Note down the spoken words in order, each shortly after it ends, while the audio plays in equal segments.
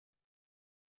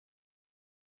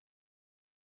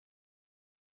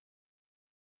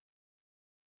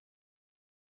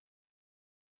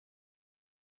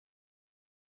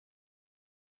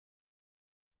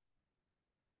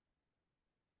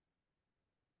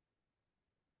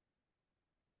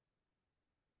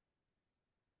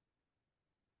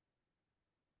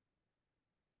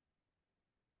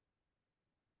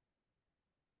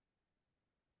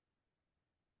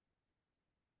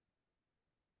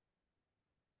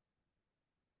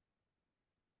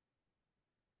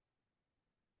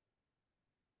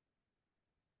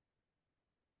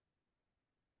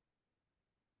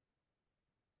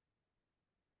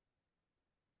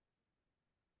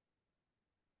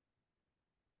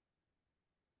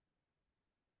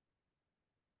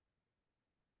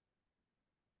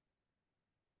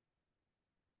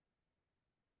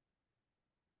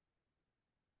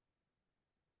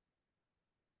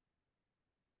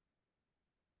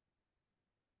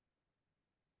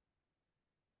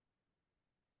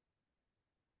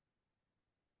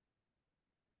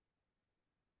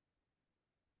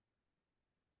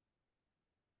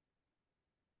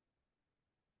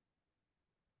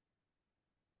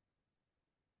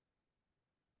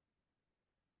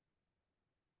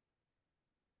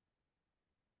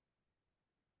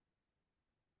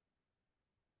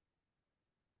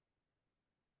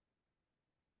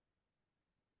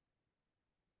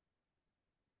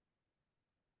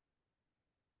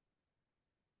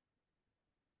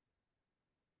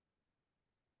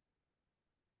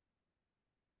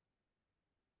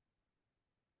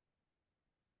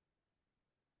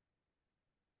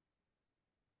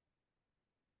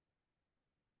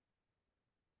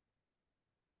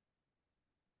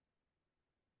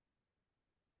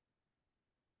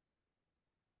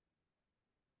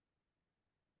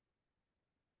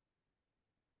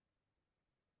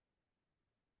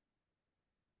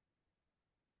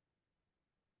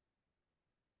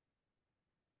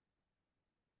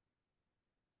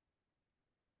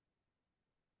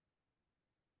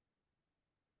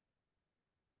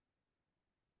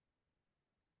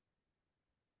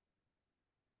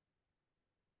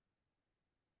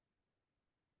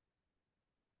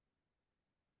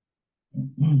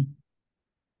Good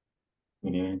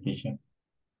evening, teacher.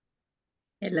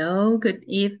 Hello, good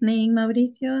evening,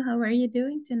 Mauricio. How are you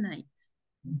doing tonight?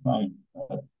 Fine.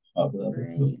 How about you?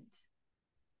 Great.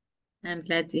 I'm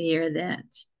glad to hear that.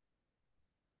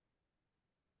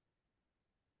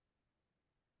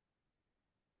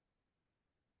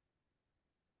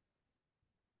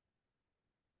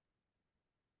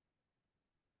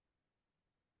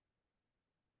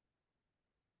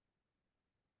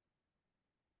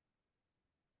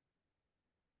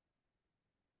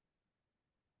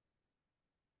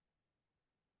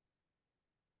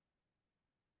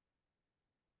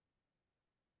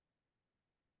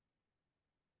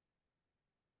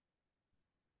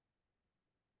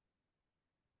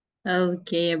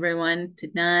 Okay, everyone,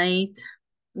 tonight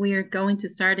we are going to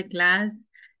start a class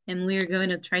and we are going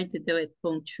to try to do it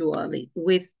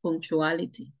with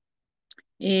punctuality.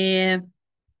 It's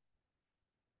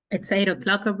 8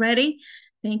 o'clock already.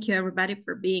 Thank you, everybody,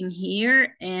 for being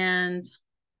here. And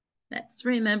let's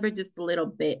remember just a little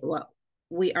bit what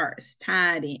we are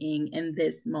studying in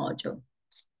this module.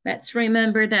 Let's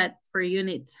remember that for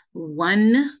Unit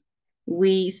 1,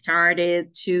 we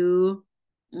started to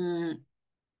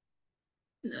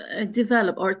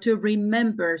develop or to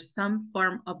remember some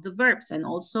form of the verbs and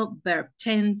also verb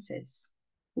tenses.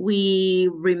 We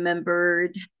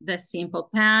remembered the simple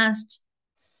past,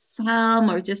 some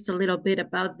or just a little bit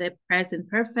about the present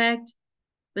perfect.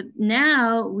 But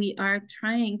now we are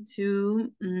trying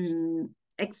to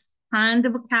expand the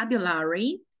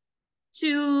vocabulary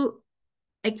to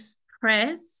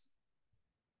express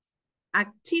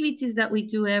activities that we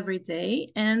do every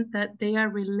day and that they are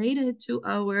related to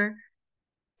our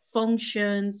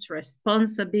functions,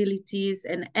 responsibilities,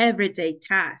 and everyday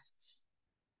tasks.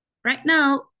 Right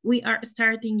now, we are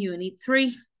starting Unit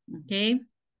 3, okay?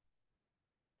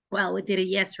 Well, we did it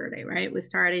yesterday, right? We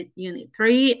started Unit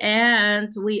 3,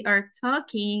 and we are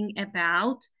talking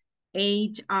about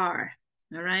HR,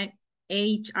 all right?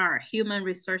 HR, Human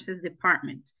Resources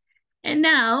Department. And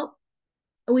now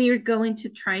we are going to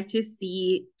try to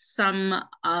see some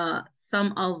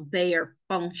of their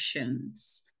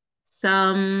functions,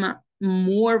 some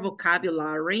more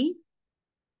vocabulary,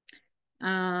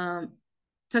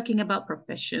 talking about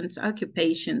professions,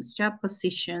 occupations, job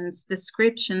positions,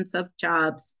 descriptions of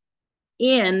jobs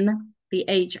in the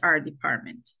HR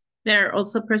department. There are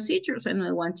also procedures, and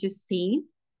we want to see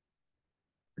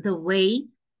the way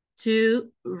to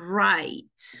write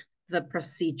the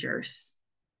procedures.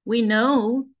 We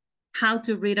know how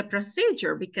to read a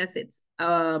procedure because it's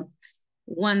a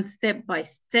one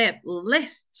step-by-step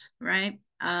list, right?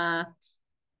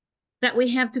 That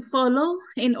we have to follow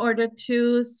in order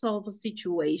to solve a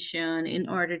situation, in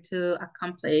order to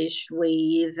accomplish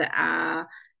with a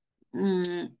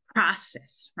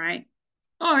process, right?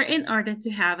 Or in order to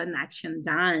have an action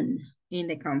done in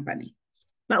the company.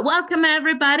 But welcome,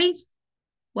 everybody.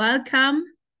 Welcome.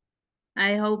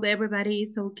 I hope everybody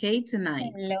is okay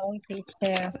tonight. Hello,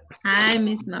 teacher. Hi,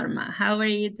 Miss Norma. How are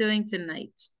you doing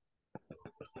tonight?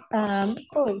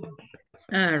 Good.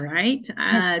 All right.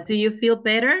 Do you feel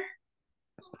better?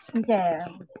 Yeah.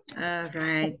 All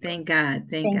right. Thank God.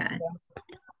 Thank God.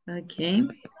 Okay.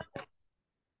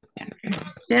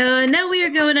 So now we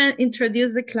are going to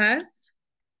introduce the class.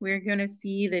 We're going to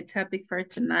see the topic for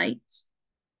tonight.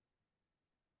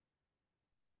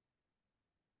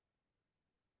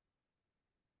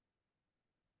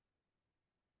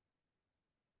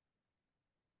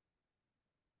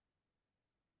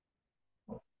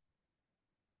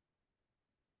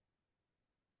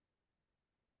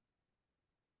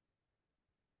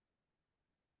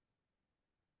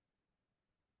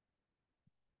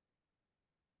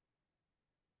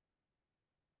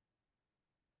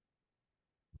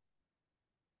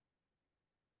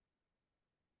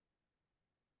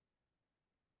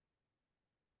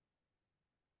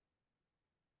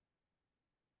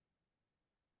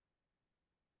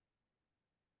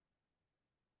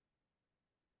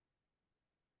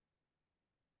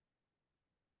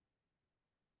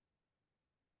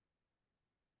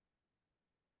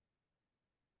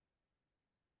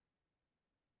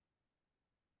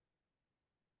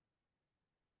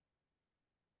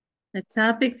 The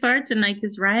topic for tonight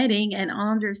is writing and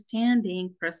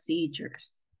understanding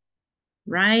procedures.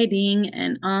 Writing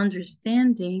and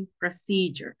understanding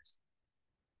procedures.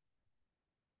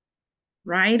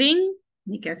 Writing,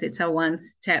 because it's a one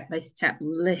step-by-step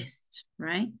list,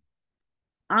 right?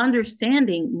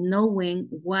 Understanding, knowing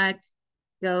what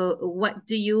do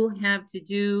you have to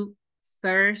do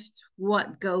first,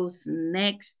 what goes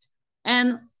next,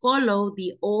 and follow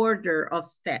the order of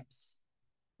steps,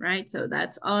 right? So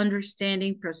that's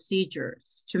understanding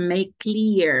procedures to make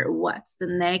clear what's the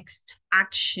next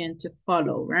action to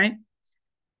follow, right?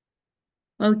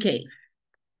 Okay.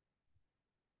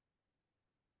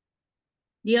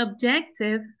 The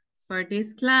objective for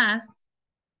this class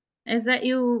is that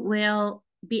you will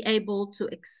be able to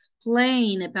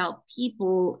explain about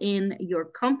people in your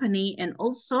company and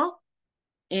also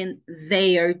in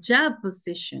their job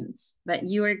positions. But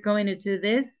you are going to do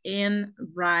this in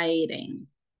writing,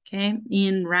 okay?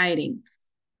 In writing.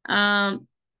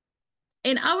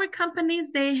 In our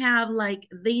companies, they have like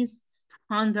these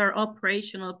standard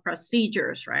operational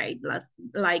procedures, right?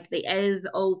 Like the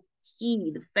SOP,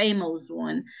 the famous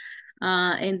one.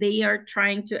 And they are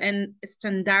trying to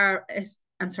standardize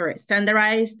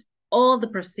all the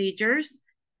procedures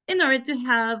in order to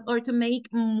have or to make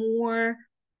more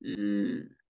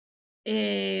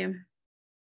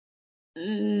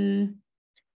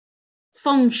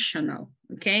functional,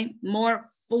 okay? More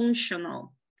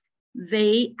functional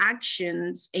the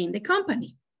actions in the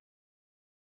company.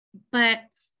 But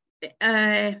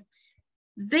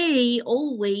they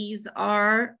always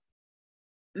are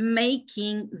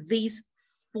making these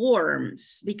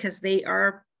forms because they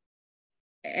are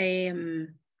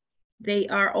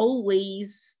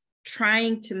always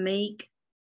trying to make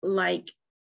like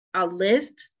a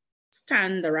list,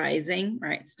 standardizing,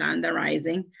 right?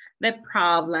 Standardizing the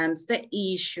problems, the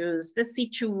issues, the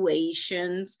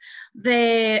situations,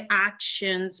 the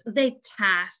actions, the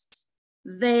tasks,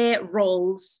 the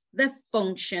roles, the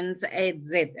functions,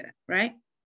 etc. Right?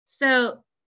 So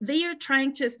they are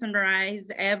trying to standardize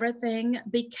everything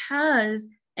because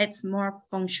it's more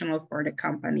functional for the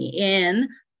company and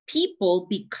people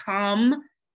become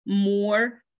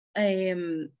more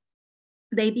they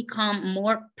become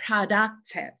more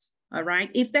productive, all right,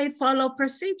 if they follow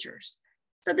procedures.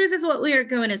 So this is what we are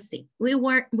going to see. We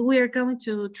are going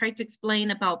to try to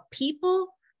explain about people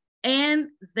and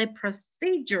the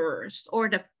procedures or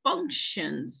the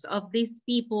functions of these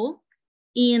people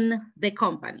in the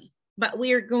company. But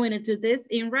we are going to do this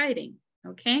in writing,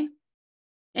 okay?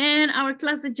 And our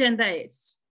class agenda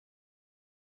is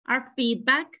our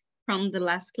feedback from the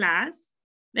last class.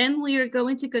 Then we are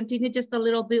going to continue just a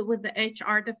little bit with the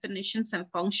HR definitions and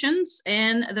functions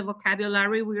and the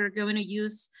vocabulary. We are going to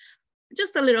use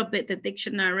just a little bit the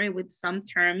dictionary with some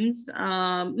terms.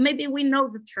 Maybe we know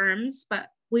the terms, but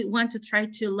we want to try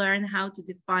to learn how to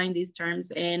define these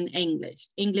terms in English,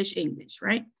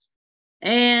 right?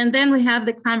 And then we have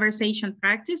the conversation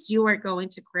practice. You are going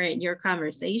to create your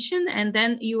conversation and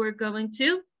then you are going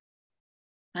to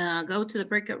go to the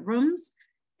breakout rooms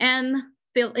and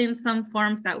fill in some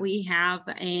forms that we have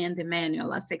in the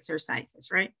manual as exercises,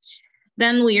 right?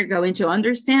 Then we are going to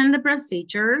understand the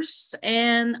procedures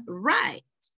and write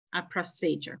a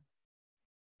procedure.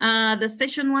 The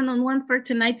session one-on-one for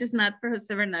tonight is not for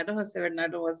Jose Bernardo. Jose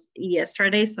Bernardo was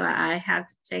yesterday, so I have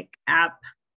to check up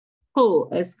who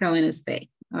is going to stay,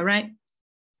 all right?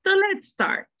 So let's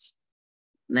start.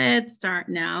 Let's start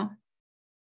now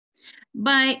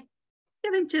by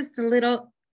giving just a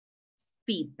little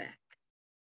feedback.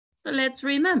 So let's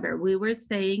remember, we were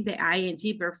saying the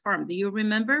ing verb form. Do you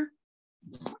remember?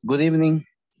 Good evening.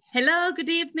 Hello, good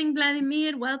evening,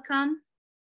 Vladimir. Welcome.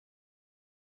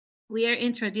 We are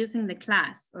introducing the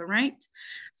class, all right?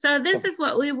 So this is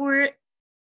what we were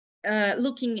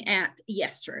looking at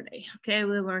yesterday, okay?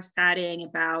 We were studying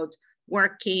about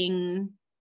working,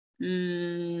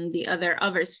 the other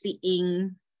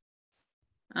overseeing,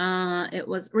 it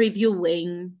was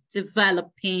reviewing,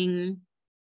 developing,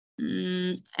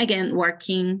 again,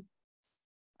 working,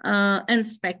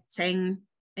 inspecting,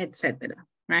 etc.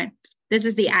 Right? This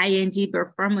is the ing verb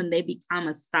form when they become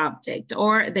a subject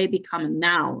or they become a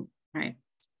noun, right?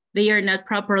 They are not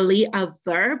properly a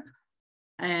verb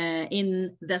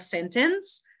in the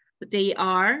sentence, but they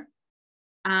are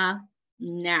a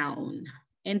noun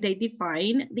and they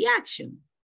define the action,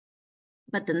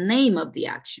 but the name of the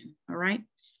action, all right?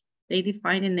 They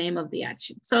define the name of the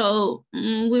action. So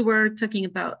we were talking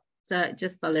about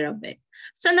just a little bit.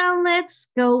 So now let's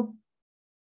go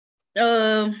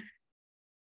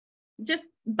just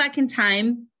back in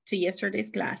time to yesterday's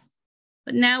class.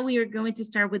 But now we are going to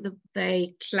start with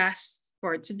the class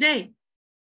for today.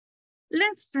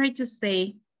 Let's try to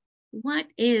say, what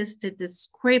is the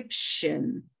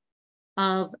description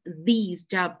of these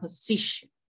job positions?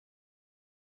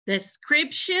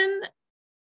 Description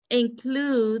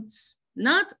includes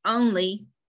not only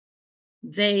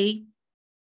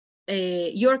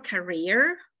your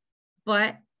career,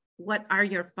 but what are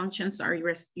your functions or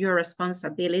your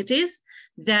responsibilities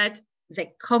that the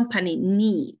company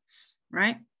needs,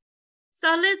 right?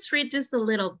 So let's read just a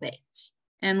little bit.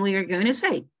 And we are going to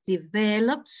say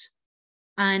develops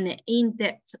an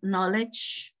in-depth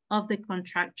knowledge of the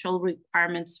contractual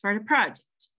requirements for the project.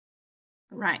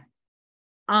 Right.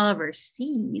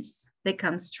 Oversees the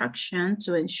construction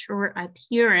to ensure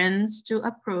adherence to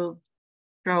approved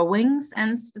drawings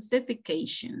and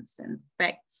specifications, and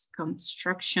inspects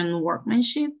construction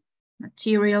workmanship,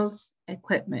 materials,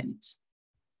 equipment.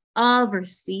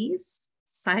 Oversees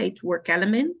site work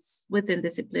elements within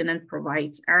discipline and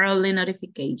provides early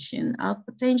notification of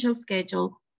potential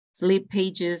schedule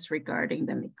slippages regarding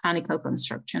the mechanical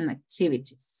construction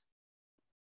activities.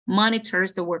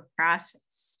 Monitors the work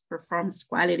process, performs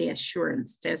quality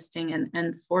assurance testing, and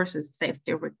enforces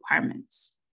safety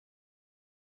requirements.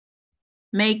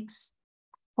 Makes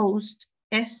cost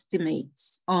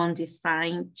estimates on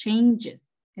design changes,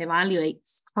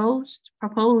 evaluates cost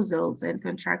proposals and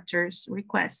contractors'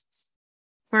 requests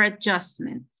for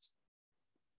adjustments,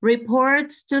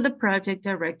 reports to the project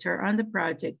director on the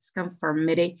project's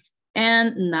conformity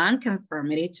and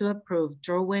non-conformity to approved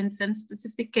drawings and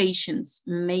specifications,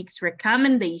 makes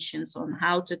recommendations on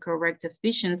how to correct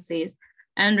deficiencies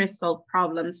and resolve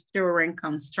problems during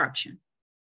construction.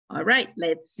 All right,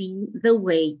 let's see the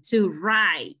way to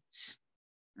write.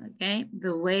 Okay,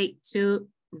 the way to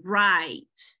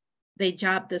write the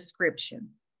job description.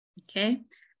 Okay,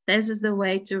 this is the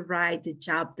way to write the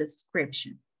job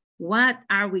description. What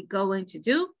are we going to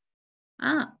do?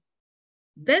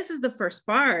 This is the first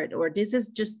part, or this is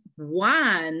just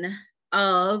one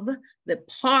of the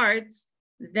parts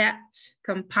that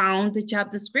compound the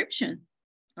job description,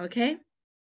 okay?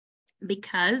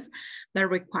 Because the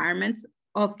requirements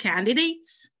of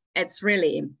candidates, it's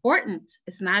really important.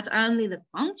 It's not only the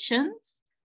functions,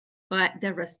 but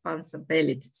the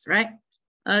responsibilities, right?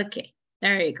 Okay,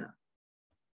 there you go.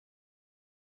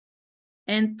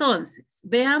 Entonces,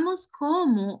 veamos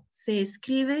cómo se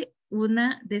escribe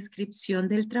una descripción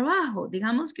del trabajo.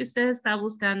 Digamos que usted está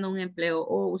buscando un empleo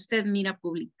o usted mira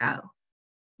publicado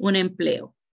un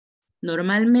empleo.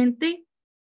 Normalmente,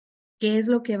 ¿qué es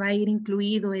lo que va a ir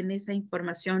incluido en esa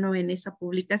información o en esa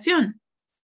publicación?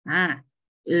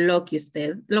 Lo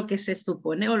que se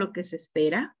supone o lo que se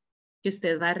espera que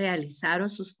usted va a realizar o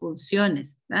sus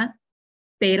funciones, ¿verdad?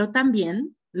 Pero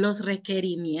también los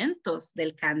requerimientos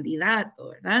del candidato,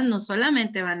 ¿verdad? No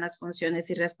solamente van las funciones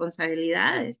y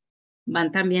responsabilidades,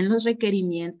 van también los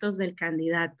requerimientos del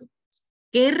candidato.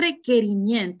 ¿Qué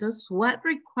requerimientos, what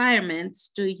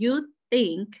requirements do you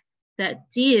think that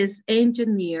this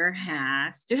engineer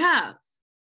has to have?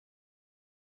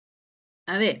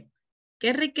 A ver,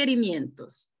 ¿qué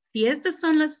requerimientos? Si estas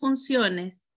son las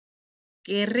funciones,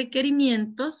 ¿qué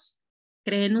requerimientos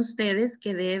creen ustedes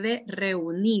que debe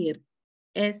reunir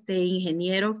este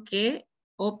ingeniero que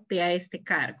opte a este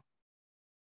cargo?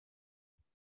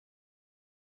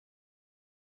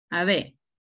 A ver.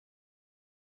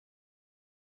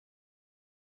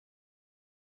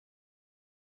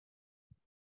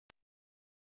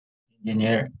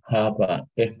 Engineer have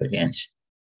experience.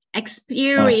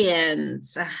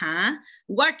 Experience,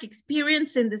 work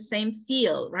experience in the same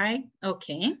field, right?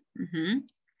 Okay.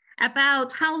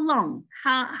 About how long?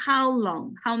 How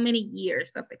long? How many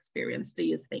years of experience do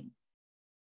you think?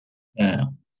 Yeah.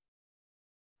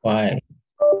 5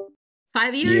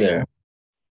 years?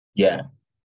 Yeah.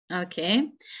 Okay.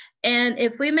 And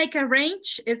if we make a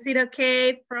range, is it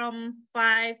okay from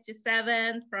 5 to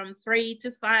 7, from 3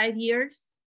 to 5 years?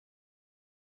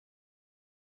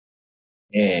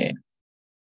 Yeah.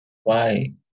 5.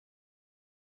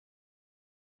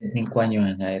 5 años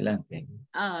en adelante.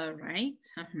 All right.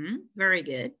 Very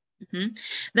good.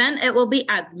 Then it will be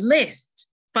at least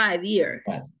 5 years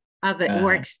of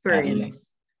work experience.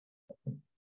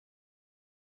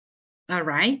 All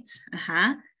right.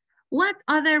 What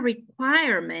other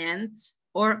requirements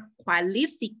or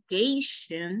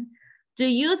qualification do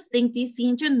you think this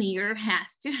engineer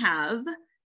has to have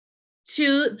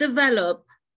to develop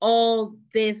all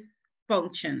these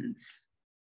functions?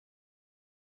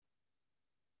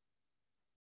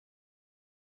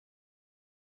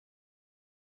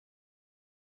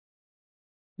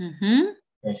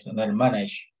 Personal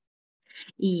manager.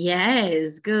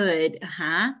 Yes, good.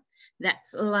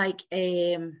 That's like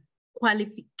a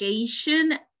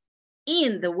qualification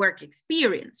in the work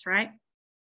experience, right?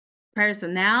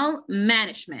 Personnel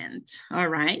management. All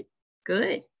right,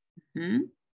 good.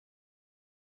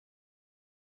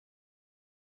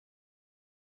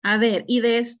 A ver, y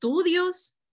de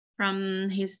estudios from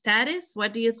his status,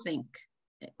 what do you think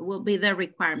will be the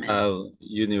requirements?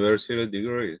 University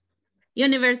degree.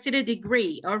 University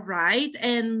degree, all right.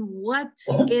 And what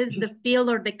is the field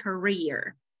or the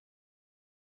career?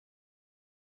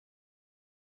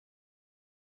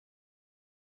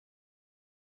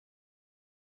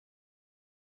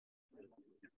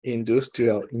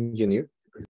 Industrial engineer.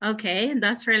 Okay,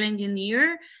 industrial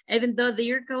engineer, even though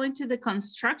they're going to the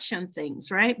construction things,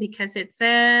 right? Because it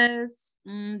says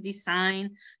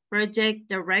design, project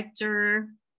director,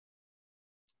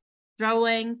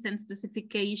 drawings and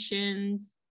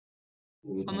specifications,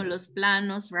 como los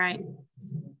planos, right?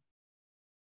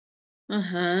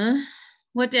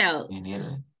 What else?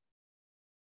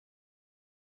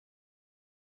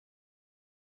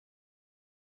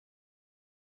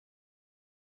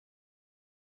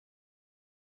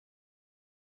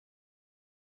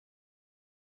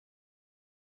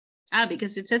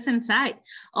 Because it says inside,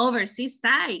 oversee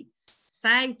sites,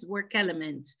 site work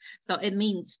elements. So it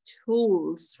means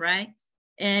tools, right?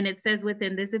 And it says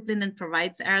within discipline and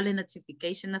provides early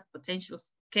notification of potential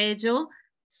schedule,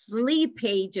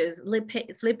 slippages,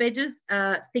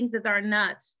 things that are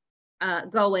not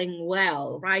going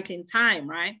well, right in time,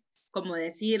 right? Como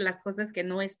decir las cosas que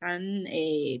no están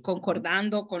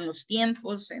concordando con los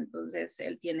tiempos, entonces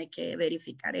él tiene que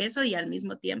verificar eso y al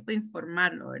mismo tiempo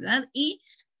informarlo, ¿verdad? Y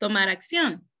tomar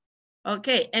acción.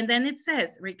 Okay, and then it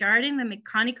says, regarding the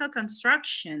mechanical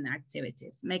construction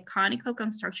activities,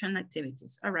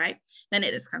 all right, then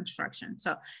it is construction.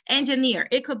 So engineer,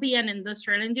 it could be an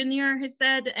industrial engineer, he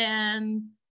said, and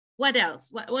what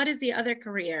else? What is the other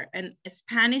career? And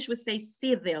Spanish would say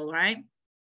civil, right?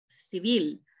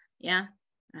 Civil, yeah.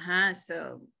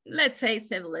 So let's say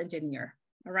civil engineer,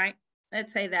 all right?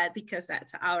 Let's say that because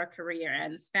that's our career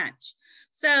in Spanish.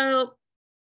 So,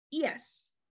 yes.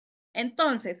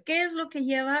 Entonces, ¿qué es lo que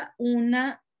lleva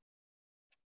una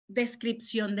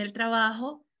descripción del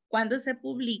trabajo cuando se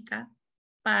publica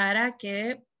para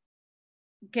que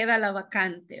queda la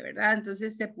vacante, ¿verdad?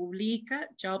 Entonces se publica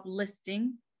job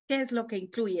listing. ¿Qué es lo que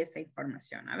incluye esa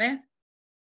información? A ver.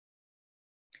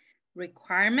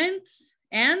 Requirements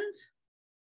and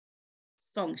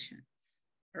functions,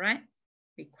 right?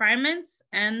 Requirements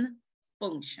and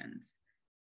functions.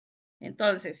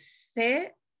 Entonces,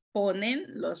 se ponen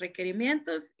los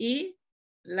requerimientos y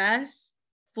las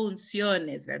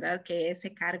funciones, ¿verdad? Que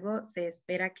ese cargo se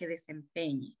espera que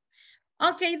desempeñe.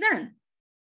 Ok, Dan.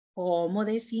 ¿Cómo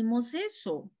decimos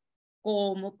eso?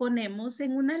 ¿Cómo ponemos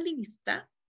en una lista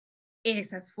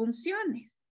esas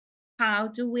funciones? How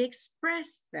do we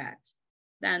express that?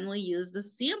 Then we use the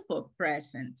simple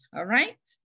present, all right?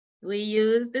 We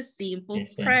use the simple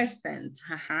present.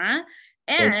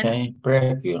 And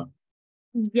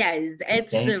yes,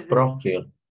 it's the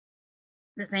profile.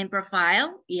 The same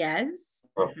profile, yes.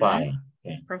 Profile.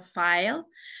 Okay. Profile.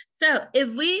 So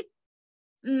if we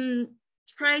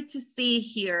try to see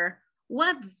here,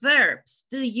 what verbs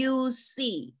do you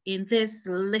see in this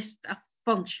list of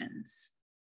functions?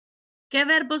 ¿Qué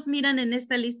verbos miran en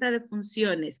esta lista de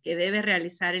funciones que debe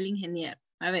realizar el ingeniero?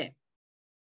 A ver.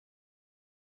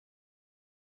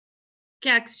 ¿Qué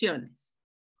acciones?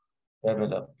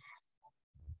 Develop.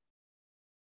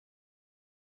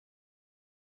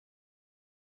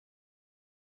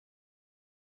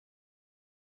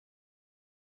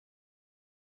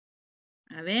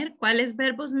 A ver, ¿cuáles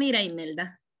verbos mira,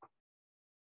 Imelda?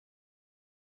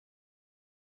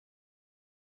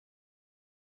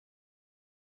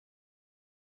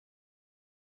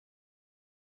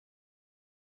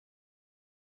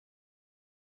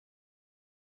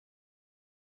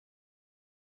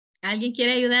 ¿Alguien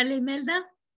quiere ayudarle, Imelda?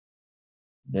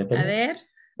 A ver.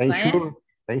 Ensure.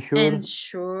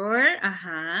 Ensure.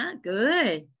 Ajá,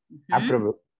 good.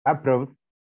 Approve. Approve.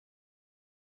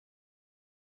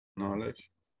 Knowledge.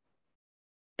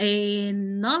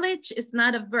 Knowledge is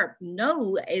not a verb.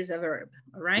 Know is a verb,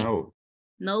 all right? No.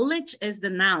 Knowledge is the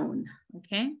noun,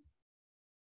 okay?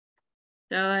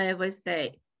 So I would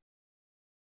say.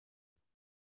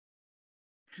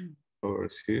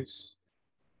 Overseas.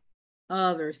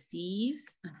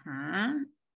 Overseas.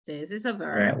 This is a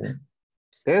verb.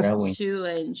 Test. To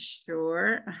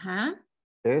ensure.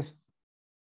 Test.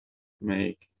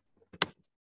 Make.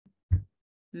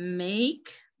 Make.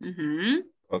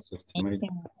 Also estimate.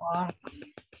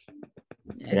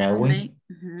 Estimate.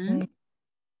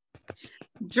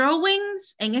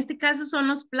 Drawings, en este caso son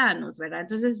los planos, ¿verdad?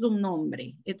 Entonces es un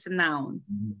nombre. It's a noun.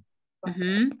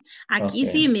 Aquí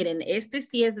sí, miren, este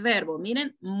sí es verbo.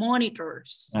 Miren,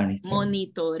 monitors.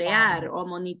 Monitorear o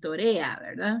monitorea,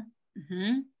 ¿verdad?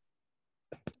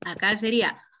 Acá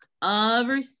sería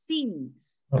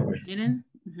overseas. Miren,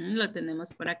 lo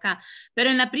tenemos por acá. Pero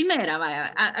en la primera, vaya,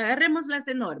 agarrémoslas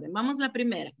en orden. Vamos la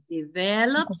primera.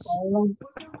 Develops.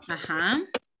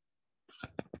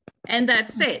 And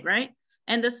that's it, right?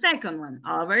 And the second one,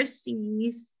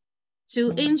 overseas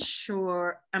to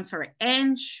ensure,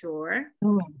 ensure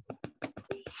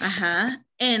Ajá.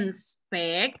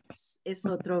 Inspects es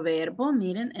otro verbo.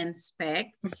 Miren,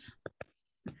 inspects.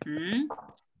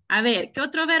 A ver, ¿qué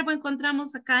otro verbo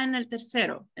encontramos acá en el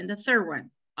tercero? En the third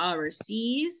one.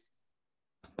 Overseas.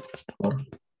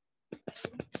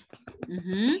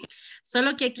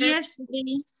 Solo que aquí es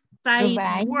side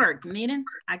work. Miren,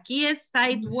 aquí es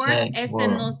side work. Este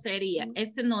no sería.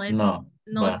 Este no es.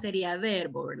 No sería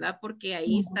verbo, ¿verdad? Porque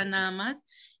ahí está nada más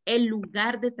el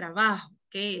lugar de trabajo,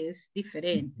 que es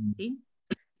diferente, ¿sí?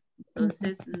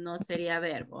 Entonces, no sería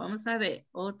verbo. Vamos a ver,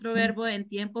 otro verbo en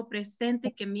tiempo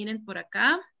presente que miren por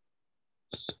acá.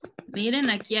 Miren,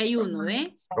 aquí hay uno,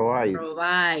 ¿ve?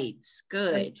 Provides.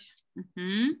 Good.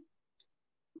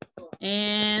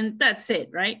 And that's it,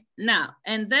 right? Now,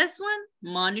 and this one,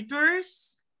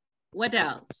 monitors. What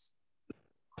else?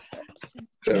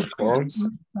 Performs.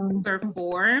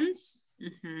 Performs.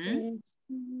 And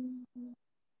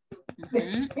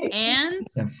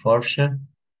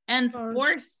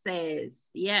enforces.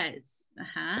 Yes.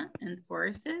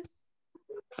 Enforces.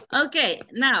 Okay,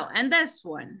 now, and this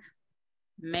one.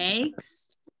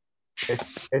 Makes.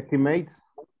 Estimates.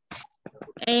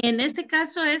 En este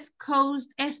caso es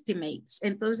cost estimates.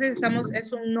 Entonces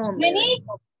es un nombre.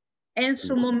 En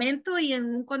su momento y en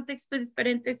un contexto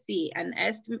diferente, sí.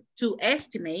 To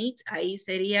estimate, ahí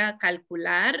sería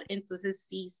calcular. Entonces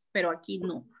sí, pero aquí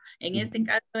no. En este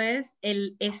caso es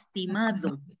el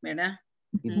estimado, ¿verdad?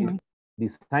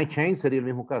 Design change sería el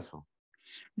mismo caso.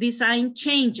 Design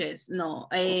changes, no.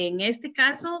 En este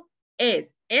caso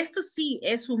esto sí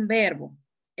es un verbo.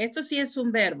 Esto sí es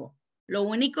un verbo. Lo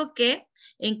único que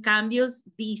en cambios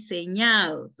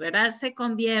diseñados, ¿verdad? Se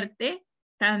convierte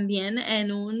también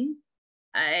en un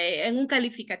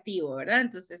calificativo, ¿verdad?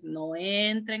 Entonces no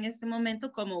entra en este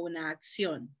momento como una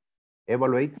acción.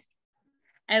 Evaluate.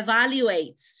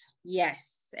 Evaluates,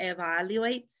 yes,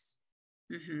 evaluates.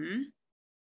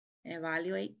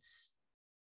 Evaluates.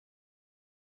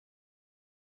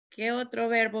 ¿Qué otro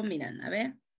verbo miran? A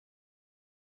ver.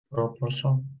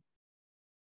 Proposal.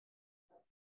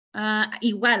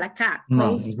 Igual acá,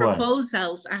 post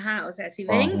proposals, o sea, si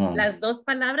ven, las dos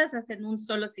palabras hacen un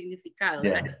solo significado,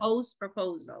 ¿verdad? Post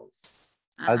proposals.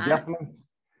 Adjustments.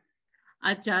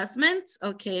 Adjustments,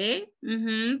 ok,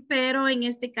 pero en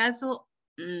este caso,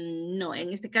 no,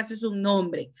 en este caso es un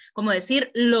nombre, como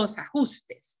decir los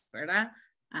ajustes, ¿verdad?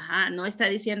 No está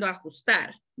diciendo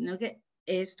ajustar, sino que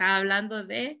está hablando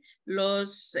de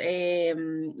las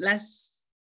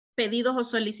pedidos o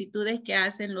solicitudes que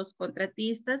hacen los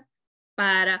contratistas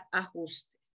para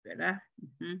ajustes, ¿verdad?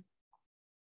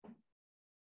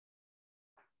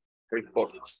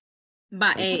 Reports.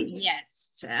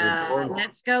 Yes.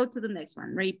 Let's go to the next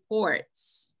one.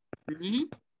 Reports.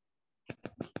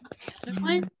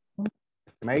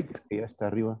 Make, ya está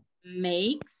arriba.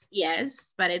 Makes,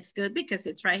 yes, but it's good because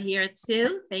it's right here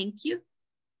too. Thank you.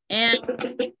 And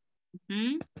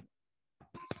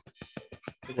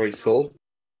Result.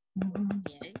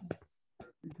 Yes.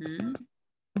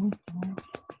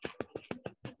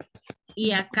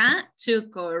 Y acá, to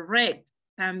correct,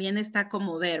 también está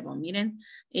como verbo. Miren,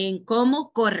 en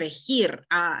cómo corregir.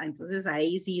 Entonces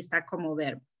ahí sí está como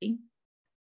verbo, ¿sí?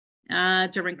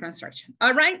 During construction.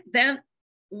 All right, then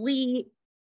we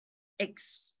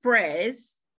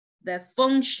express the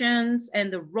functions and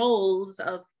the roles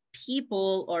of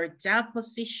people or job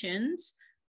positions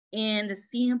in the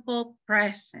simple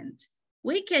present.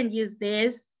 We can use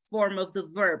this form of the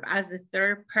verb as the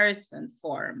third person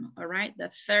form, all right?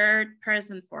 The third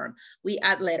person form. We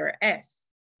add letter S,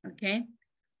 okay?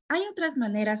 Hay otras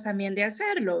maneras también de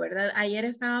hacerlo, ¿verdad? Ayer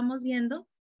estábamos viendo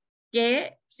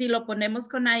que si lo ponemos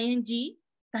con ing,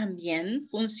 también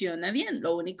funciona bien.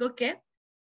 Lo único que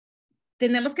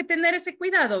tenemos que tener ese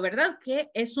cuidado, ¿verdad? Que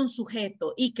es un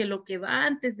sujeto y que lo que va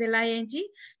antes del ing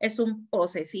es un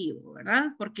posesivo, ¿verdad?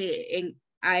 Porque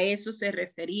a eso se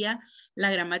refería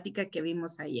la gramática que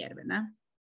vimos ayer, ¿verdad?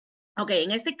 Ok,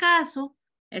 en este caso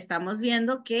estamos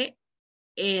viendo que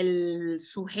el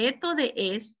sujeto de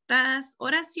estas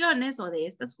oraciones o de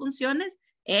estas funciones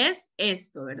es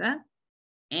esto, ¿verdad?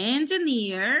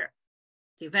 Engineer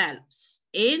develops.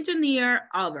 Engineer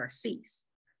oversees.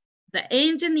 The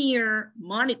engineer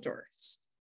monitors,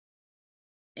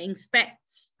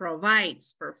 inspects,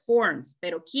 provides, performs.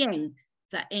 ¿Pero quién?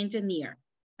 The engineer.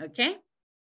 ¿Ok?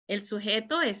 El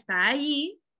sujeto está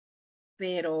ahí,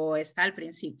 pero está al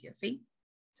principio, ¿sí?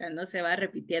 O sea, no se va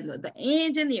repitiendo. The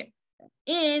engineer.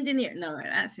 Engineer. No,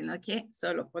 ¿verdad? Sino que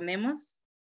solo ponemos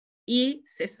y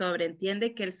se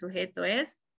sobreentiende que el sujeto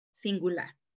es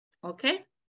singular. ¿Ok?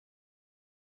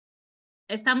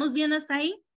 ¿Estamos bien hasta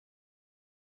ahí?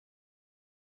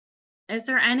 Is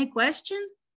there any question?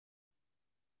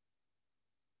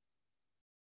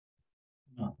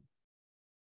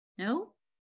 No?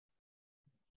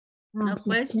 No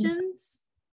questions?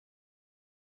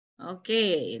 Ok,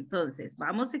 entonces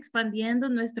vamos expandiendo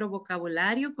nuestro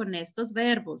vocabulario con estos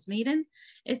verbos. Miren,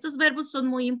 estos verbos son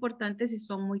muy importantes y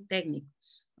son muy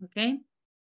técnicos. Ok.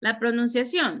 La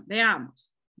pronunciación,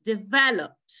 veamos.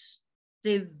 Developed,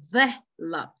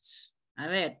 developed. A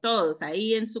ver, todos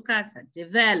ahí en su casa.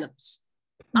 Develops.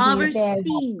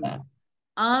 Overseen,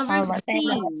 overseen.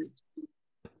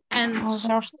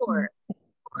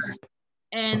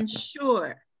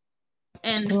 Ensure,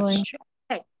 ensure.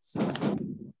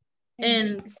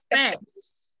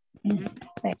 Inspects,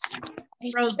 inspects.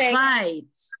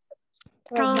 Provides,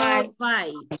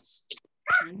 provides.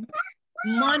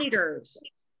 Monitors,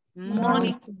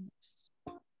 monitors.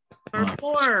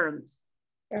 Performs,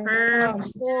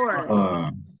 performs.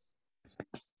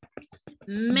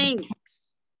 Makes,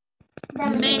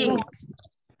 makes.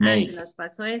 Ah, se nos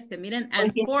pasó este. Miren,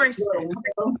 enforces,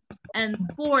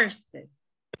 enforces,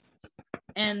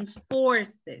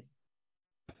 enforces.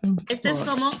 Este es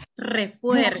como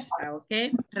refuerza,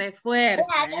 ¿ok?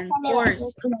 Refuerza,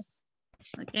 enforces.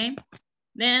 Okay.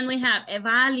 Then we have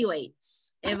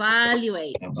evaluates,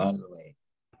 evaluates. Evaluate.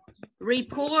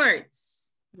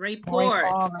 Reports,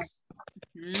 reports.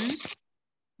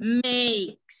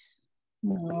 Makes,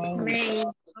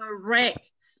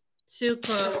 correct, to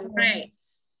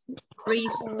correct.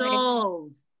 Resolve,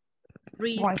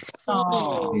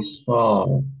 resolve.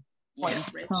 Resolve. Yeah,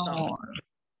 resolve.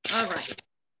 All right.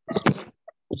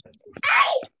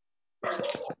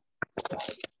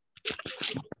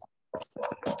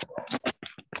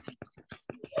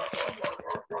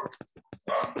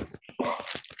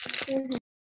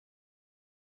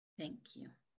 Thank you.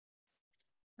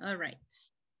 All right.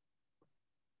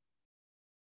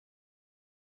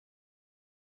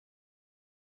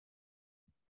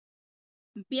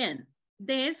 Bien,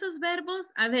 de esos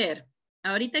verbos, a ver,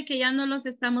 ahorita que ya no los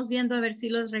estamos viendo, a ver si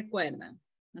los recuerdan,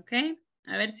 ¿ok?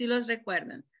 A ver si los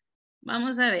recuerdan.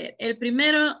 Vamos a ver, el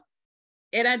primero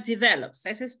era develops,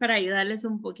 ese es para ayudarles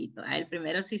un poquito. Ah, el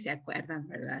primero sí se acuerdan,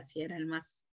 ¿verdad? Sí era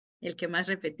el que más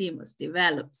repetimos,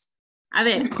 develops. A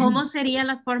ver, ¿cómo sería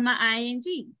la forma ing?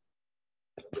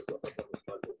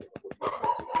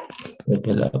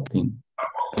 Developing.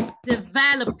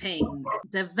 Developing,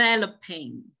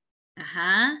 developing.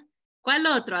 Ajá. ¿Cuál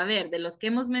otro? A ver, de los que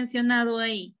hemos mencionado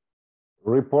ahí.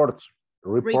 Reports.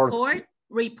 Report,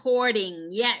 reporting.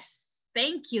 Yes.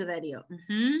 Thank you, Darío.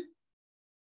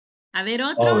 A ver,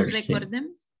 otro, Oversee.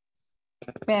 recordemos.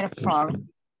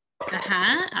 Perform.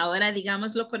 Ajá. Ahora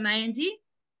digámoslo con ing.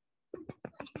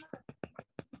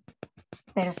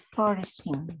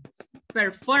 Performing.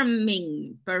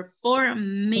 Performing,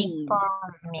 performing.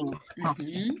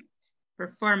 Performing.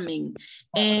 Performing.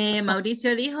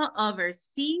 Mauricio dijo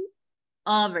oversee,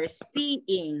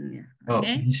 overseeing.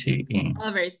 Okay? Overseeing.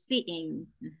 Overseeing.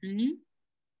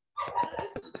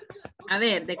 A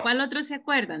ver, ¿de cuál otro se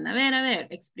acuerdan? A ver,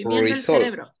 exprimiendo Resolve. el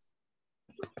cerebro.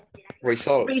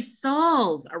 Resolve.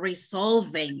 Resolve,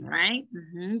 resolving, right?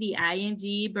 The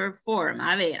ing verb form.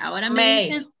 A ver, ahora me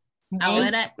dicen,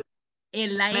 ahora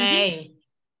el ing.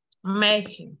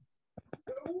 Making.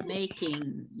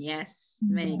 Making, yes,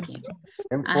 making.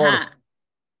 Enforce. Ajá.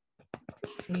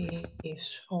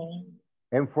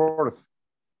 Enforce.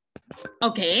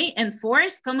 Ok,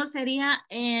 enforce, ¿cómo sería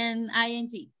en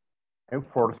ing?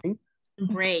 Enforcing.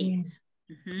 Great.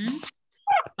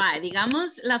 Va,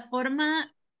 digamos la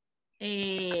forma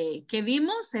que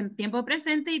vimos en tiempo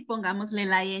presente y pongámosle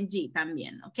el ing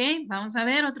también, ¿ok? Vamos a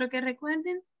ver otro que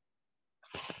recuerden.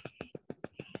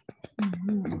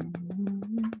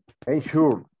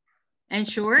 Ensure.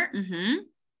 Ensure.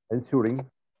 Ensuring.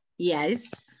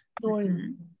 Yes.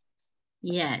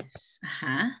 Yes.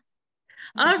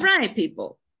 All right,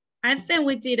 people. I think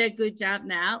we did a good job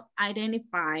now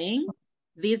identifying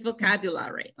this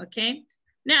vocabulary, okay?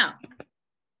 Now,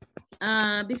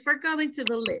 before going to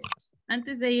the list,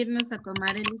 antes de irnos a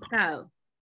tomar el listado,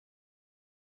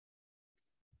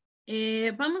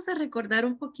 vamos a recordar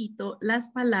un poquito las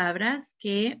palabras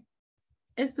que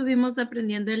estuvimos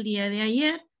aprendiendo el día de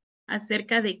ayer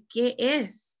acerca de qué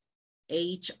es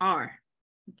HR,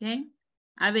 ¿ok?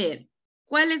 A ver,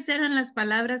 ¿cuáles eran las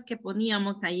palabras que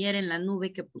poníamos ayer en la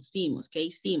nube que pusimos, que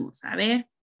hicimos? A ver,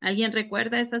 ¿alguien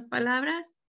recuerda esas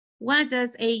palabras? What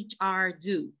does HR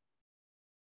do?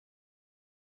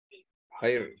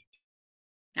 Hire.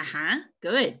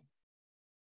 Good.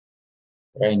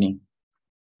 Training.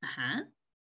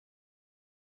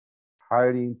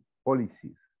 Hiring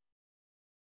policies.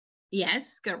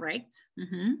 Yes, correct.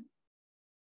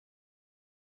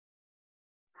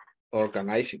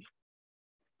 Organizing.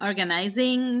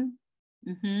 Organizing.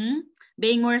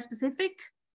 Being more specific.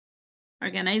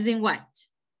 Organizing what?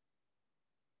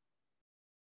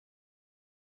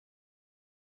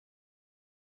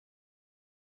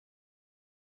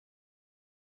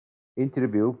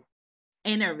 Interview.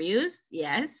 Interviews,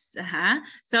 yes.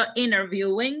 So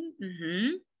interviewing.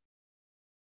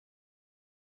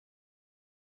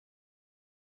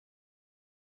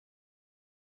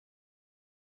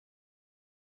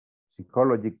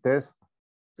 Psychology test.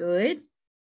 Good.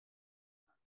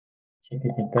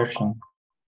 Checking the person.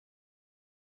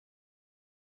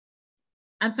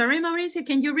 I'm sorry, Mauricio,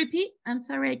 can you repeat? I'm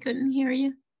sorry, I couldn't hear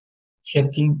you.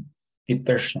 Checking the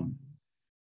person.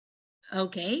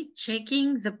 Okay,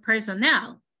 checking the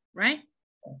personnel, right?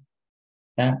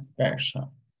 Yeah, person.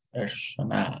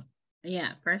 Personal.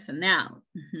 Yeah, personnel.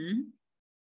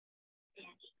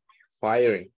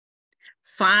 Firing.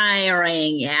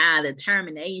 Firing, yeah, the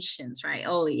terminations, right?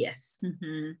 Oh, yes.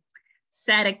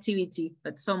 Sad activity,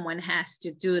 but someone has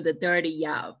to do the dirty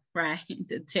job, right?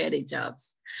 The dirty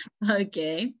jobs.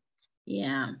 Okay,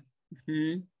 yeah.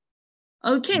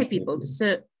 Okay, people,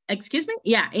 so, excuse me?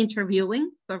 Yeah,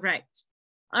 interviewing, correct.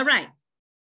 All right.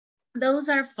 Those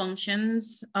are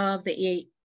functions of the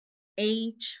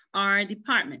HR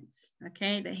department,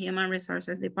 okay? The Human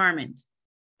Resources Department.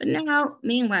 But now,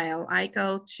 meanwhile, I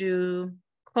go to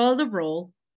call the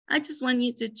roll. I just want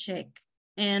you to check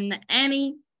in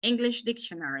any English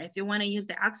dictionary. If you want to use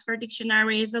the Oxford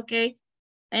Dictionary, it's okay.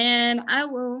 And I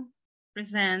will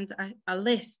present a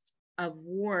list of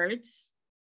words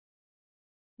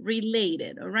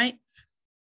related, all right?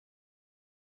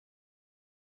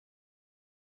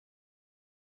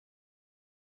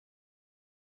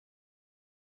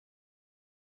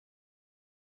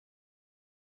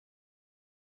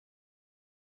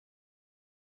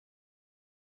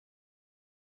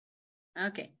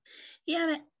 Okay,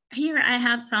 here I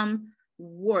have some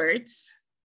words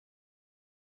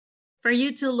for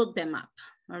you to look them up,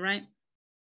 all right?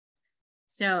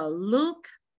 So look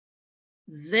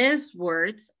these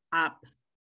words up,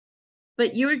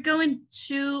 but you're going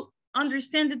to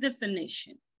understand the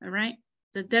definition, all right?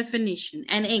 The definition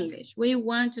and English. We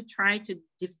want to try to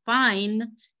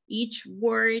define each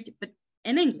word, but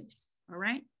in English, all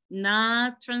right?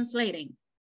 Not translating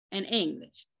in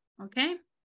English, okay?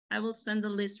 I will send the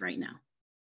list right now.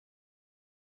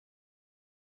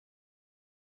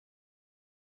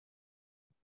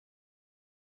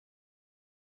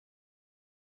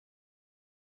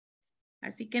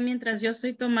 Así que mientras yo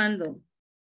estoy tomando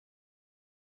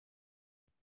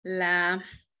la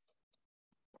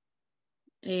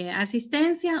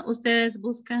asistencia, ustedes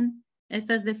buscan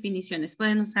estas definiciones.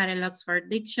 Pueden usar el Oxford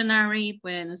Dictionary,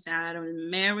 pueden usar el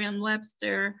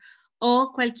Merriam-Webster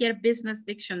o cualquier business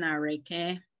dictionary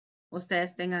que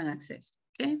ustedes tengan acceso,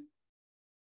 ¿ok?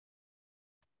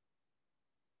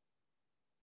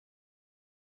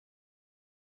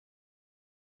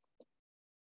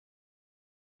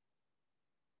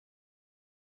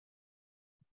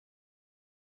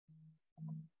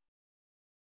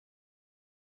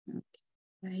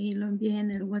 Ahí lo envié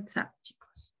en el WhatsApp,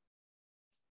 chicos.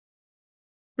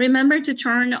 Remember to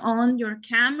turn on your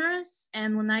cameras,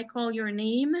 and when I call your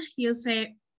name, you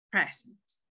say present.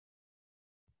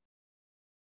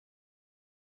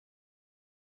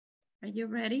 Are you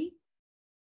ready?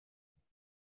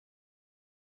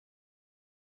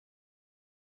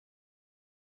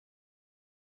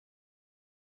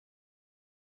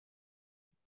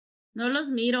 No los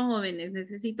miro, jóvenes.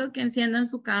 Necesito que enciendan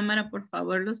su cámara, por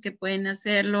favor, los que pueden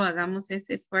hacerlo. Hagamos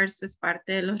ese esfuerzo, es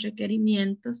parte de los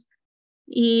requerimientos.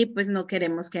 Y pues no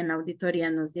queremos que en la auditoría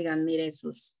nos digan, mire,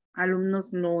 sus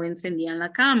alumnos no encendían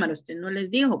la cámara. Usted no les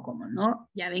dijo, ¿cómo no?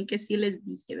 Ya ven que sí les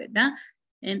dije, ¿verdad?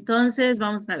 Entonces,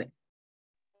 vamos a ver.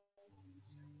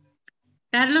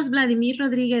 Carlos Vladimir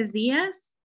Rodríguez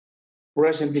Díaz.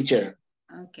 Present, teacher.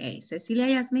 Ok. Cecilia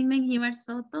Yasmín Mengíbar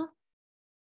Soto.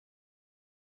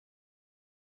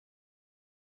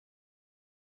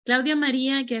 Claudia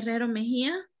María Guerrero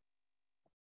Mejía.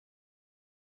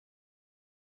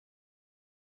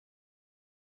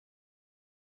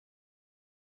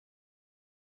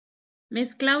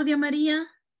 Miss Claudia María.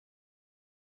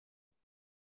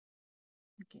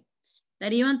 Okay.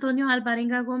 Darío Antonio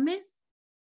Alvarenga Gómez.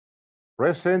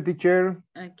 Present, teacher.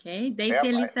 Okay. Daisy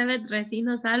Elizabeth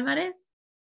Recinos Álvarez.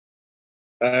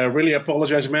 Really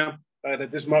apologize, ma'am.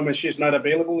 At this moment, she's not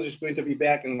available. She's going to be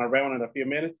back in around in a few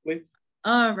minutes, please.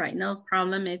 All right, no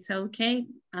problem. It's okay.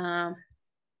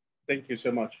 Thank you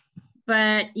so much.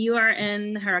 But you are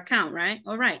in her account, right?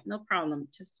 All right, no problem.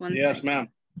 Just one second. Yes, ma'am.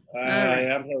 right. I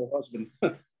am her husband.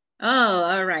 Oh,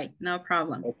 all right, no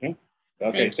problem. Okay.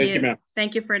 Okay, thank you, ma'am.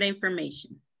 Thank you for the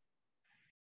information.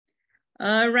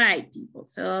 All right, people.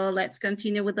 So let's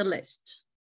continue with the list.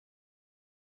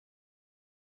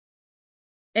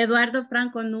 Eduardo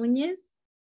Franco Núñez.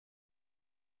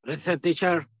 Present,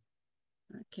 teacher.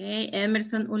 Okay.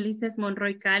 Emerson Ulises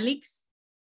Monroy Calix.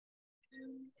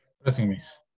 Present,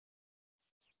 Miss.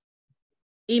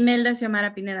 Imelda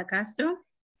Xiomara Pineda Castro.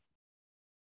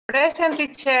 Present,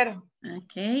 teacher.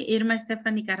 Okay. Irma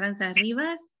Stephanie Carranza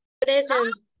Rivas.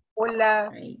 Present. Hola.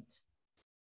 Great.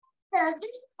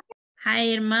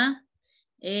 Hi, Irma.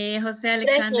 José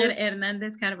Alexander Present.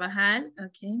 Hernández Carvajal.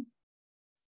 Okay.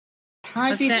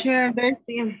 Hi, José- teacher.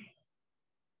 Bessie.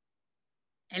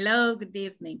 Hello, good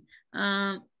evening.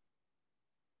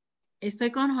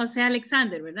 Estoy con José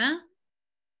Alexander, ¿verdad?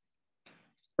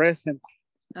 Present.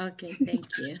 Okay, thank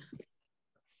you.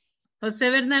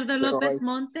 José Bernardo López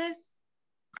Montes.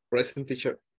 Present,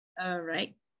 teacher. All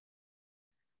right.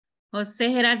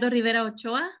 José Gerardo Rivera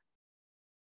Ochoa.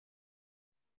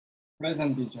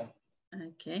 Present, teacher.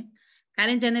 Okay.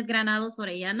 Karen Janet Granados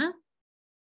Orellana.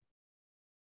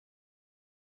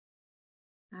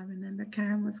 I remember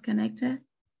Karen was connected.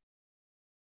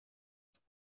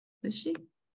 Was she?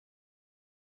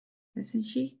 Isn't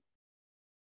she?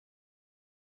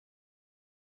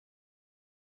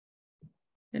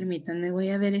 Permítanme, voy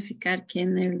a verificar que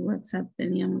en el WhatsApp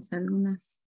teníamos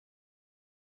algunas.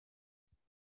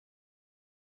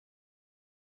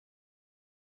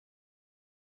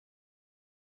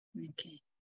 Okay.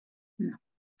 No.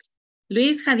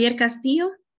 Luis Javier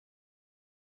Castillo.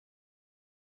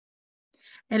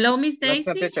 Hello, Miss Daisy.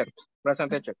 Present, teacher.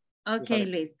 Present, teacher. Okay,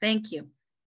 Luis, thank you.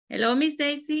 Hello, Miss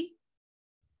Daisy.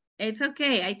 It's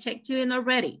okay, I checked you in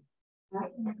already.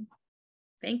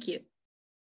 Thank you.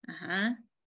 Ajá.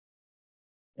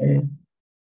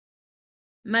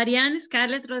 Marianne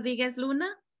Scarlett Rodríguez Luna.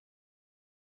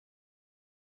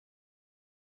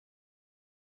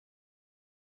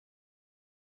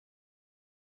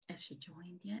 Has she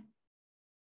joined yet?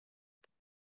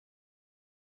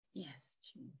 Yes,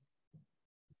 she is.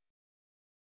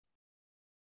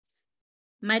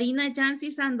 Marina Yancy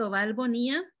Sandoval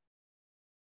Bonilla.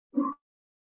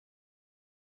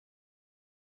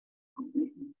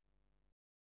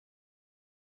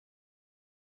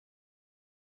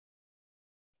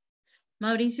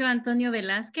 Mauricio Antonio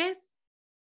Velázquez.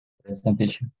 Present,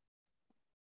 teacher.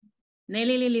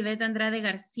 Nelly Lilibet Andrade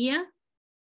García.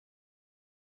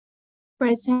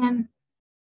 Present.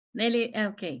 Nelly,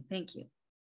 okay, thank you.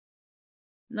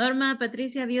 Norma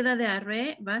Patricia Viuda de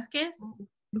Arre Vázquez.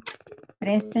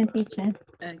 Present, teacher.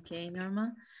 Okay,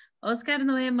 Norma. Oscar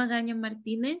Noé Magaño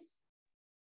Martínez.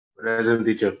 Present,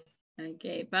 teacher.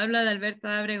 Okay, Pablo Adalberto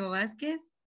Ábrego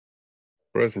Vázquez.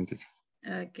 Present, teacher.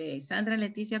 Okay, Sandra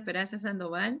Leticia Peraza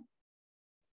Sandoval.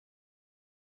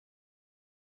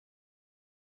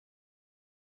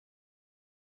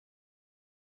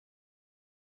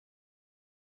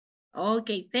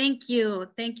 Okay, thank you.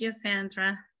 Thank you,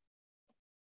 Sandra.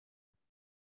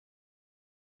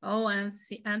 Oh, I'm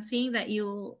seeing that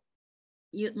you'd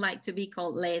like to be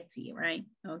called Letty, right?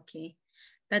 Okay.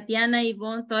 Tatiana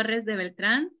Ivonne Torres de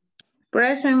Beltrán.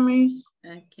 Present, Miss.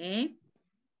 Okay.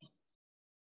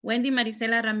 Wendy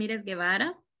Marisela Ramírez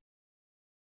Guevara.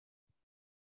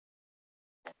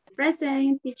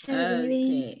 Present, teacher.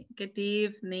 Okay, good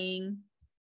evening.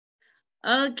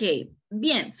 Ok,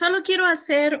 bien, solo quiero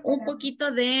hacer un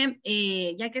poquito de,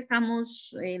 ya que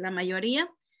estamos la mayoría,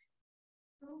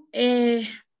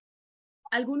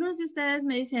 algunos de ustedes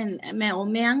me dicen, o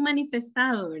me han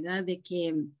manifestado, ¿verdad? De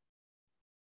que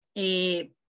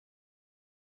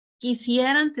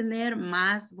quisieran tener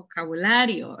más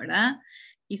vocabulario, ¿verdad?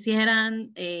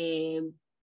 Quisieran,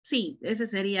 sí, ese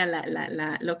sería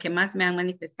lo que más me han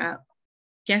manifestado.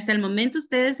 Que hasta el momento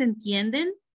ustedes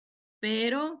entienden,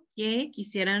 pero que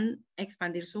quisieran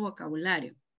expandir su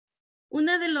vocabulario.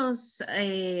 Uno de los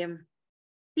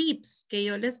tips que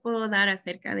yo les puedo dar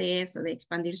acerca de esto, de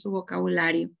expandir su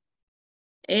vocabulario,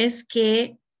 es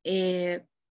que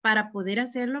para poder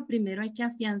hacerlo, primero hay que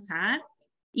afianzar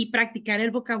y practicar el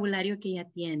vocabulario que ya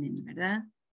tienen, ¿verdad?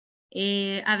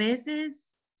 A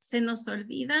veces se nos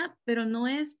olvida, pero no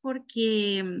es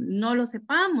porque no lo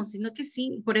sepamos, sino que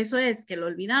sí, por eso es que lo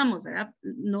olvidamos, ¿verdad?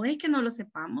 No es que no lo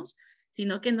sepamos,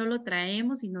 sino que no lo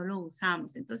traemos y no lo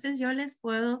usamos. Entonces yo les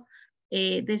puedo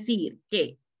decir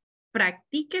que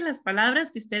practique las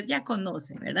palabras que usted ya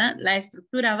conoce, ¿verdad? La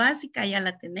estructura básica ya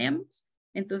la tenemos,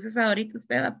 entonces ahorita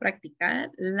usted va a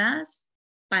practicar las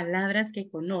palabras que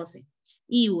conoce.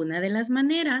 Y una de las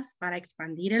maneras para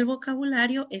expandir el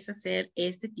vocabulario es hacer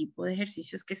este tipo de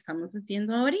ejercicios que estamos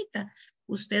haciendo ahorita.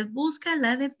 Usted busca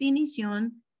la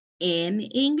definición en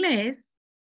inglés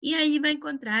y ahí va a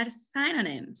encontrar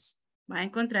synonyms. va a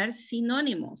encontrar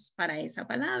sinónimos para esa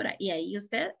palabra y ahí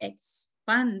usted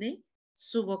expande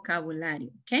su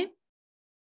vocabulario, okay?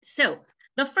 So,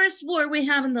 the first word we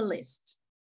have on the list.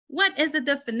 What is the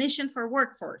definition for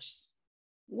workforce?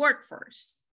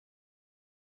 Workforce.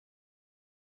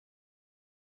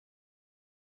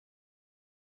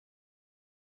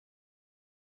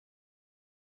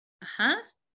 Ajá.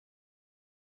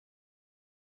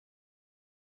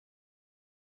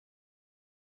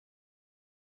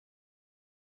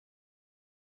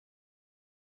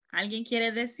 ¿Alguien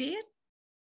quiere decir?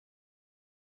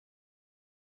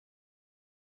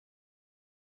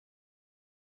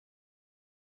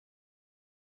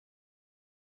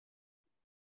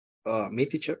 Me,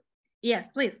 teacher. Yes,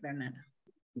 please, Bernardo.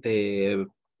 The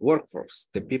workforce,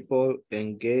 the people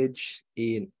engaged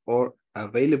in or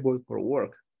available for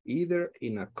work, either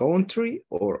in a country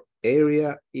or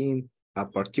area in a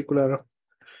particular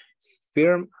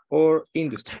firm or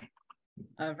industry.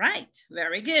 All right,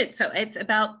 very good. So it's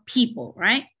about people,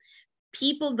 right?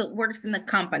 People that works in the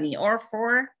company or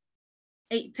for,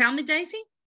 hey, tell me, Daisy.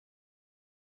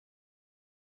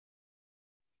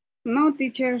 No,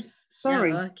 teacher.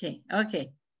 Sorry. Oh, okay, okay.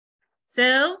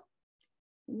 So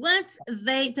what's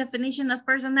the definition of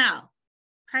personnel?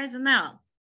 Personnel.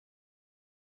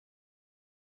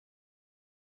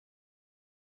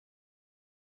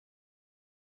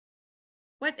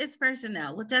 What is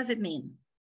personnel? What does it mean?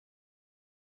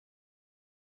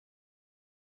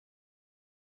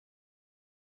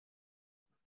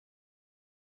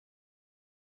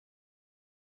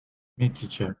 Me,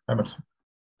 teacher. Emerson.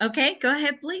 Okay, go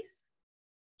ahead, please.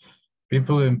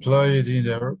 People employed in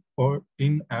the or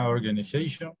in an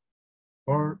organization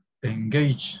or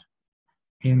engaged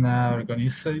in an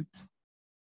organized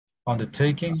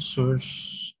undertaking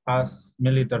such as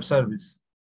military service.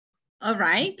 All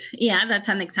right, yeah, that's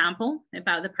an example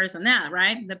about the personnel,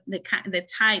 right? The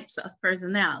types of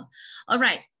personnel. All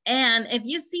right, and if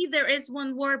you see there is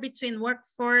one word between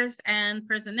workforce and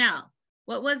personnel,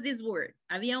 what was this word?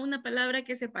 Había una palabra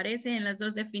que se parece en las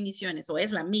dos definiciones o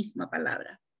es la misma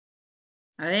palabra.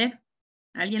 A ver,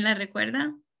 ¿alguien la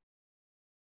recuerda?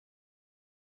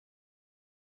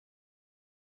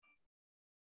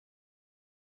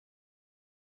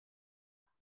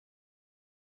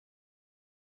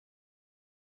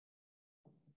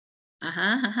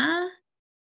 Ajá, ajá.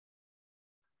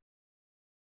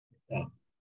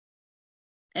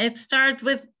 It starts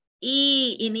with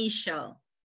E initial.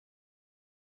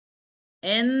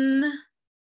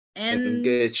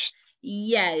 Engaged.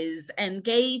 Yes,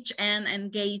 engage and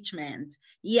engagement.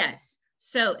 Yes.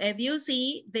 So if you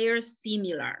see, they're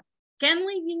similar. Can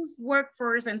we use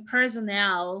workforce and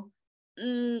personnel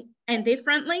and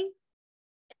differently?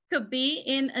 Could be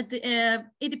in,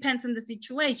 it depends on the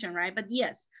situation, right? But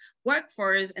yes,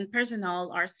 workforce and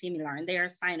personnel are similar and they are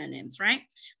synonyms, right?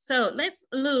 So let's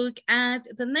look at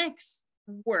the next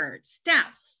word,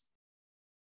 staff.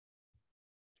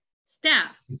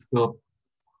 Staff.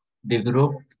 The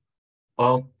group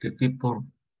of the people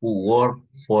who work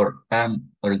for an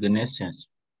organization.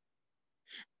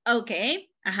 Okay,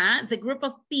 the group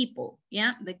of people,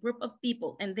 yeah, the group of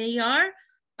people, and they are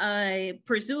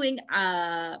pursuing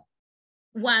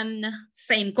one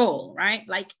same goal, right?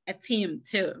 Like a team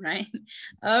too, right?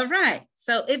 All right,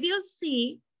 so if you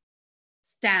see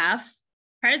staff,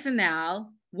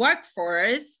 personnel,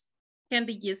 workforce can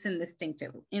be used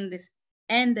indistinctly,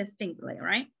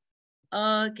 right?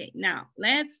 Okay, now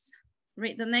let's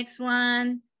read the next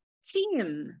one.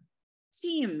 Team.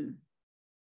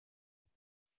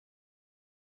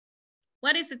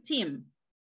 What is a team?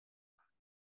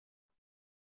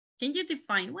 Can you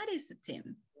define what is a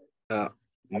team?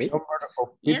 Me?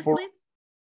 Yes, please.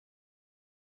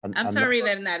 I'm sorry,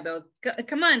 Bernardo.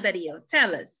 Come on, Dario,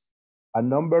 tell us. A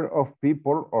number of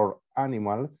people or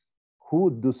animals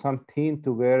who do something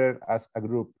together as a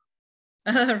group.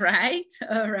 All right.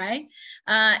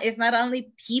 It's not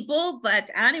only people, but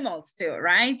animals too,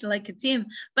 right? Like a team.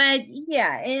 But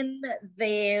yeah, in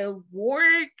the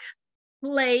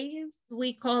workplace,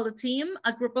 we call a team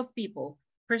a group of people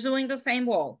pursuing the same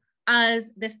goal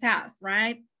as the staff,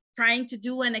 right? Trying to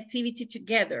do an activity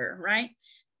together, right?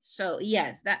 So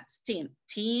yes, that's team.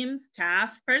 Team,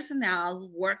 staff, personnel,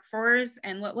 workforce,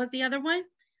 and what was the other one?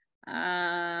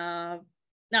 No,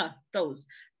 those.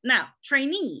 Now,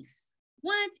 trainees.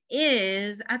 What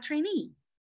is a trainee?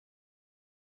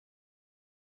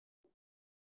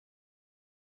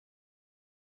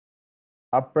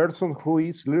 A person who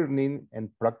is learning and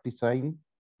practicing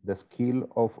the skill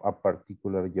of a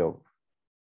particular job.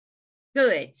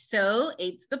 Good. So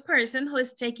it's the person who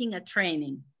is taking a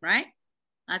training, right?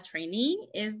 A trainee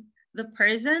is the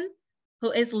person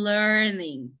who is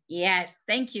learning. Yes,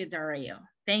 thank you, Dario.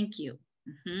 Thank you.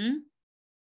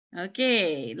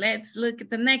 Okay, let's look at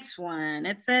the next one.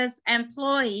 It says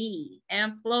employee,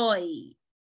 employee.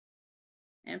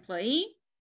 Employee?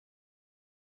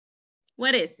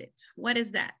 What is it? What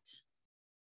is that?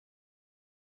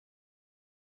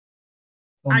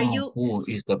 Someone who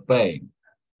is the paid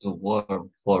to work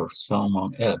for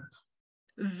someone else.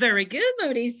 Very good,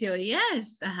 Mauricio.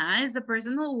 Yes, it's the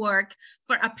person who works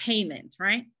for a payment,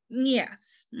 right?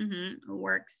 Yes, who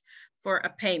works for a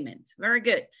payment. Very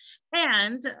good.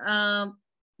 And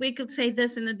we could say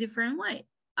this in a different way.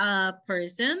 A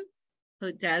person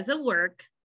who does a work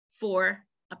for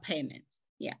a payment.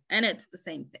 Yeah, and it's the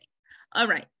same thing. All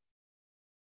right.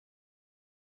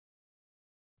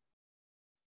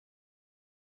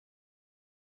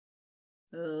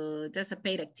 That's a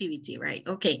paid activity, right?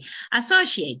 Okay.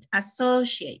 Associate,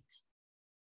 associate.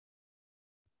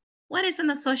 What is an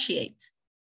associate?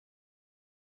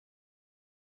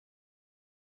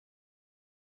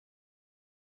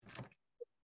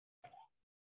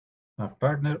 A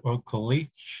partner or colleague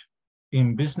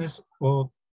in business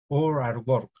or at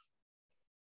work.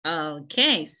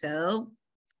 Okay, so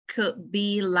could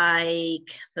be like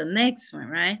the next one,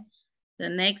 right? The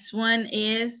next one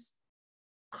is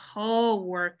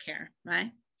co-worker,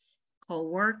 right?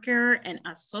 Co-worker and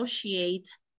associate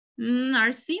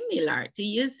are similar. Do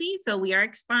you see? So we are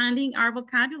expanding our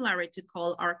vocabulary to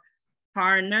call our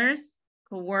partners,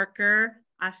 co-worker,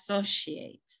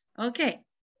 associate. Okay,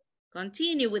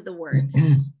 continue with the words.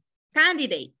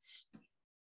 Candidate,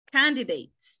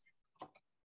 candidate.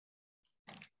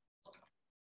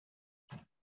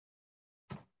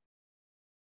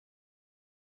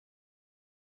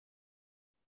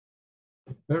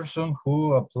 Person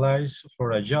who applies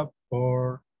for a job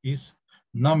or is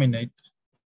nominated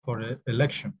for an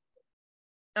election.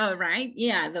 All right,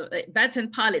 yeah, that's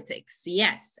in politics,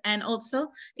 yes. And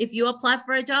also, if you apply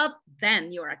for a job,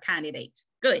 then you're a candidate.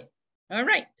 Good, all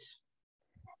right.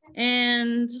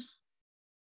 And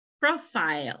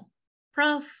profile,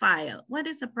 profile. What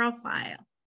is a profile?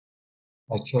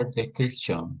 A short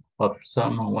description of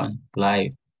someone's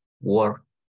life, work,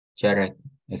 character,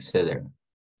 etc.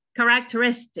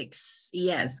 Characteristics,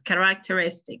 yes,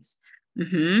 characteristics.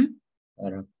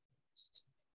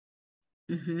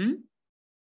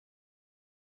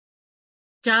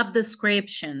 Job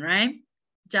description, right?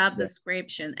 Job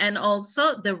description. And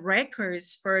also the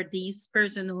records for this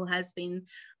person who has been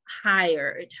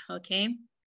hired, okay?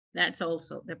 That's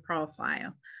also the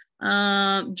profile.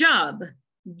 Job,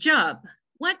 job.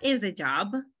 What is a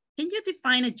job? Can you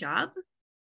define a job?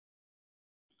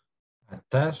 A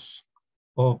task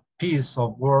or piece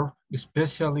of work,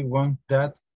 especially one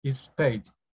that is paid.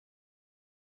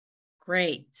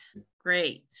 Great,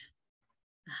 great.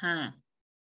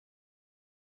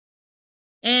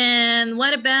 And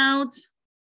what about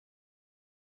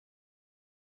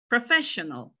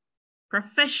professional?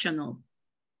 Professional.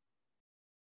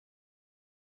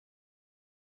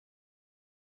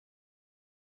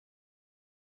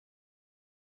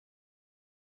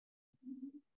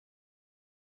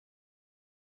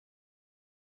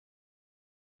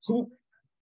 Who?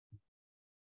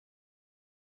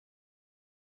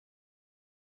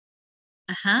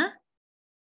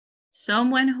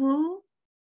 Someone who?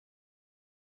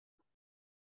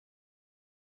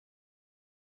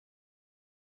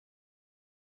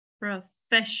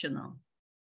 Professional.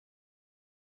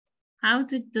 How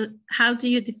do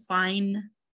you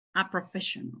define a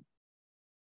professional?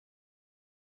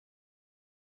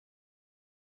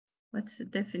 What's the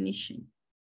definition?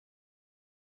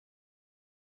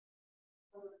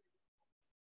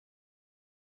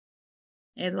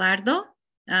 Eduardo?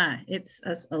 It's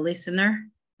as a listener.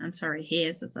 I'm sorry, he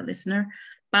is as a listener.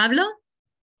 Pablo?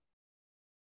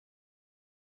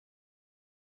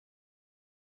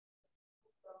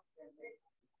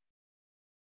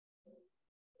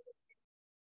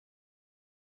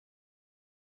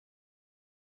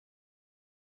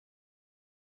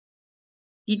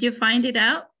 Did you find it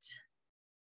out?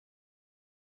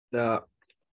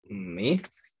 Me?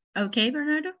 Okay,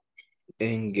 Bernardo.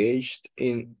 Engaged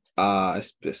in a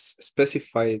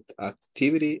specified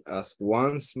activity as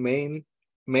one's main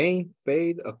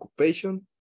paid occupation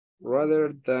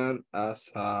rather than as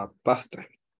a pastime.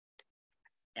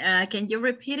 Can you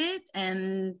repeat it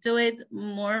and do it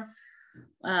more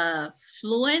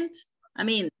fluent? I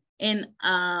mean, in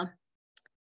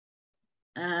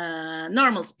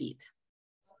normal speed.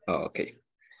 Oh, okay.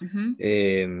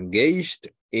 Engaged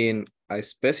in a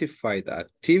specified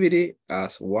activity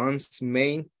as one's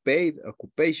main paid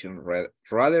occupation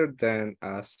rather than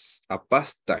as a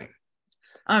pastime.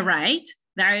 All right.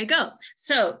 There you go.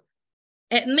 So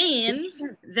it means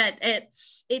that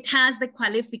it has the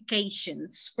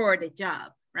qualifications for the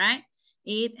job, right?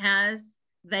 It has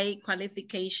the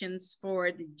qualifications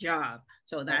for the job.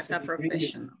 So that's a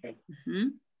professional. Mm-hmm.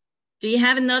 Do you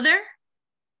have another?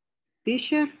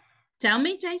 Teacher. Tell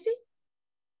me, JC.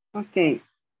 Okay.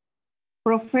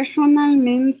 Professional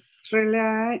means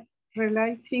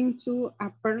relating to a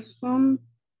person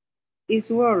is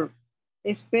work,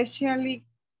 especially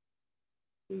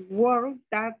work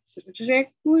that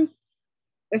requires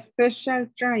special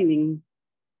training.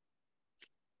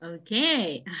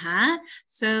 Okay.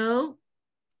 So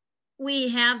we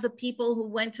have the people who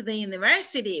went to the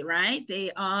university, right?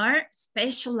 They are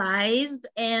specialized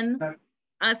in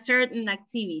a certain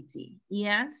activity.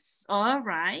 Yes. All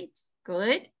right.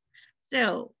 Good.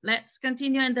 So let's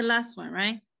continue in the last one,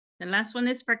 right? The last one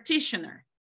is practitioner.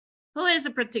 Who is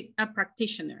a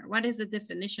practitioner? What is the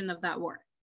definition of that word?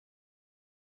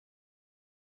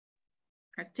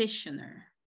 Practitioner.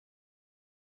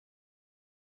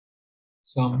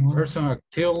 A person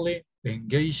actively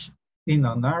engaged in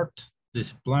an art,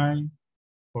 discipline,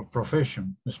 or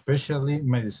profession, especially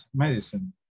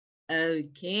medicine.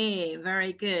 Okay,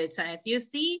 very good. So if you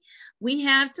see, we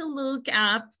have to look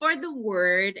up for the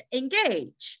word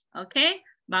engage, okay?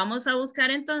 Vamos a buscar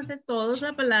entonces todos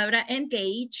la palabra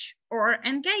engage or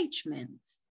engagement.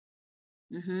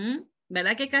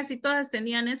 ¿Verdad que casi todas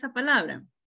tenían esa palabra?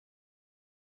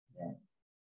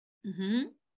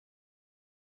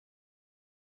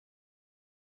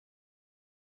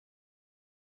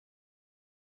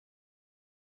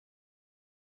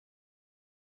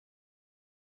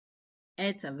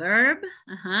 It's a verb.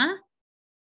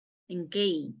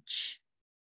 Engage.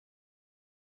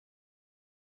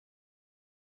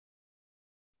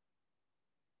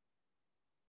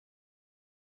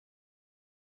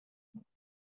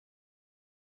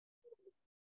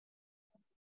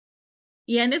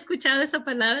 ¿Y han escuchado esa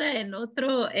palabra en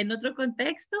otro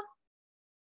contexto?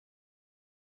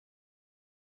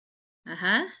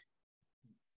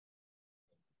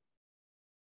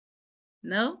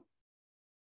 ¿No?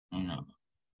 No.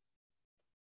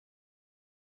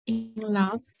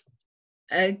 Love.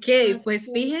 Ok,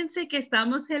 pues fíjense que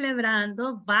estamos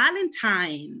celebrando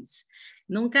Valentine's.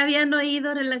 ¿Nunca habían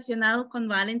oído relacionado con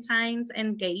Valentine's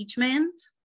engagement?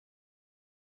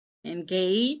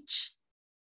 Engage.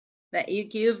 That you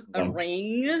give a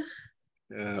ring.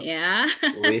 Yeah.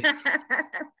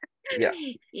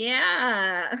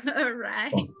 Yeah, all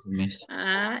right.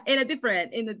 In a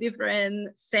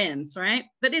different sense, right?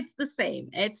 But it's the same.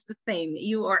 It's the same.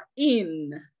 You are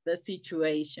in the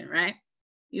situation, right?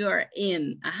 You are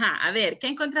in. A ver, ¿qué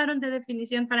encontraron de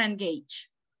definición para engage?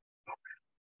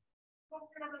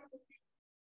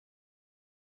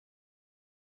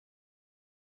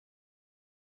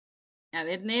 A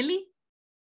ver, Nelly.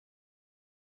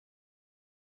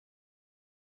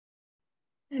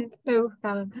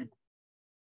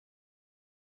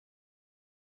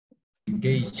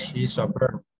 Engage is a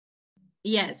verb.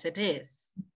 Yes, it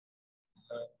is.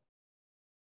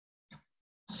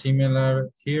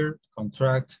 Similar here,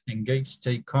 contract, engage,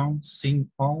 take on,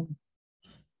 sing on,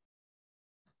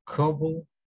 couple,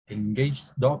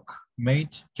 engage, dock,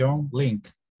 mate, join,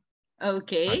 link.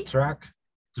 Okay. Attract,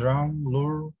 drown,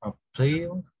 lure,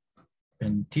 appeal,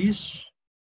 and teach.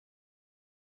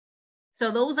 So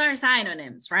those are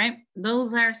synonyms, right?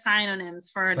 Those are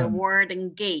synonyms for the word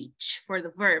engage, for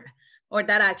the verb or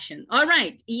that action. All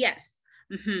right, yes.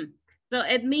 So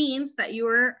it means that you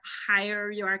are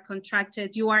hired, you are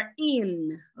contracted, you are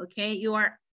in, okay? You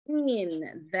are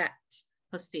in that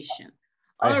position.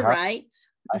 All right.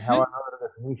 I have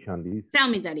another definition. Tell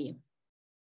me, Daddy.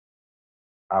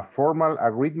 A formal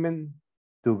agreement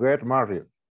to get married.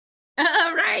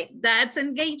 All right, that's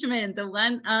engagement, the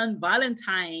one on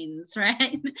Valentine's,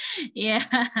 right?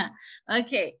 Yeah,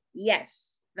 okay,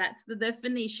 yes, that's the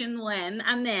definition when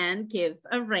a man gives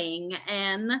a ring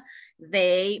and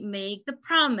they make the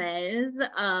promise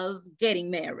of getting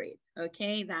married,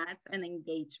 okay? That's an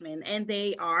engagement and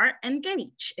they are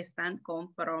engaged, están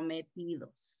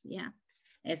comprometidos, yeah?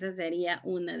 Esa sería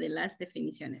una de las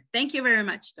definiciones. Thank you very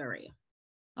much, Doria.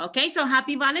 Okay, so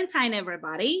happy Valentine,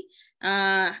 everybody.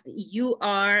 You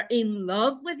are in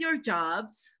love with your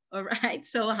jobs, all right?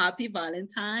 So happy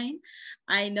Valentine.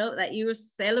 I know that you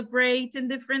celebrate in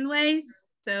different ways,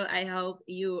 so I hope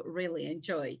you really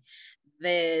enjoy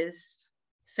this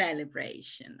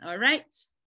celebration, all right?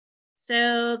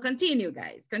 So continue,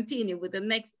 guys, continue with the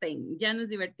next thing. Ya nos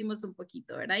divertimos un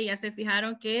poquito, ¿verdad? Ya se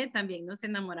fijaron que también nos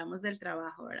enamoramos del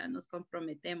trabajo, ¿verdad? Nos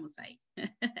comprometemos ahí.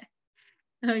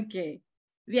 Ok.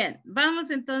 Bien, vamos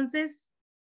entonces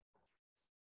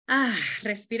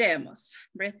Respiremos.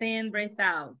 Breathe in, breathe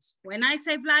out. When I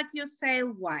say black, you say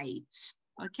white.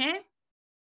 Okay?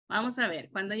 Vamos a ver.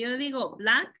 Cuando yo digo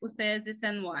black, ustedes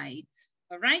dicen white.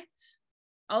 All right?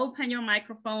 Open your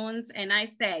microphones and I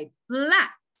say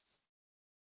black.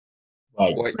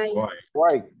 White. White.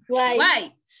 White.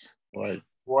 White.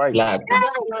 White. Black.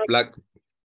 Black.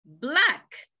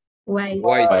 Black. White.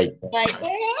 White. White.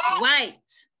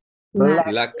 Black.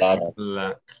 Black.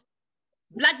 Black.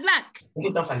 Black, black.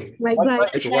 White.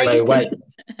 White. White.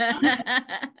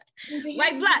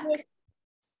 White, black.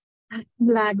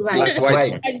 Black. Black.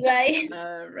 White.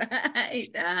 All right.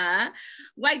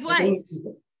 White, white.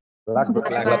 Black. Black.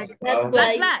 Black,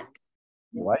 black.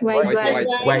 White. White.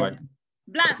 White.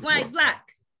 Black, white,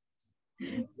 black.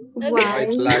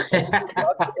 White. Black. White.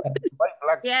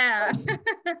 Black. Yeah.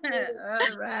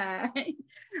 All right.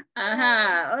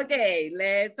 Okay,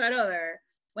 let's start over.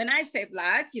 When I say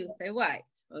black, you say white.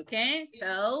 Okay,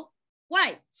 so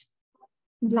white.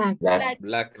 Black. Black.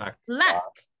 Black.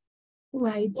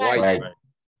 White. White.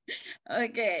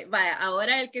 Ok, vaya,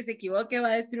 ahora el que se equivoque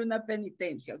va a decir una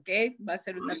penitencia, ok? Va a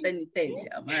ser una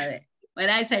penitencia, vamos a ver. When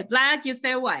I say black, you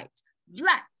say white.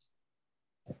 Black.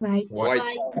 White. White.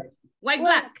 White,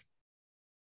 black.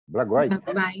 Black. White.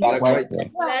 Black.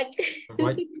 White.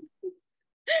 White.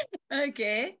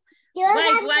 Okay.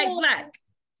 White, white, black.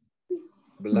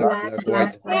 Black.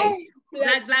 White.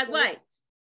 Black, black, white.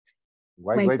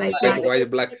 White. White. Black.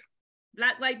 White. Black.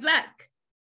 Black, white, black.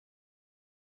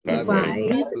 Black.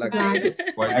 White. Black.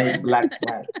 White.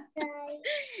 Black.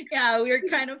 Yeah, we're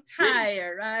kind of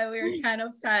tired, right? We're kind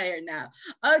of tired now.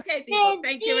 Okay, people,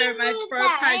 thank you very much for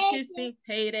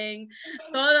participating.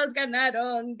 Todos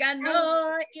ganaron.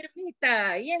 Ganó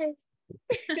Irmita. Yay.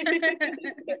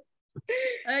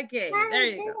 Okay, there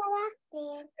you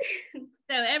go.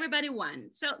 So everybody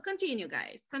won. So continue,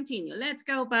 guys. Continue. Let's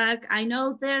go back. I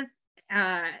know this.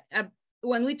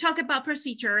 When we talk about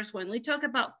procedures, when we talk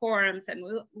about forms, and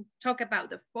we talk about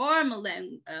the formal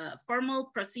and formal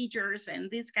procedures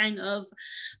and this kind of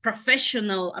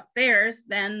professional affairs,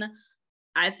 then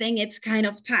I think it's kind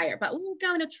of tired. But we're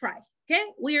going to try. Okay,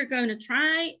 we are going to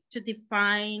try to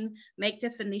define, make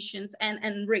definitions, and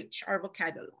enrich our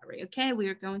vocabulary. Okay, we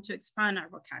are going to expand our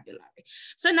vocabulary.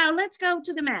 So now let's go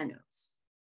to the manuals.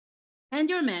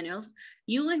 And your manuals,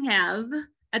 you will have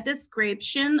a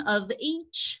description of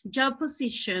each job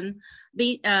position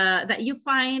that you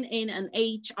find in an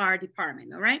HR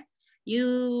department, all right?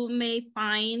 You may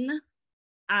find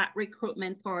a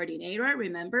recruitment coordinator,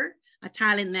 remember, a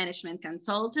talent management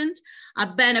consultant, a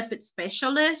benefit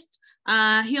specialist,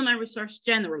 a human resource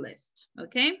generalist,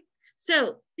 okay?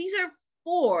 So these are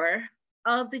 4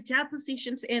 of the job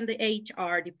positions in the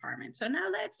HR department. So now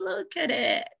let's look at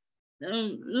it.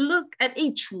 Look at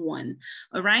each one,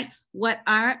 all right? What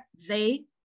are the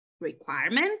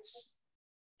requirements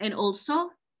and also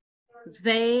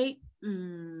the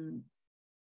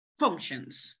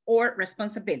functions or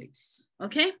responsibilities,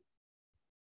 okay?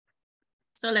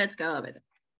 So let's go over them.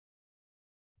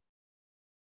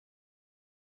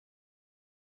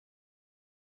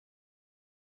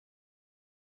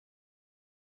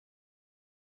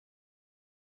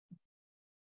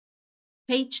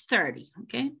 Page 30,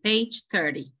 okay? Page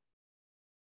 30.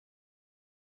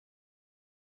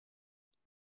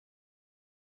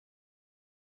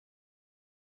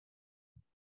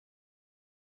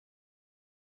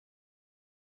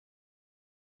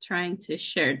 Trying to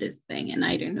share this thing and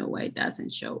I don't know why it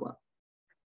doesn't show up.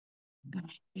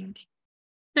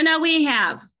 So now we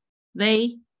have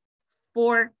the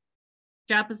 4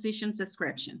 job positions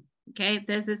description, okay?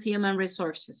 This is human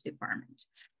resources department.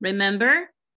 Remember,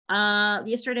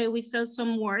 yesterday we saw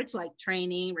some words like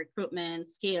training, recruitment,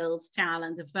 skills,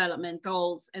 talent, development,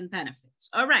 goals, and benefits.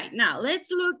 All right, now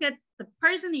let's look at the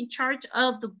person in charge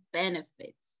of the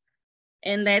benefits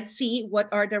and let's see what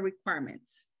are the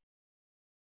requirements.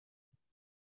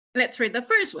 Let's read the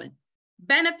first one.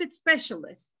 Benefit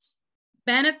specialists.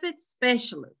 Benefit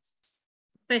specialists.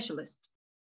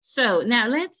 So now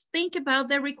let's think about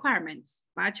the requirements.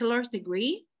 Bachelor's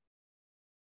degree,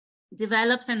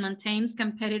 develops and maintains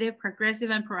competitive, progressive,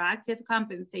 and proactive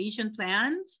compensation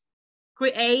plans,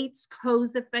 creates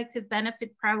cost-effective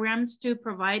benefit programs to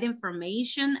provide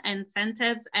information,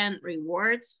 incentives, and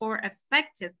rewards for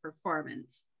effective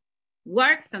performance,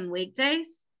 works on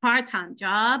weekdays, part-time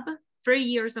job, 3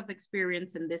 years of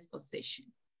experience in this position.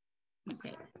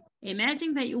 Okay,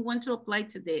 imagine that you want to apply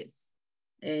to this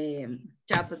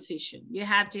job position. You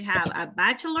have to have a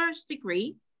bachelor's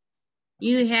degree.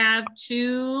 You have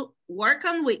to work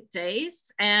on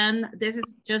weekdays, and this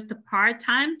is just a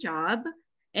part-time job,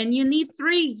 and you need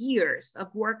 3 years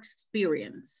of work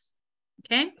experience.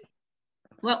 Okay.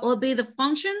 What will be the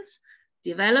functions?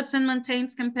 Develops and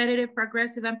maintains competitive,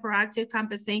 progressive, and proactive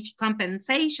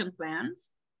compensation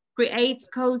plans. Creates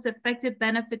cost-effective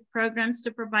benefit programs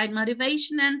to provide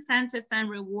motivation, incentives, and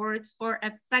rewards for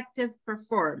effective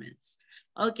performance.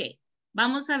 Okay,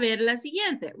 vamos a ver la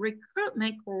siguiente.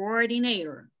 Recruitment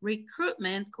coordinator.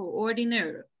 Recruitment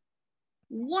coordinator.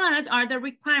 What are the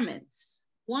requirements?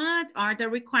 What are the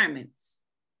requirements?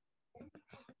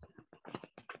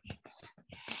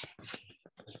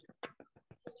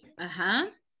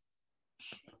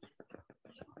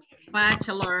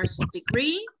 Bachelor's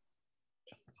degree.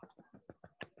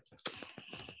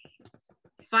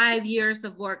 5 years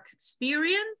of work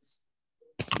experience.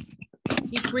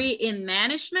 Degree in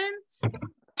management.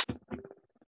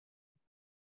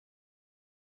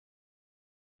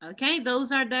 Okay,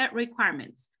 those are the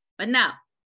requirements. But now,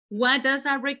 what does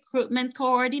a recruitment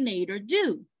coordinator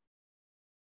do?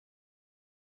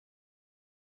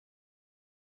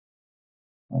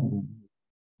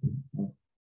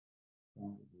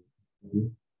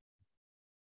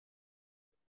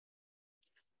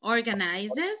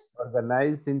 Organizes.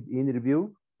 Organizing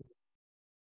interview.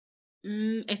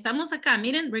 Estamos acá,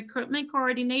 miren, recruitment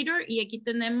coordinator y aquí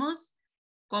tenemos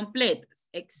completas.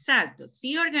 Exacto.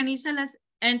 Sí organiza las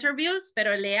interviews,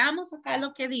 pero leamos acá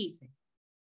lo que dice.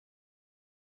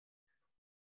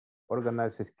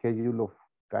 Organize a schedule of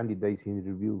candidates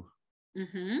interviews.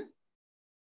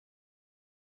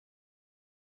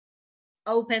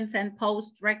 Opens and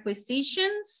posts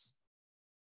requisitions.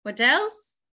 What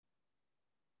else?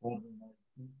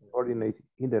 Coordinate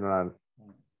internal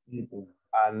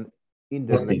and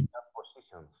international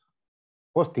positions.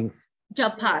 Postings.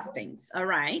 Job postings, all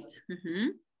right.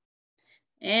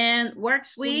 And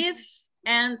works with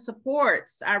and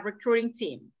supports our recruiting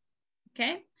team.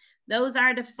 Okay, those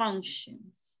are the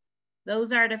functions.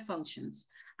 Those are the functions.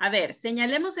 A ver,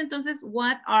 señalemos entonces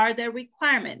what are the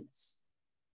requirements.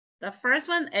 The first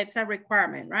one, it's a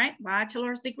requirement, right?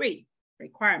 Bachelor's degree,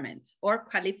 requirement or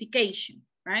qualification,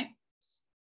 right?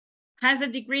 Has a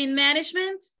degree in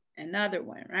management, another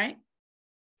one, right?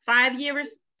 5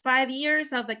 years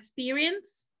of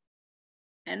experience,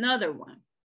 another one,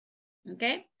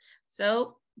 okay?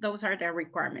 So those are the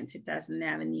requirements. It doesn't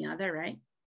have any other, right?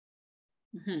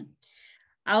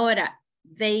 Ahora,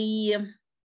 the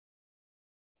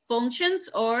functions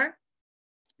or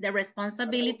the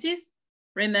responsibilities,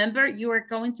 remember you are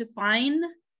going to find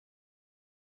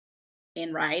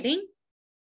in writing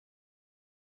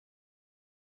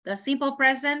the simple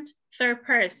present third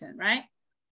person, right?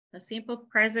 The simple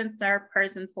present third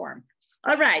person form.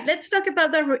 All right, let's talk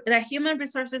about the human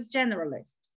resources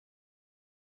generalist.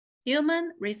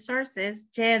 Human resources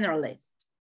generalist.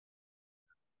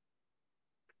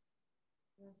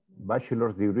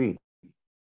 Bachelor's degree.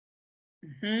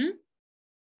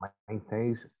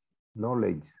 Maintains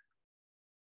knowledge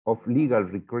of legal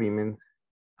requirements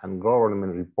and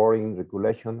government reporting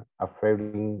regulation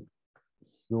affecting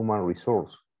human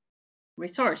resources.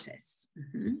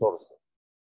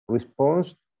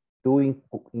 Response to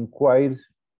inquiries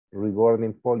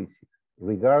regarding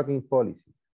policies,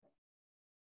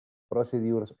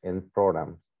 procedures, and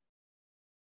programs.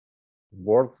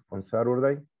 Works on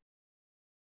Saturday,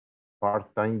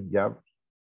 part-time jobs,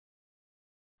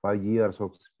 5 years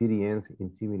of experience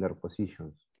in similar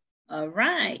positions. All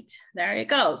right, there you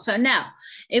go. So now,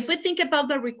 if we think about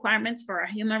the requirements for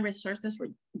a human resources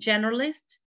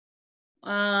generalist,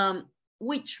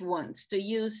 which ones do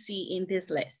you see in this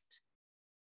list?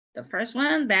 The first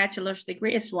one, bachelor's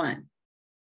degree is one.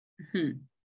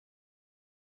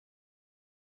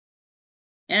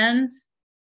 And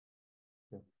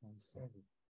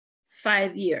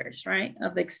 5 years, right,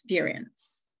 of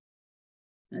experience.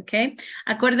 Ok,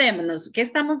 acordémonos, ¿qué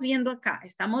estamos viendo acá?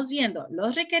 Estamos viendo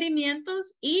los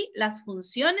requerimientos y las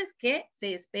funciones que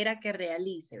se espera que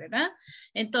realice, ¿verdad?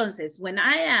 Entonces, when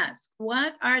I ask,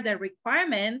 what are the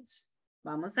requirements?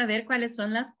 Vamos a ver cuáles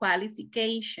son las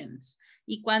qualifications.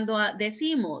 Y cuando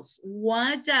decimos,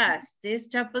 what does this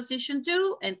job position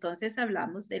do? Entonces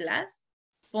hablamos de las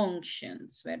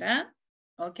functions, ¿verdad?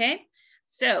 Ok,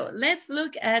 so let's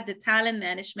look at the talent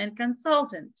management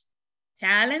consultant.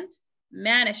 Talent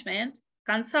management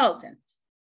consultant.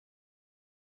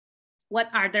 What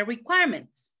are the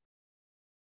requirements?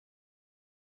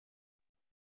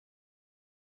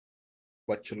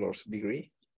 Bachelor's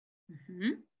degree.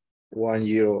 1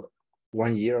 year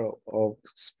of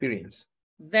experience.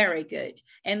 Very good.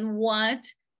 And what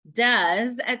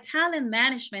does a talent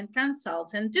management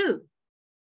consultant do?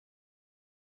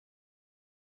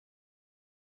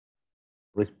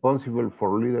 Responsible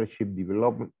for leadership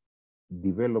development,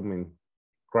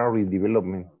 career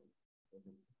development,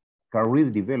 career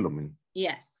development.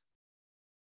 Yes.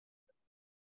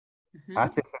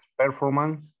 Assess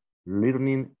performance,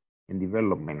 learning, and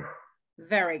development.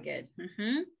 Very good.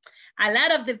 A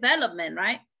lot of development,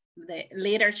 right? The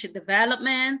leadership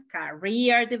development,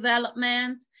 career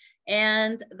development,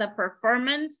 and the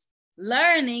performance,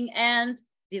 learning, and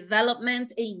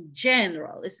development in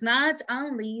general. It's not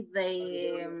only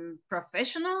the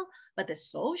professional, but the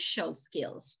social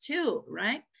skills too,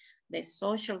 right? The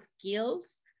social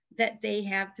skills that they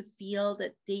have to feel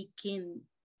that they can,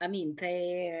 I mean,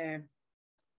 their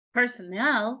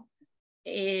personnel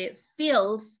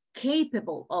feels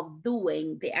capable of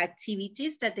doing the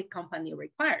activities that the company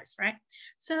requires, right?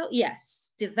 So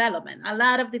yes, development, a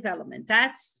lot of development.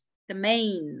 That's the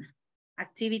main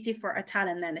activity for a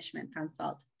talent management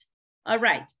consultant. All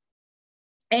right.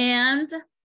 And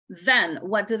then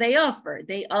what do they offer?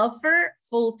 They offer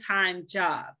full-time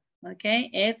job,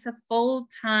 okay? It's a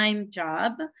full-time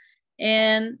job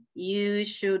and you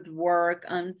should work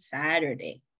on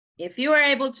Saturday. If you are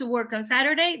able to work on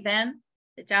Saturday, then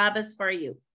the job is for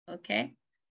you, okay?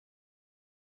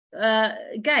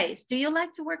 Guys, do you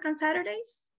like to work on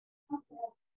Saturdays?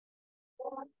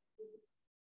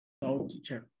 No,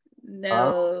 teacher.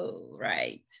 No,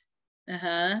 right.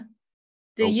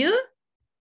 Do you?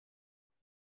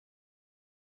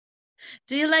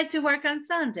 Do you like to work on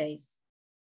Sundays?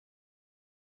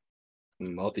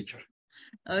 No, teacher.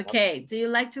 Okay, do you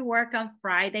like to work on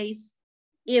Fridays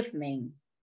evening?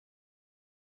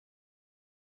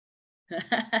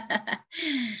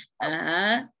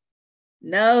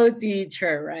 No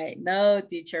teacher, right? No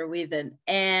teacher with an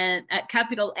N, a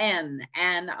capital N,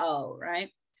 N-O, right?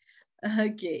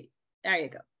 Okay, there you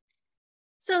go.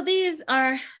 So these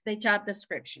are the job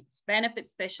descriptions: benefit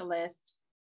specialist,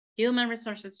 human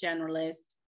resources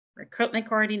generalist, recruitment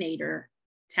coordinator,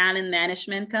 talent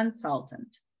management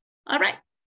consultant. All right,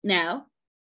 now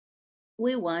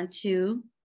we want to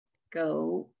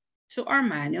go to our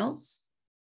manuals.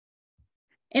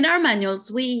 In our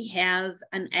manuals, we have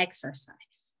an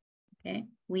exercise, okay?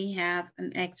 We have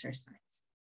an exercise.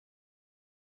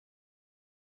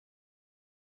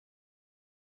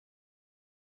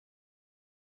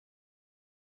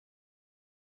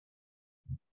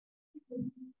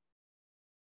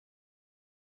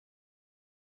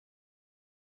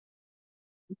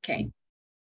 Okay.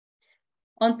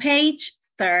 On page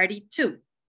 32,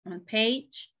 on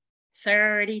page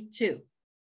 32.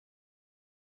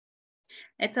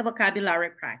 It's a vocabulary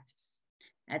practice.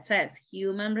 It says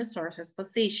human resources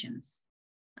positions.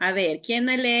 A ver, ¿quién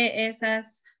me lee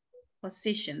esas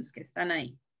positions que están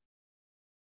ahí?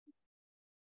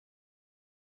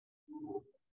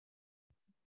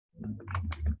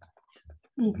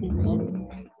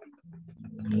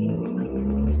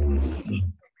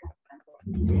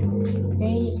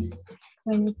 Page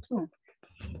 22.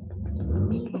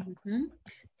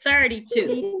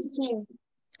 32.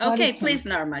 Okay, please,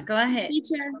 Norma, go ahead.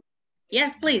 Teacher.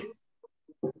 Yes, please.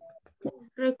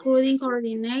 Recruiting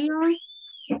coordinator.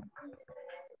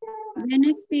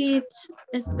 Benefits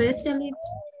specialist.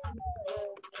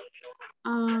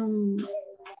 ¿Cómo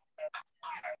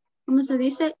se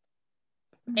dice?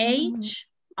 HR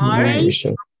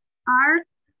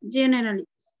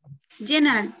generalist.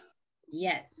 Generalist.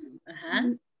 Yes.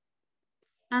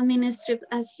 Administrative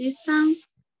assistant.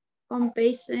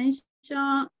 Compensation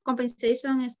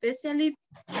specialist.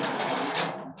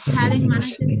 Talent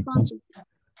management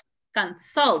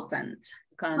consultant.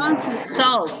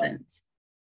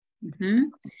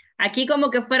 Aquí como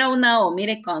que fuera una O,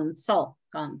 mire,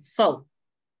 consultant.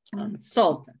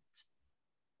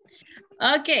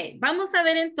 Ok, vamos a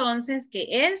ver entonces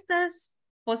que estas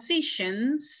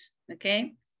positions,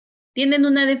 ok, tienen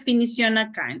una definición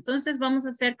acá. Entonces vamos a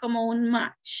hacer como un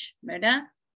match,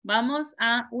 ¿verdad? Vamos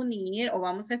a unir o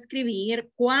vamos a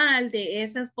escribir cuál de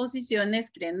esas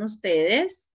posiciones creen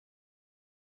ustedes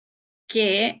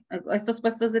que estos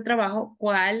puestos de trabajo,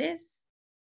 cuáles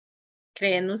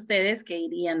creen ustedes que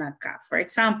irían acá. For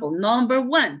example, number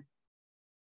 1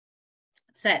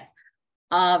 says,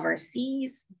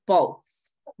 oversees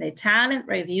both the talent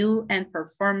review and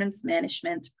performance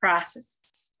management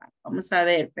processes. Vamos a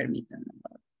ver, permítanme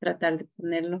tratar de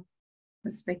ponerlo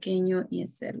más pequeño y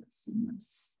hacerlo así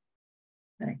más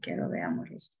para que lo veamos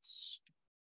los dos.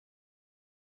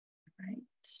 Right.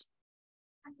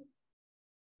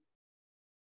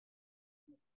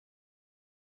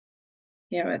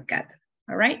 Here we've got them.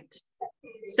 All right.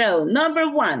 So number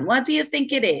 1, what do you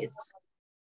think it is?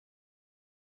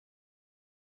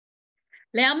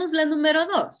 Leamos la número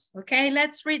 2. Okay,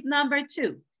 let's read number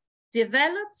 2.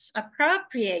 Develops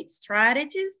appropriate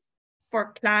strategies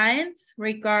for clients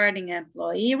regarding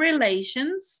employee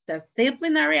relations,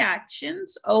 disciplinary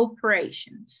actions,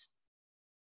 operations.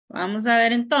 Vamos a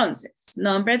ver entonces.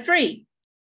 Number 3.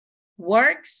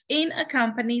 Works in a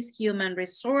company's human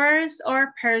resource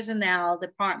or personnel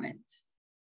department.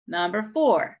 Number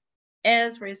 4.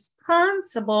 Is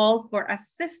responsible for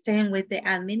assisting with the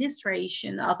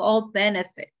administration of all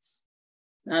benefits.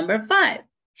 Number 5.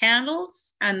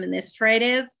 Handles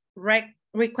administrative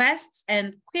requests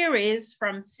and queries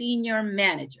from senior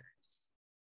managers.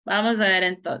 Vamos a ver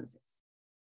entonces.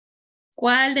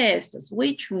 ¿Cuál de estos?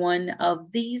 Which one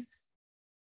of these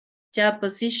job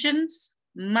positions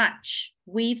match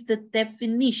with the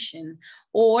definition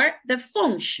or the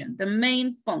function, the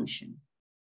main function?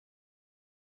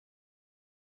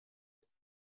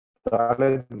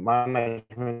 Talent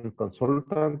management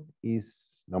consultant is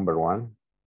number 1.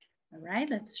 All right,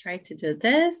 let's try to do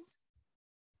this.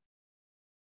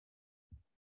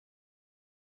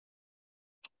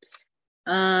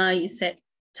 You said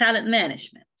talent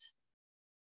management.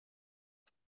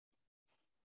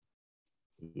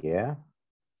 Yeah.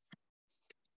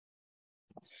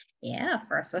 Yeah,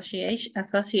 for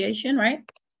association,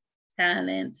 right?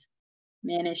 Talent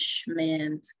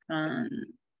management. All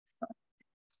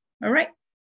right.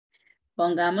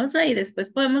 Pongámosla y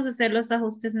después podemos hacer los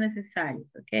ajustes necesarios,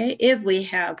 okay? If we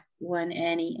have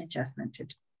any adjustment to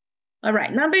do. All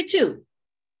right, number 2.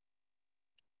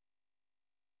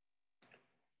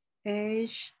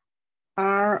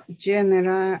 HR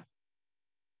generalist.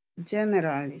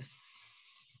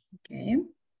 Okay.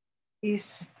 Is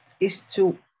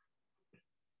to.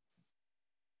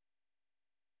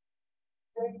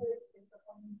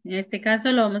 En este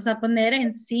caso lo vamos a poner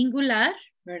en singular,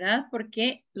 ¿verdad?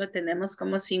 Porque lo tenemos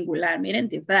como singular. Miren,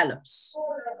 develops.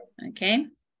 Okay.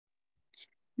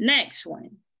 Next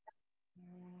one.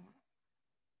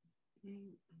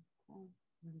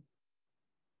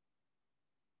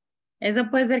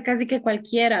 Eso puede ser casi que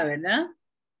cualquiera, ¿verdad?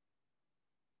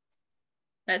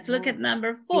 Let's look at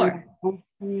number 4.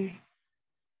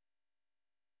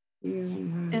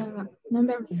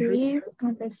 Number 3 is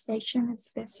compensation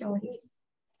specialist.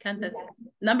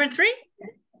 Number 3?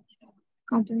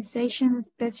 Compensation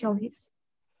specialist.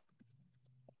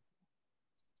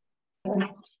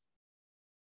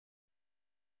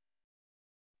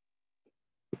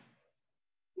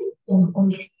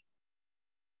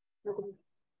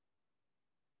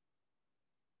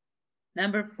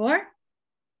 Number 4?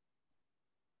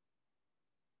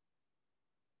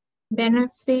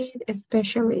 Benefit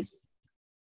specialist.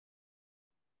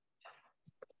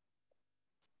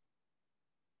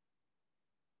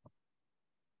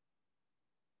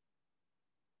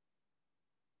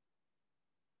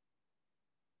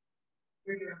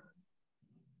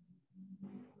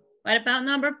 What about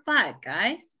number 5,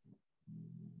 guys?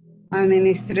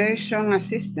 Administration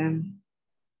assistant.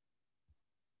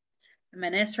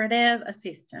 Administrative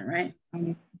assistant, right?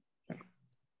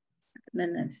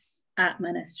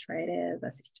 Administrative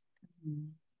assistant.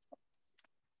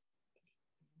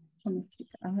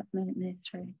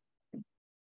 Administrative.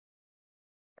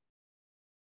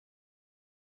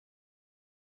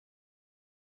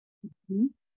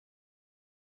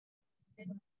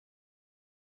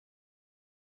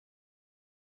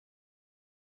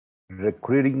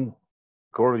 Recruiting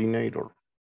coordinator.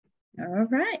 All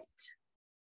right.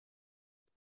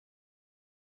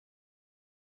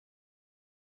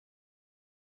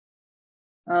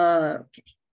 Okay.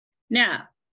 Now,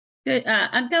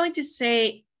 I'm going to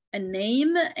say a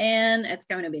name and it's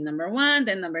going to be number 1,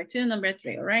 then number 2, number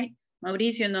 3, all right?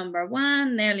 Mauricio number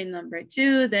 1, Nelly number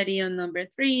 2, Darío number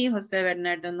 3, Jose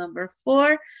Bernardo number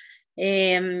 4,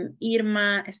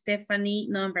 Irma Stephanie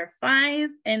number 5,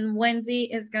 and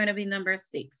Wendy is going to be number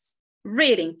 6.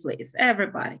 Reading, please,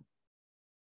 everybody.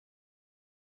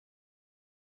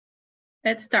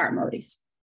 Let's start, Mauricio.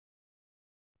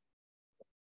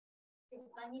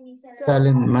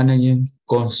 Talent management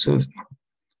consult,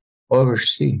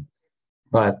 oversee,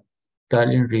 but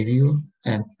talent review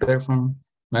and perform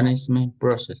management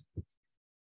process.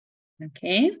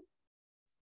 Okay.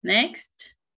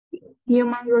 Next.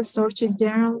 Human resources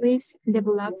generalist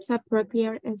develops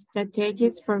appropriate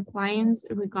strategies for clients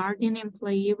regarding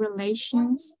employee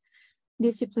relations,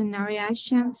 disciplinary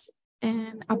actions,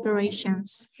 and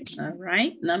operations. All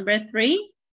right. Number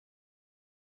 3.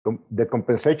 The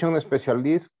compensation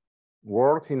specialist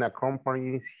works in a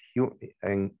company's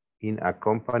human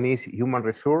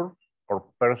resource or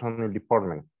personnel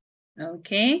department.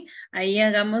 Okay. Ahí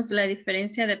hagamos la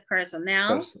diferencia de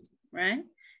personnel, right?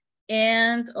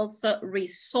 And also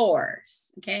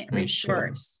resource, okay?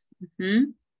 Resource.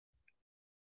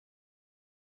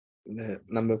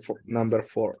 Number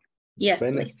four. Yes,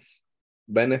 please.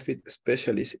 Benefit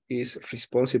specialist is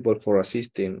responsible for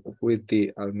assisting with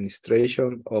the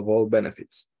administration of all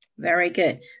benefits. Very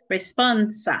good.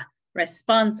 Responsible.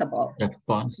 Responsible.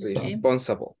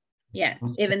 Responsible. Yes,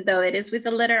 even though it is with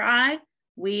the letter I,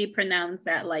 we pronounce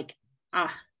that like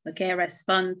ah, okay,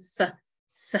 response,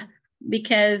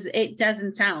 because it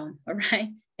doesn't sound, all right?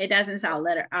 It doesn't sound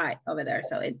letter I over there,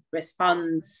 so it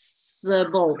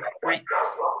responsible, right?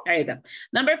 There you go.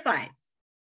 Number five.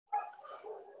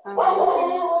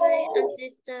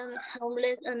 Assistant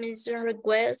homeless administration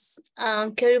requests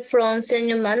carry from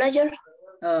senior manager.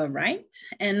 All right,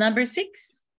 and number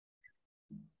six.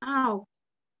 Oh,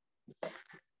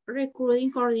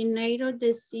 recruiting coordinator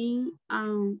design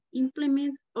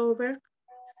implement over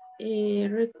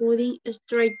recruiting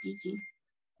strategy.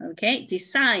 Okay,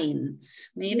 designs.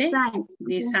 Design.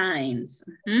 Designs.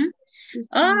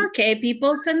 Mm-hmm. Okay,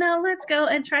 people. So now let's go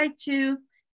and try to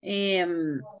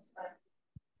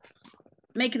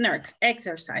make an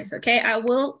exercise. Okay, I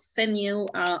will send you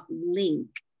a link,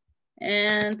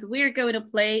 and we're going to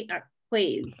play a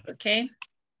quiz. Okay.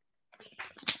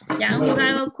 ¿Ya han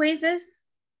jugado quizzes?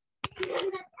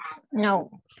 No.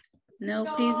 No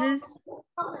quizzes?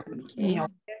 Okay. No.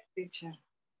 Yes, teacher.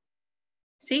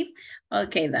 See?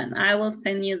 Okay, then I will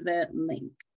send you the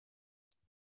link.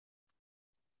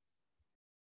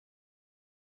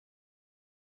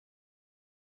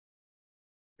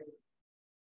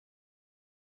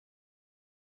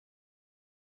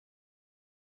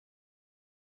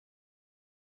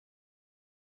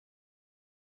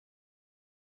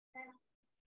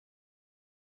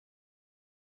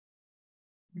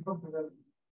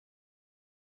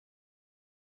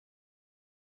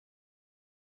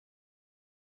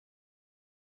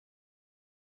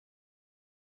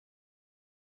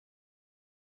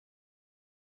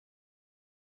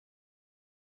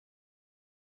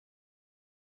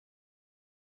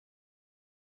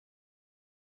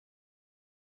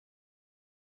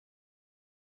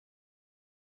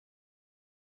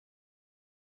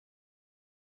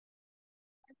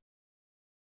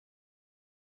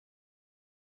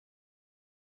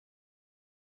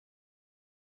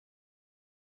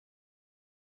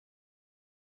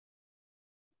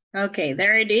 Okay,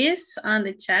 there it is on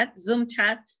the chat, Zoom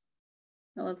chat.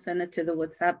 I'll send it to the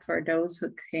WhatsApp for those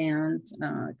who can't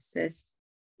access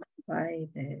by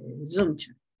the Zoom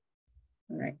chat.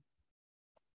 All right.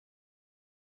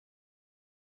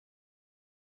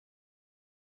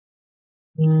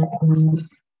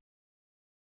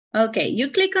 Okay, you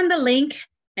click on the link,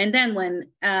 and then when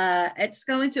it's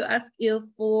going to ask you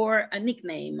for a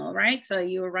nickname, all right? So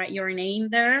you write your name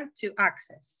there to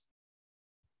access.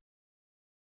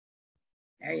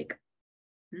 There you go.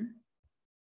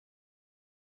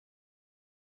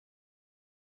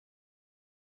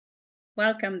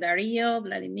 Welcome, Dario,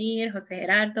 Vladimir, Jose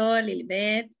Gerardo,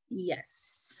 Lilibet.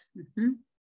 Yes.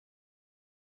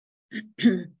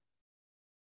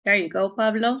 There you go,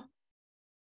 Pablo.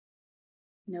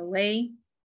 No way.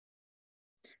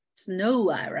 It's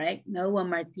Noah, right? Noah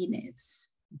Martinez.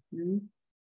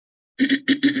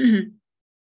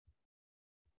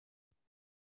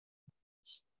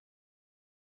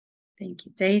 Thank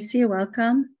you, Daisy.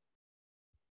 Welcome.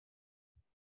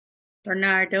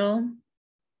 Bernardo.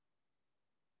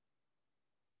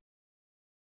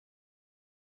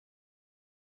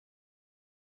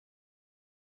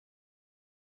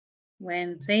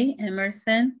 Wednesday,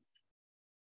 Emerson.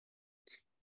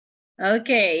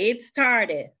 Okay, it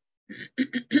started.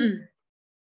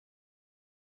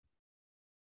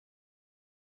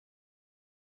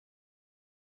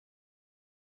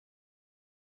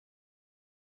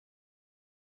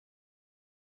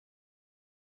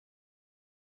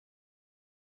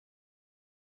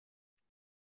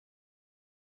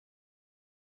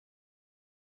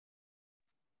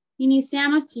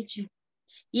 Iniciamos, teacher.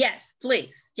 Yes,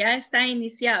 please. Ya está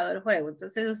iniciado el juego.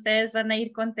 Entonces ustedes van a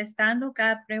ir contestando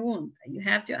cada pregunta. You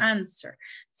have to answer.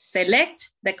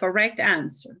 Select the correct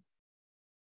answer.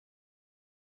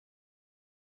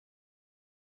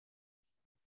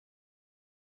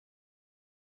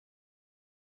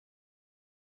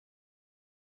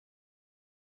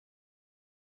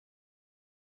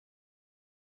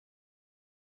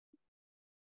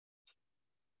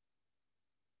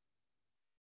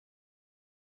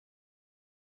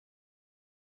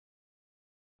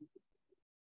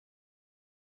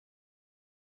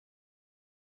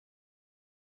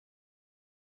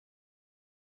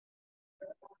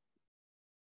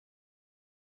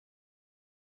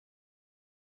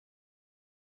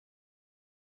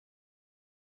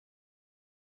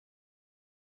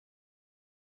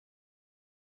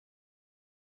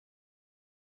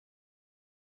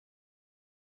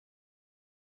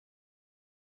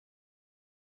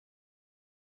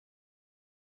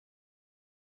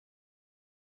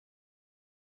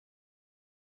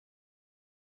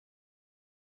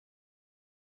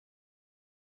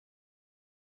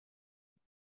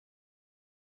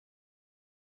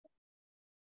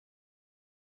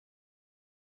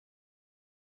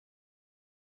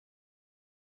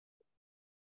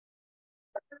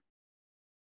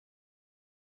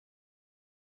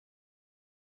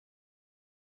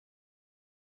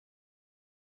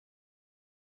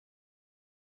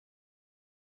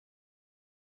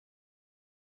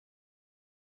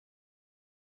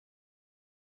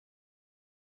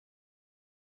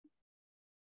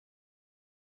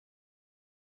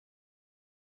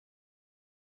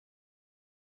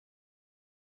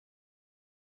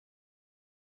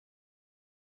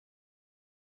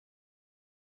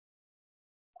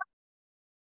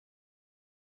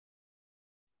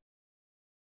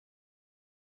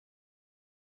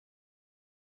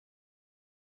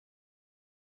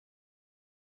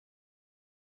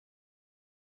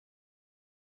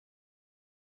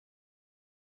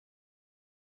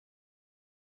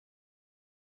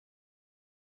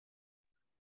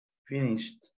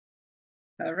 Finished.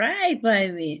 All right,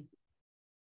 baby.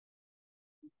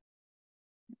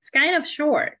 It's kind of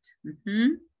short.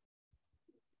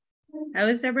 How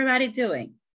is everybody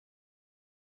doing?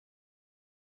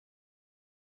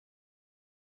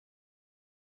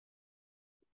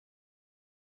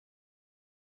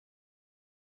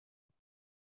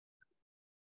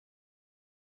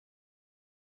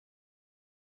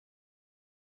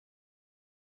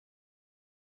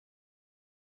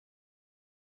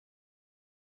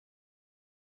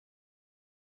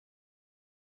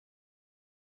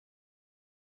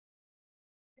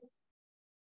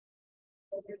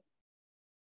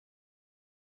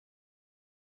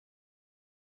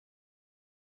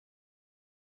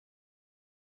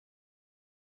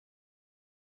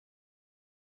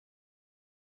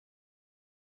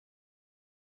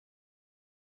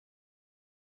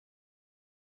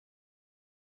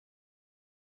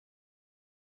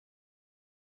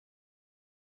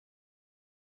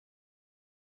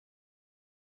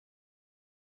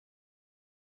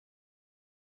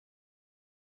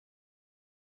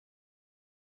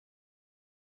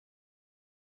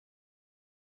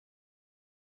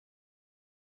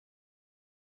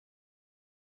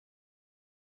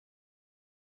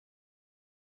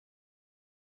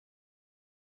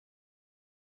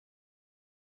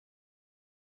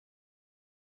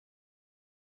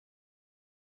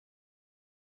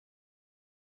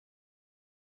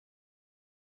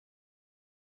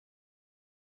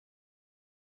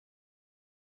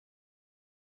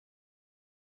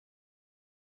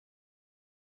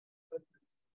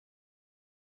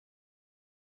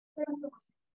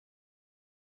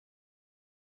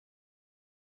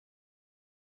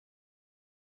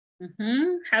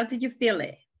 How did you feel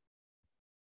it?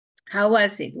 How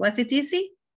was it? Was it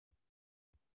easy?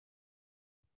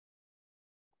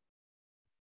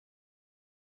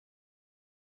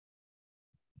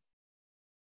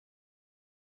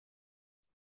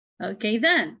 Okay,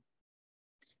 then.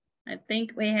 I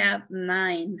think we have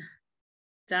 9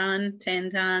 done, 10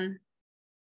 done.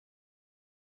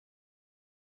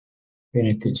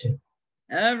 Finished, teacher.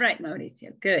 All right,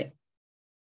 Mauricio, good.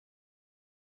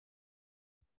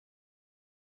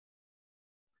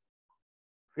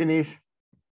 Finish.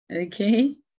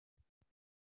 Okay.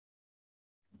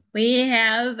 We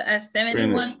have a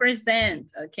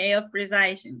 71%, okay, of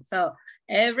precision. So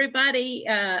everybody,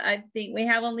 I think we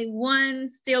have only one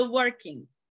still working.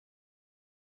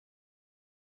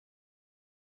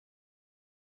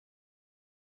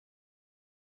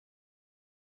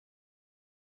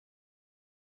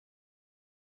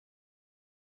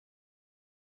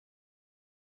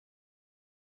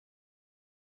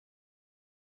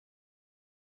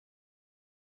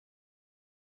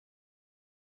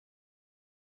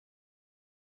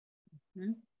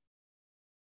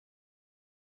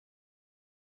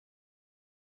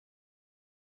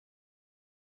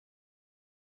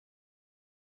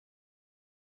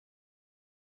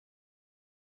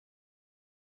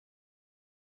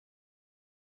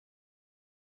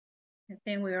 I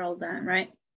think we're all done, right?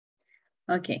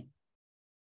 Okay.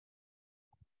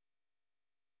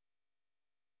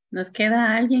 Nos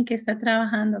queda alguien que está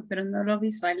trabajando, pero no lo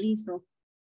visualizo.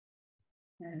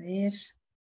 A ver.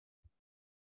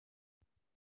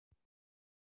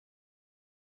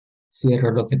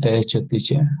 Cierro lo que te he hecho,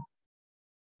 teacher.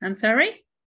 I'm sorry?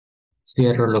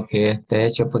 Cierro lo que te he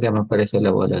hecho porque me aparece la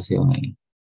evaluación ahí.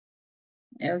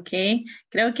 Ok.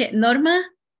 Creo que Norma,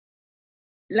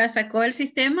 ¿la sacó el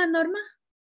sistema, Norma?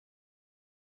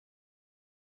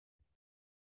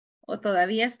 ¿O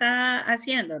todavía está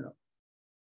haciéndolo?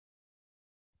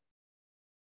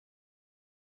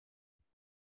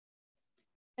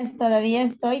 Todavía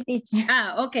estoy, teacher.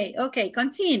 Ah, ok, ok.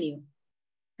 Continue.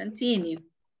 Continue.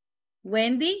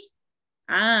 Wendy.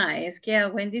 Ah, es que a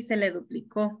Wendy se le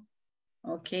duplicó.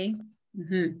 Ok.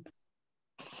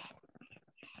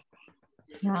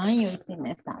 Ay, hoy sí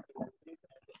me saco.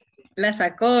 La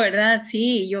sacó, ¿verdad?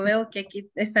 Sí, yo veo que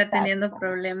aquí está teniendo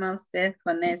problema usted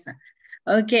con esa.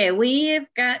 Okay, we've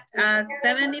got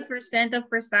 70% of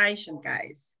precision,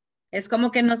 guys. Es como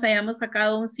que nos hayamos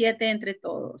sacado un 7 entre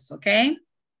todos, okay?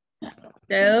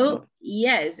 So,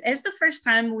 yes, it's the first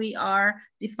time we are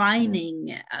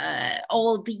defining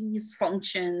all these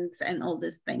functions and all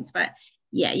these things. But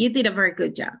yeah, you did a very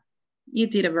good job. You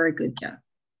did a very good job.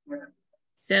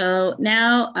 So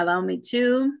now allow me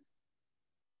to...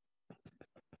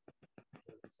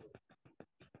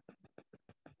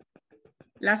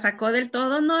 ¿La sacó del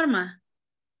todo, Norma?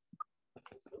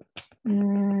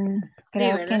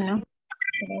 Creo sí, que no.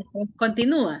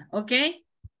 Continúa, ¿ok?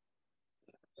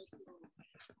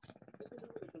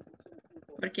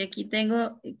 Porque aquí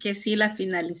tengo que sí la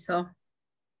finalizó.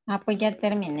 Pues ya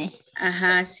terminé.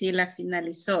 Ajá, sí, la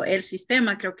finalizó. El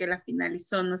sistema creo que la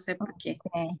finalizó, no sé por qué.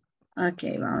 Ok,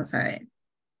 vamos a ver.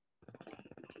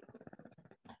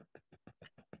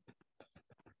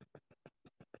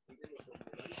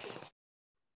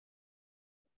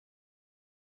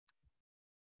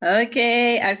 Ok,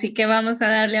 así que vamos a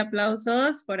darle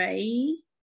aplausos por ahí.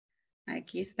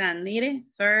 Aquí están, mire.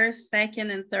 First,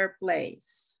 second, and third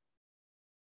place.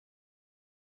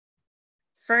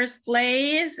 First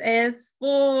place is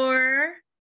for...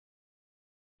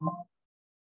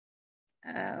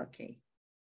 ok.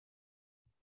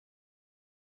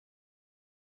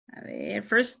 A ver,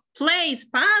 first place,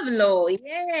 Pablo.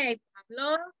 Yay,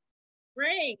 Pablo.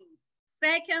 Great.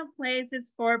 Second place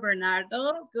is for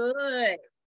Bernardo. Good.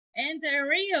 And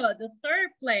Rio, the third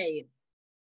place.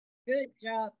 Good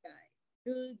job, guys.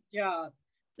 Good job.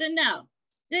 So now,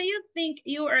 do you think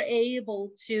you are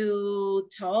able to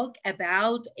talk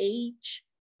about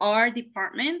HR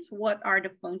department? What are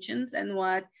the functions and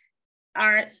what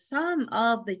are some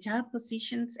of the job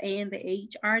positions in the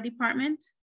HR department?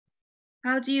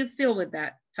 How do you feel with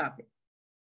that topic?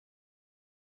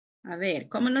 A ver,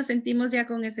 ¿cómo nos sentimos ya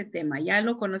con ese tema? Ya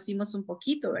lo conocimos un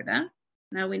poquito, ¿verdad?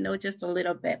 Now we know just a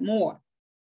little bit more.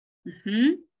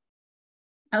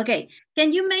 Okay,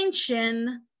 can you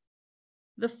mention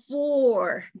the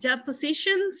 4 job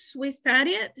positions we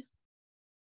studied?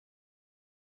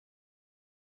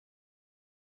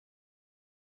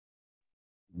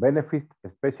 Benefit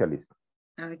specialist.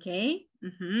 Okay.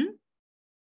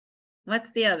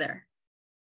 What's the other?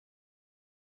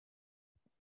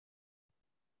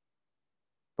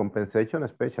 Compensation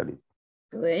specialist.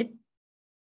 Good.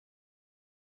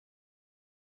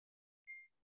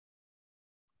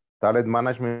 Talent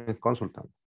management consultant.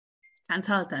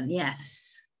 Consultant,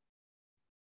 yes.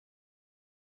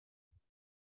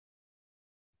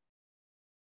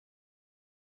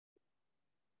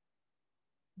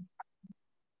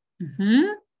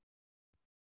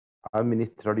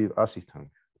 Administrative assistant.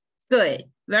 Good,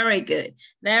 very good.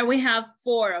 There we have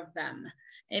 4 of them.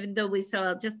 Even though we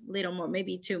saw just a little more,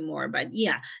 maybe 2 more, but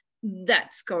yeah,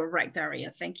 that's correct,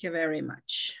 Daria. Thank you very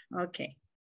much. Okay.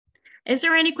 Is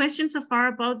there any questions so far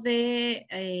about the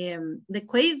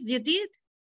quiz you did?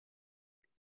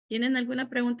 ¿Tienen alguna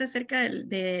pregunta acerca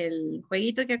del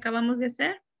jueguito que acabamos de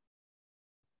hacer?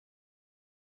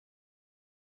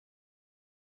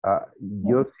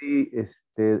 Yo sí,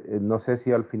 no sé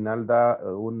si al final da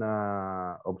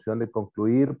una opción de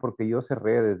concluir porque yo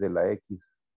cerré desde la X.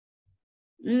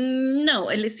 No,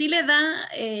 él sí le da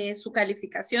su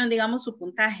calificación, digamos su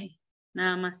puntaje,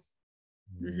 nada más.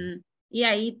 Y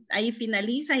ahí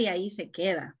finaliza y ahí se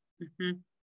queda.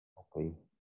 Okay.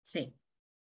 Sí.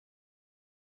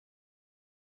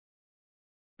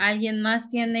 ¿Alguien más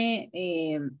tiene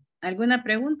alguna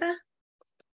pregunta?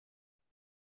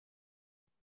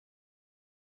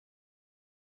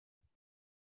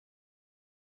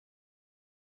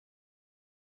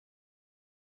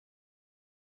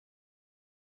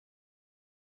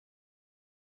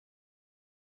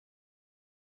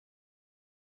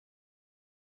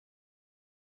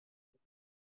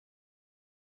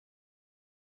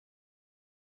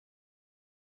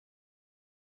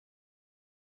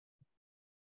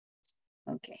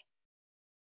 Okay.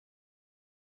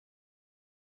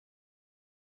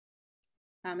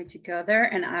 Coming together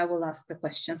and I will ask the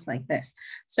questions like this.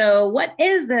 So what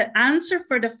is the answer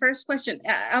for the first question?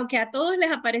 Aunque a todos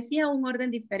les aparecía un orden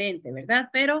diferente, ¿verdad?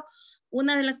 Pero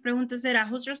una de las preguntas era,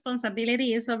 whose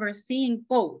responsibility is overseeing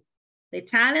both the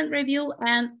talent review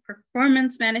and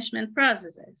performance management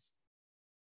processes?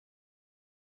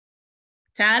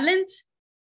 Talent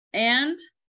and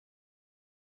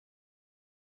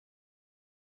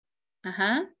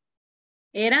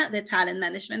era the talent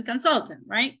management consultant,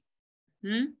 right?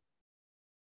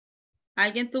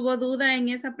 ¿Alguien tuvo duda en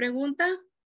esa pregunta?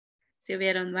 Si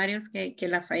hubieron varios que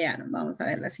la fallaron. Vamos a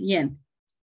ver la siguiente.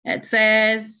 It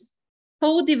says,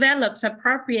 who develops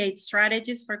appropriate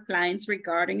strategies for clients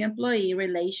regarding employee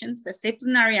relations,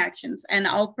 disciplinary actions, and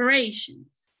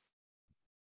operations?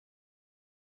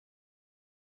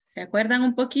 ¿Se acuerdan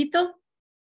un poquito?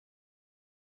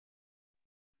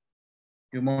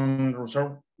 Human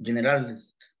resource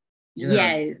generales.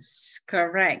 Yes,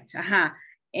 correct.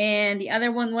 And the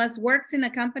other one was works in a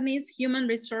company's human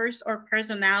resource or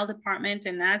personnel department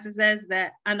and assesses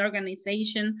that an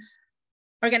organization's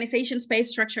pay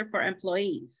structure for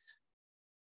employees.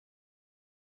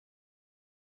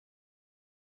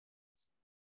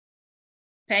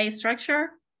 Pay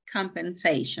structure,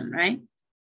 compensation, right?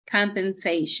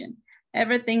 Compensation.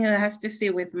 Everything that has to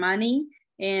do with money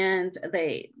and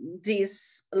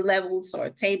these levels or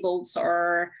tables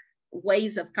or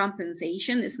ways of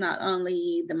compensation. It's not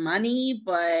only the money,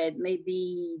 but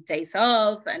maybe days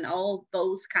off and all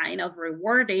those kind of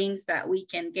rewardings that we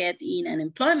can get in an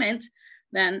employment,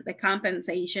 then the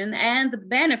compensation and the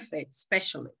benefits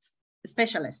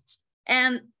specialists.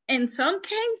 And in some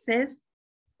cases,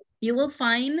 you will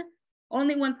find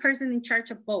only one person in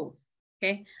charge of both,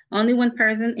 okay? Only one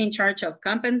person in charge of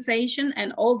compensation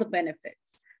and all the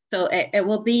benefits. So it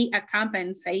will be a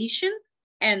compensation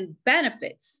and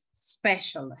benefits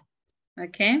specialist,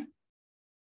 okay?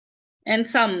 In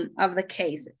some of the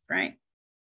cases, right?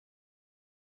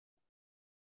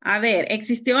 A ver,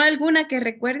 ¿existió alguna que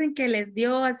recuerden que les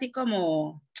dio así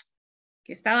como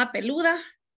que estaba peluda?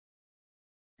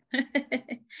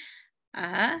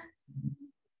 Ajá.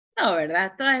 No,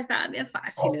 ¿verdad? Todas estaban bien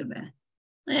fáciles, ¿verdad?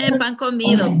 Pan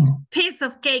comido. Piece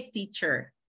of cake,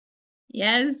 teacher.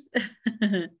 Yes.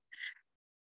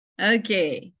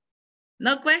 Okay.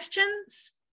 No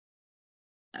questions?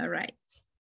 All right.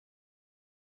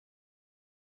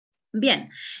 Bien.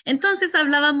 Entonces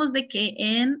hablábamos de que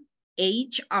en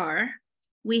HR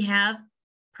we have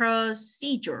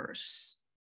procedures.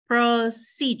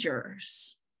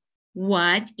 Procedures.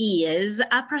 What is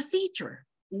a procedure?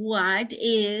 What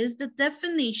is the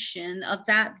definition of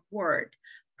that word?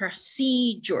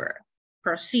 Procedure.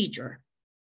 Procedure.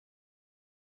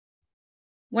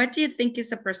 What do you think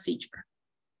is a procedure?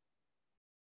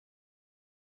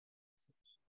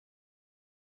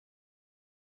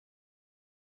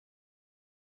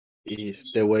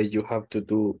 Is the way you have to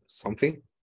do something.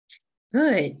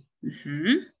 Good.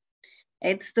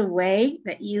 It's the way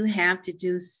that you have to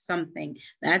do something.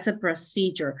 That's a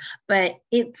procedure. But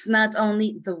it's not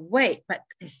only the way, but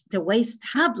it's the way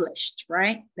established,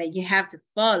 right? That you have to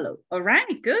follow. All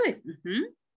right, good.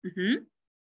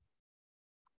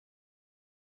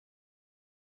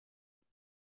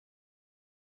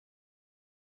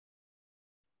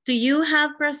 Do you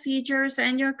have procedures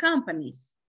in your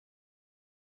companies?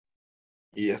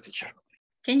 Yes, teacher.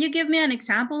 Can you give me an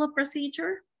example of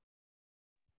procedure?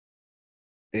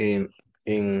 In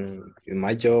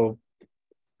my job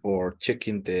for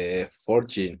checking the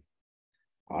forging,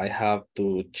 I have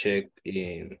to check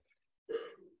in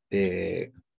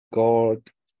the code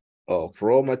of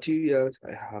raw materials.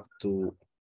 I have to,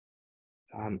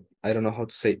 I don't know how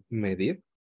to say medir.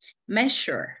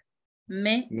 Measure.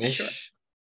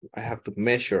 I have to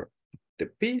measure the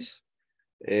piece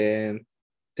and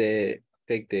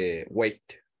take the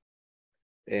weight.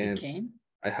 And okay.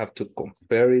 I have to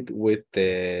compare it with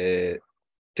the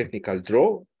technical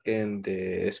draw and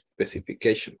the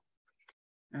specification.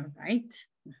 All right.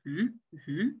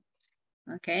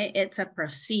 Okay, it's a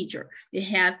procedure. You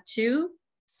have to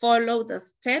follow the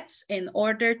steps in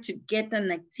order to get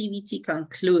an activity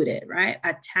concluded, right?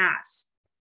 A task.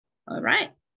 All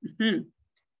right. Do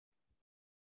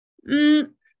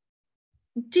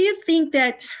you think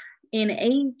that in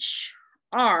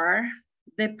HR,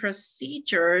 the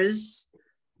procedures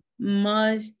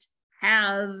must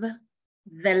have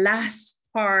the last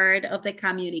part of the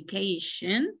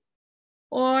communication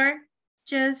or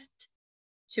just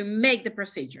to make the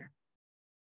procedure?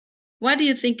 What do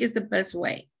you think is the best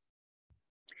way?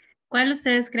 ¿Cuál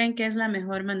ustedes creen que es la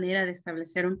mejor manera de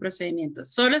establecer un procedimiento?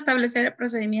 ¿Solo establecer el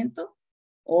procedimiento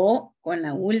o con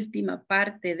la última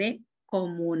parte de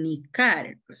comunicar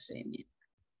el procedimiento?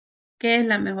 ¿Qué es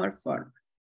la mejor forma?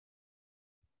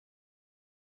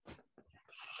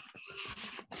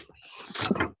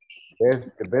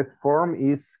 The best form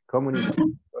is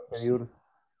communication procedures.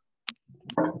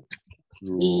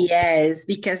 Yes,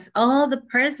 because all the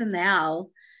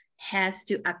personnel has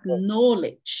to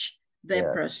acknowledge the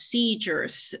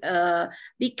procedures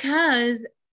because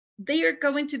they are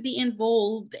going to be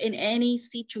involved in any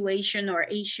situation or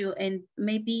issue, and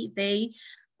maybe they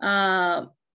at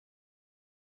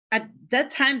that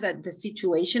time that the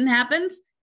situation happens,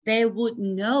 they would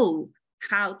know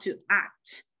how to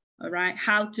act, all right,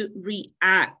 how to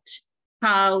react,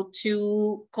 how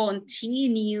to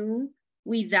continue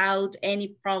without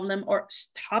any problem, or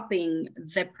stopping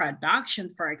the production,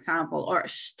 for example, or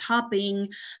stopping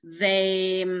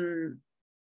the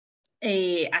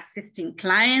assisting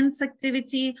clients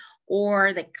activity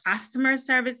or the customer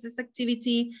services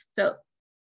activity. So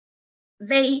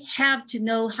they have to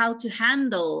know how to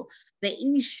handle the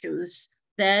issues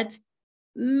that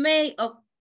may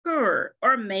occur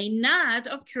or may not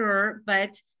occur,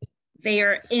 but they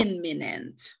are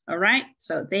imminent, all right?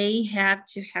 So they have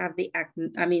to have they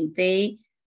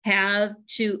have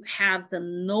to have the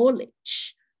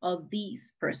knowledge of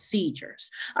these procedures.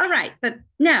 All right, but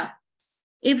now,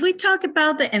 if we talk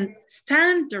about the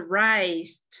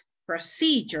standardized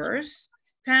procedures,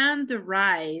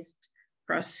 standardized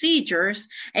procedures,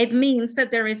 it means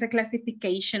that there is a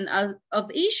classification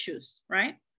of issues,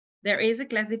 right? There is a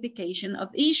classification of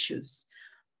issues.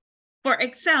 For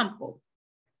example,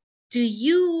 do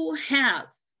you have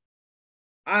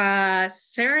a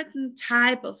certain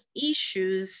type of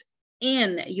issues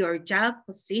in your job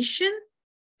position?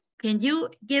 Can you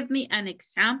give me an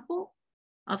example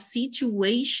of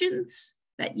situations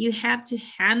that you have to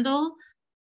handle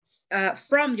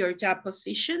from your job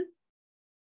position?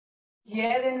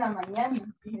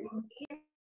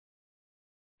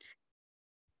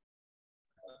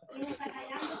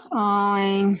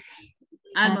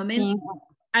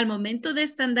 Al momento de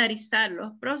estandarizar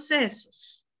los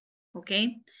procesos, ¿ok?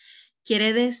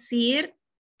 Quiere decir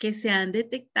que se han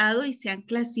detectado y se han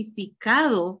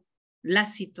clasificado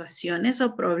las situaciones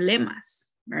o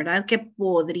problemas, ¿verdad? Que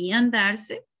podrían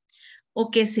darse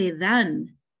o que se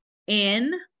dan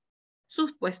en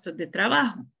sus puestos de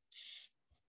trabajo.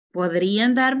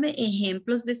 ¿Podrían darme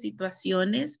ejemplos de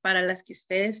situaciones para las que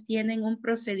ustedes tienen un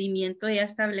procedimiento ya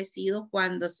establecido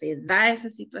cuando se da esa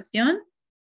situación?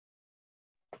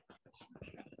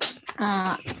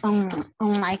 On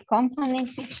my company,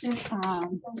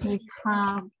 we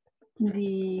have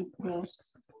the procedure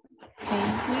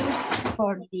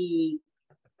for the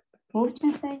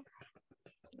purchase.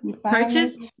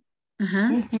 Purchase?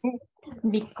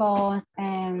 Because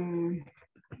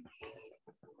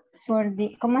for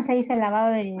the, ¿cómo se dice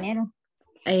lavado de dinero?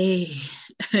 Hay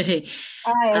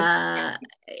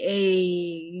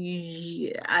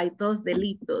dos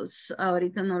delitos.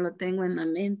 Ahorita no lo tengo en la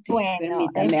mente. Bueno,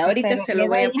 permítame, ahorita se lo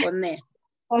voy a poner.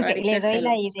 Okay, le doy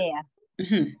la idea.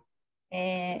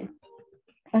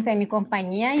 O sea, mi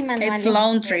compañía y manuales. It's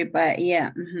laundry, but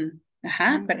yeah.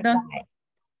 Ajá, perdón.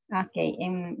 Okay,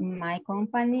 in my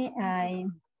company,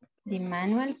 the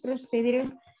manual procedure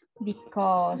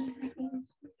because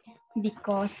the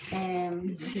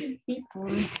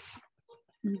people,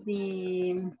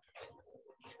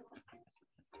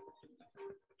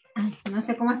 no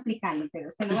sé cómo explicarlo,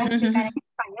 pero se lo voy a explicar en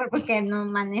español porque no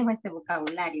manejo este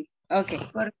vocabulario. Okay.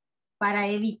 Para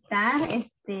evitar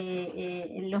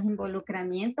los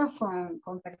involucramientos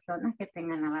con personas que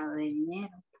tengan lavado de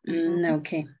dinero. Entonces,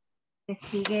 Okay. Se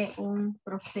sigue un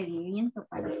procedimiento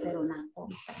para hacer una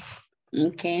compra.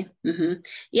 Okay.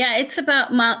 Yeah, it's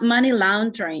about money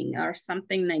laundering or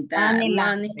something like that. Money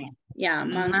laundering.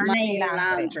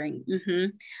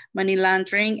 Money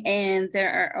laundering, and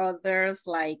there are others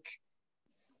like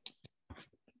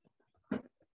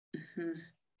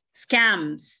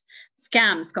scams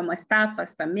como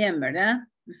estafas también, ¿verdad?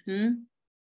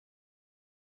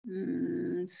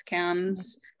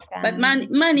 Scams, but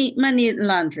money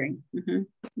laundering.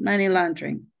 Money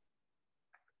laundering.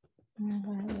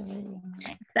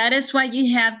 That is why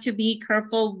you have to be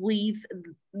careful with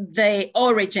the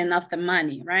origin of the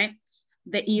money, right?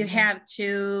 That you have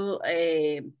to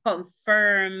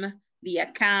confirm the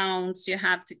accounts, you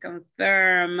have to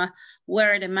confirm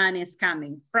where the money is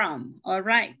coming from. All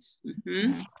right.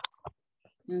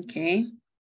 Okay.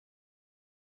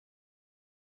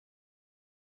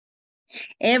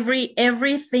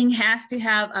 Everything has to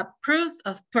have a proof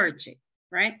of purchase,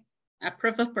 right? A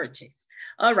proof of purchase.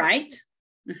 All right.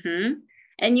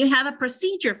 And you have a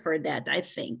procedure for that, I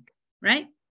think, right?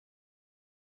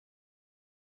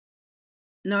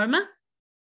 Norma?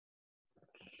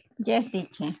 Yes,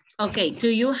 teacher. Okay, do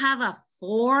you have a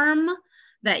form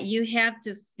that you have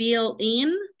to fill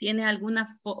in? ¿Tiene algún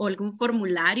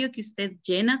formulario que usted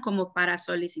llena como para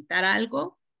solicitar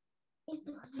algo?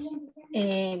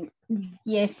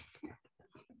 Yes.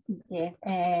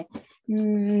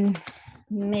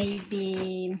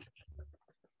 Maybe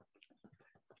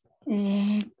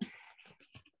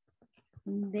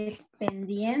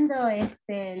dependiendo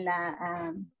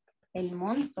el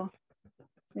monto,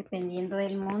 dependiendo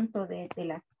del monto de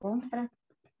las compras,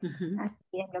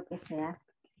 así es lo que se hace.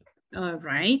 All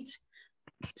right.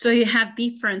 So you have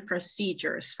different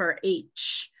procedures for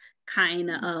each kind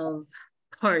of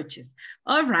purchase.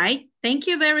 All right. Thank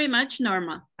you very much,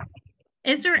 Norma.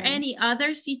 Is there any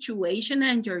other situation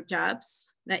in your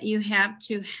jobs that you have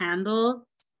to handle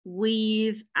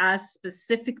with a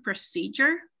specific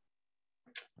procedure?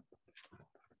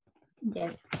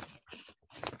 Yes.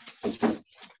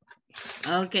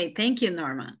 Okay, thank you,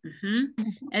 Norma.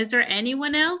 Is there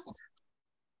anyone else?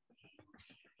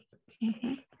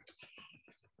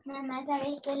 Mamá,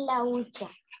 ¿sabes qué es la hucha?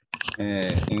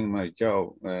 In my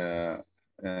job,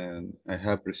 and I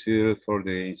have procedure for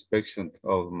the inspection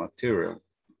of material.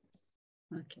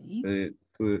 Okay.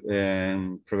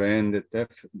 To prevent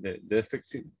the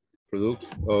defective products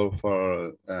or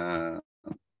for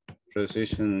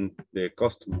precision the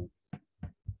customer.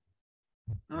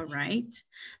 All right.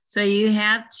 So you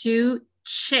have to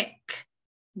check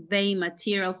the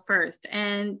material first.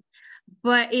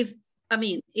 But if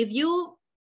you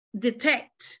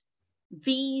detect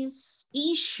these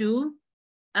issue,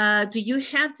 do you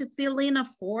have to fill in a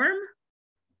form?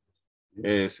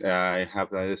 Yes, I have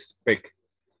to spec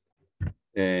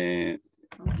the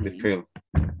field.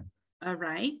 All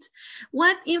right.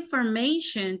 What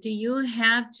information do you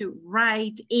have to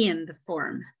write in the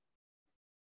form?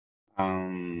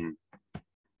 And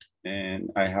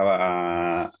I have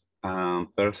a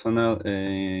personal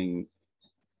in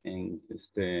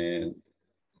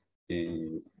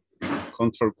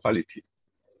control quality.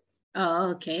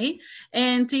 Oh, okay.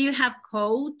 And do you have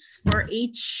codes for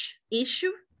each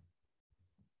issue?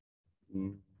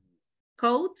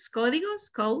 Codes,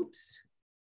 códigos, codes?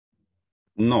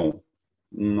 No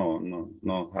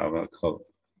have a code.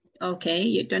 Okay,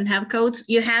 you don't have codes.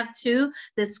 You have to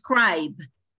describe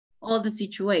all the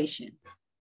situation.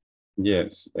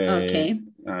 Yes. Okay.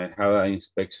 I have an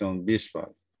inspection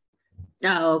visual.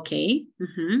 Oh, okay.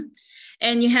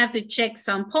 And you have to check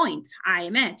some points, I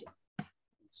imagine.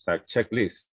 It's a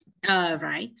checklist. All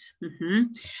right.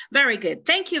 Very good.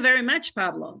 Thank you very much,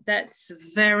 Pablo. That's a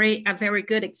very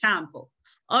good example.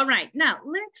 All right, now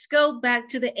let's go back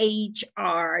to the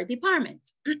HR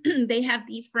department. They have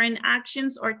different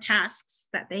actions or tasks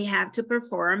that they have to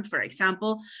perform. For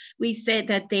example, we said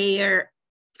that they are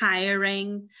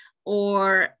hiring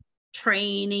or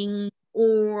training,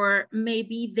 or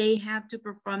maybe they have to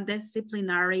perform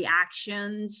disciplinary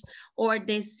actions or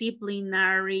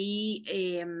disciplinary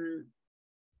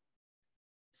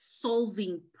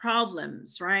solving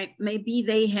problems, right? Maybe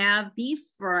they have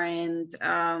different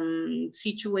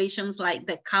situations like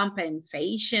the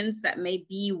compensations that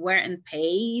maybe weren't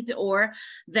paid, or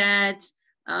that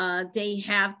they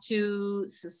have to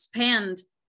suspend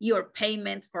your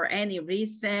payment for any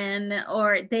reason,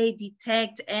 or they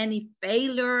detect any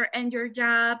failure in your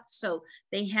job, so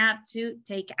they have to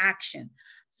take action.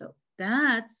 So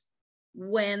that's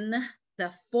when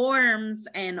the forms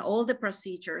and all the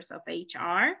procedures of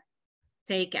HR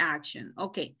take action.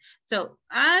 Okay, so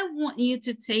I want you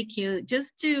to take you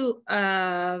just to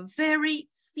a very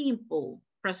simple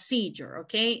procedure,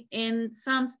 okay, in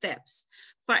some steps.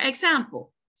 For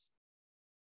example,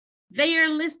 they are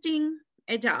listing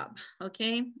a job,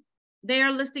 okay? They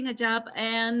are listing a job,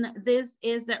 and this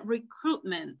is the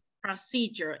recruitment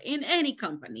procedure in any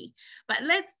company. But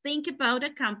let's think about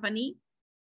a company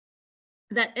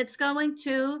that it's going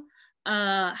to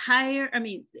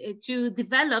to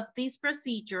develop this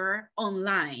procedure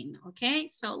online, okay?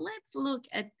 So let's look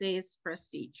at this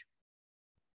procedure.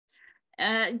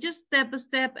 Just step by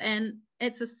step, and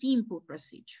it's a simple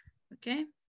procedure, okay?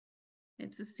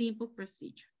 It's a simple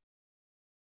procedure.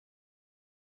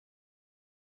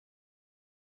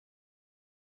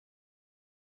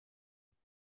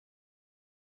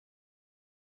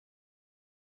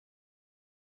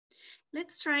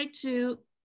 Let's try to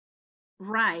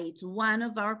write one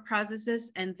of our processes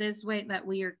in this way that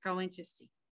we are going to see.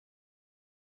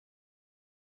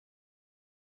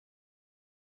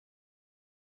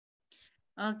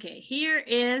 Okay, here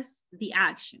is the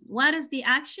action. What is the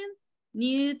action?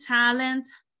 New talent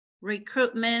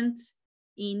recruitment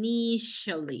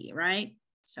initially, right?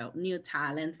 So new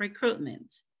talent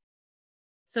recruitment.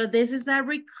 So this is the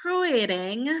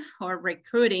recruiting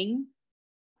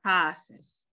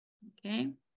process, okay?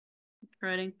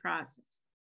 Recruiting process.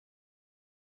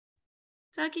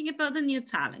 Talking about the new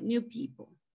talent, new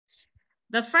people.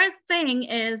 The first thing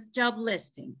is job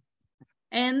listing.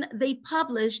 And they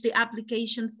publish the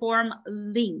application form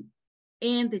link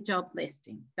in the job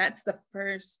listing. That's the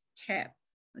first step,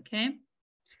 okay?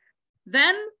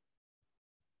 Then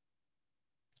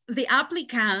the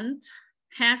applicant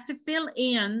has to fill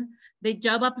in the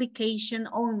job application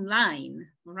online,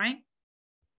 all right?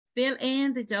 Fill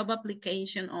in the job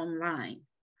application online.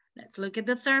 Let's look at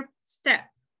the third step.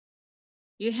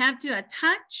 You have to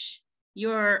attach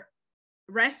your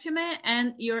resume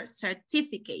and your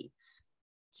certificates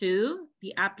to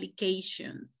the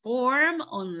application form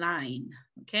online,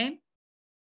 okay?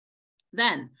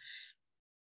 Then,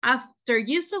 after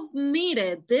you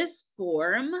submitted this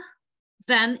form,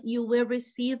 then you will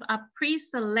receive a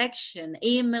pre-selection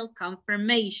email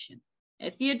confirmation.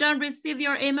 If you don't receive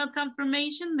your email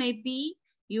confirmation, maybe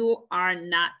you are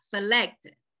not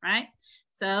selected, right?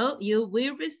 So you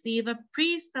will receive a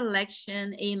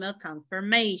pre-selection email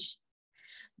confirmation.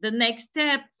 The next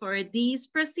step for this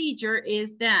procedure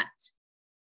is that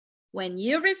when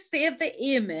you receive the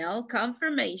email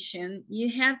confirmation, you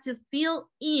have to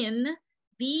fill in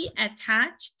the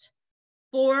attached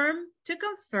form to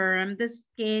confirm the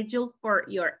schedule for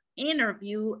your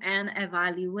interview and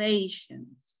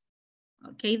evaluations.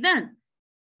 Okay, then.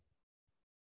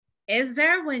 Is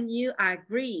there when you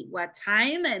agree what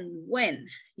time and when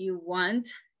you want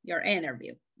your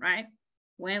interview, right?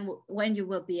 When you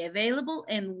will be available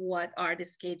and what are the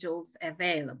schedules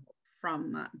available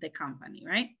from the company,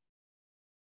 right?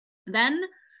 Then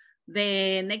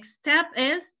the next step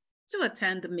is to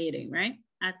attend the meeting, right?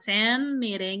 Attend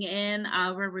meeting in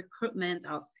our recruitment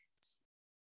office.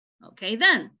 Okay,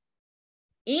 then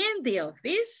in the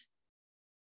office,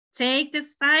 take the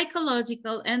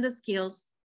psychological and the skills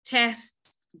test,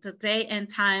 the day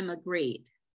and time agreed.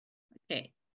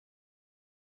 Okay.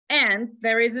 And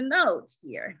there is a note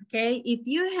here, okay? If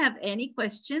you have any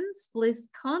questions, please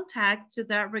contact to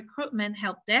the recruitment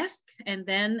help desk, and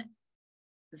then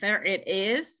there it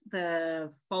is,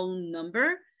 the phone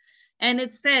number. And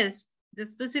it says the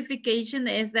specification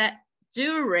is that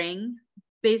during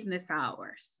business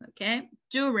hours, okay?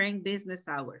 During business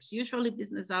hours. Usually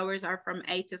business hours are from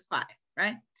 8 to 5,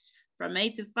 right? From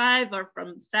 8 to 5 or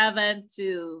from 7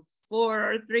 to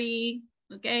 4 or 3,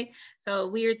 okay? So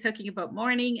we are talking about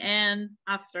morning and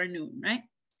afternoon, right?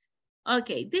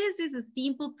 Okay, this is a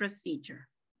simple procedure.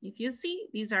 If you see,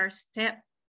 these are steps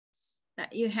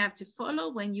that you have to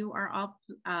follow when you are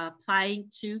applying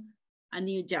to a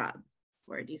new job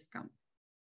for this company,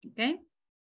 okay?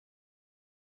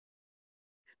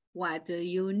 What do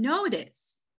you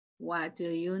notice? What do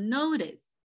you notice?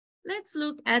 Let's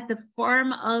look at the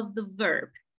form of the verb,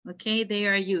 okay, they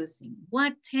are using.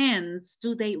 What tense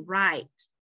do they write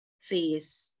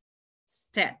these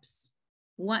steps?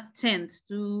 What tense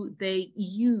do they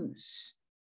use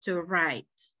to write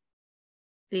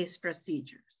these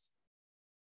procedures?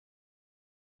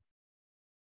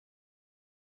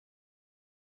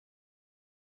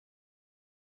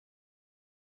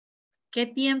 ¿Qué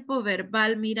tiempo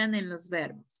verbal miran en los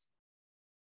verbos?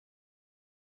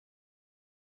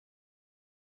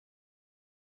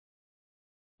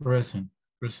 Present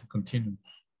continuous.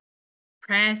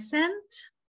 Present,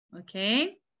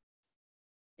 okay.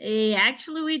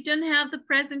 Actually, we don't have the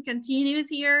present continuous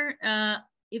here.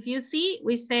 If you see,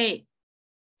 we say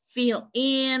fill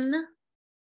in,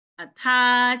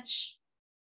 attach,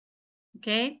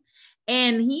 okay.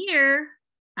 And here,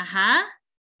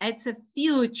 it's a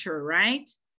future, right?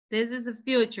 This is the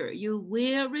future. You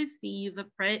will receive a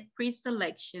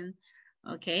pre-selection,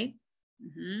 okay?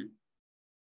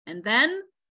 And then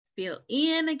fill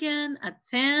in again,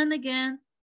 attend again,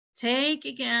 take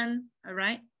again, all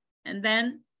right? And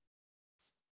then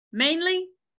mainly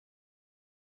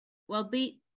will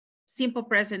be simple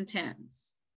present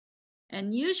tense.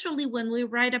 And usually when we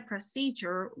write a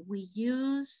procedure, we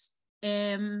use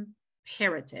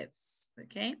imperatives,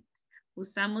 okay?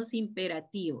 Usamos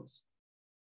imperativos.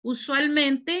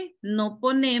 Usualmente no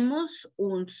ponemos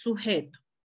un sujeto,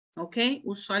 ¿ok?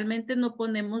 Usualmente no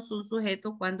ponemos un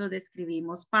sujeto cuando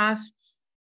describimos pasos,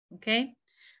 ¿ok?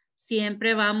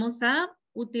 Siempre vamos a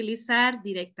utilizar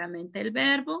directamente el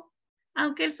verbo,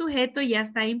 aunque el sujeto ya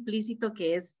está implícito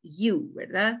que es you,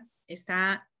 ¿verdad?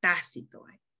 Está tácito,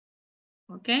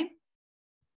 ¿ok?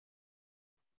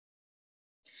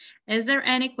 Is there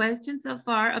any question so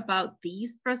far about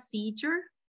this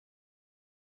procedure?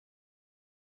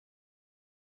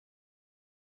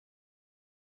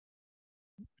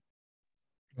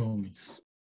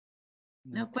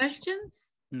 No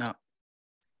questions? No.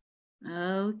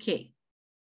 Okay.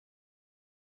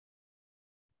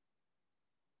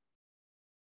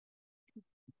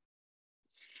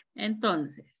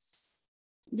 Entonces,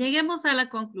 lleguemos a la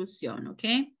conclusión, ¿ok?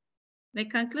 The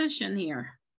conclusion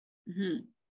here.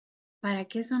 ¿Para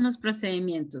qué son los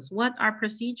procedimientos? What are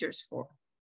procedures for?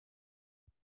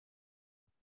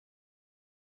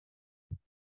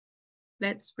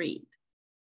 Let's read.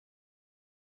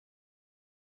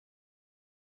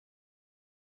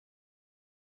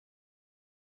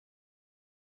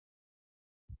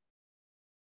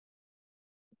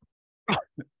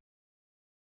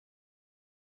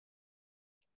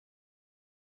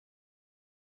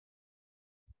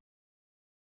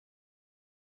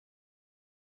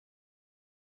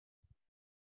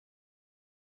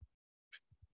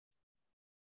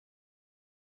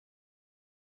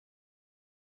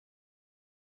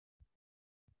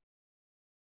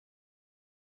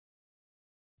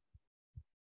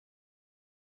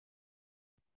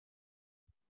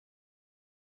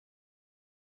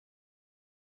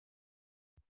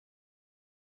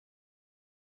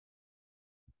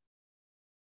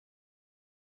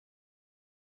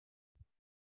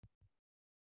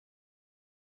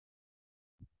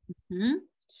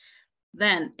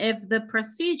 Then, if the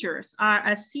procedures are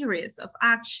a series of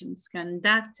actions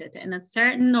conducted in a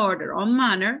certain order or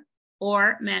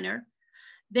manner,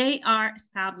 they are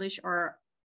established or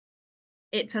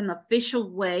it's an official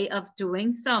way of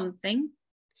doing something.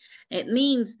 It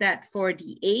means that for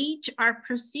the HR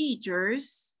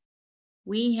procedures,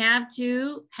 we have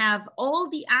to have all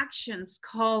the actions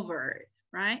covered,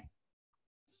 right?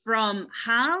 From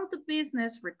how the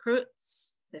business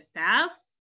recruits the staff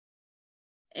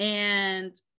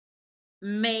and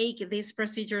make these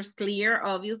procedures clear,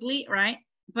 obviously, right?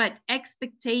 But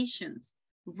expectations,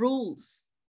 rules,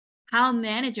 how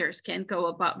managers can go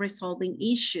about resolving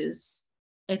issues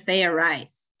if they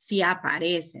arise, si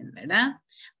aparecen, ¿verdad?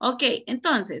 Ok,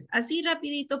 entonces, así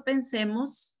rapidito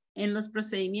pensemos en los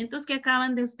procedimientos que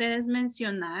acaban de ustedes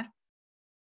mencionar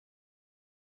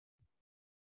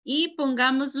y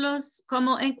pongámoslos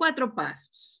como en 4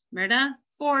 pasos, ¿verdad?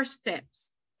 4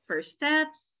 steps. First step,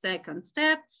 second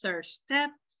step, third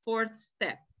step, fourth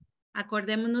step.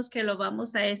 Acordémonos que lo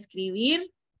vamos a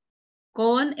escribir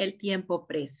con el tiempo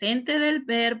presente del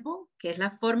verbo, que es la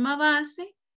forma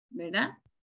base, ¿verdad?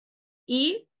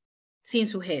 Y sin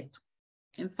sujeto,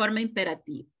 en forma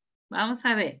imperativa. Vamos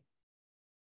a ver.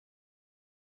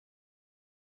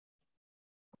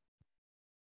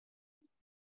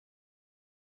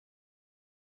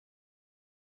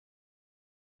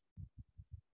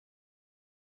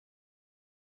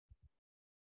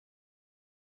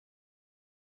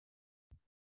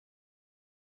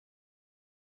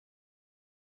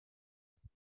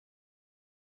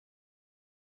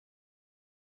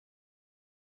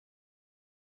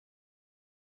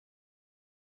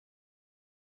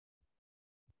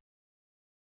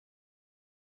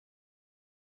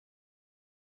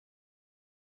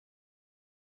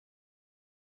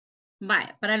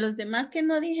 Vaya, para los demás que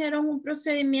no dijeron un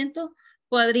procedimiento,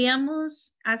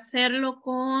 podríamos hacerlo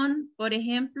con, por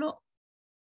ejemplo,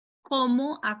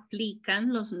 cómo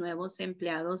aplican los nuevos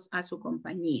empleados a su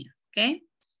compañía, ¿ok?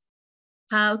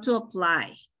 How to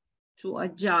apply to a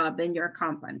job in your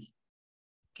company,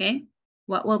 ¿ok?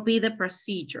 What will be the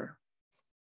procedure?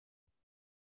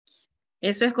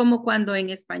 Eso es como cuando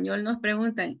en español nos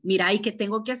preguntan, mira, ¿y qué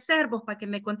tengo que hacer vos para que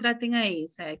me contraten ahí? O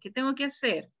sea, ¿qué tengo que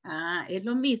hacer? Ah, es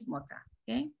lo mismo acá,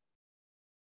 ¿ok?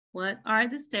 What are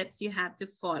the steps you have to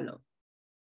follow?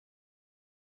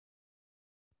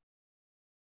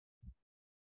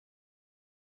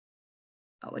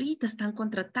 Ahorita están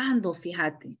contratando,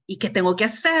 fíjate. ¿Y qué tengo que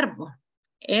hacer vos?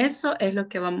 Eso es lo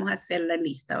que vamos a hacer la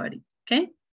lista ahorita,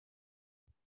 ¿ok?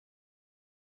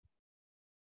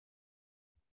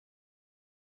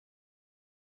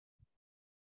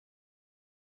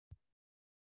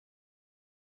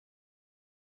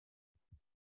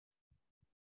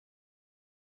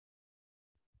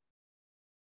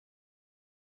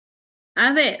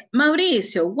 A ver,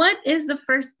 Mauricio, what is the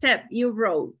first step you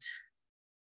wrote?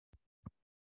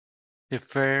 The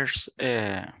first,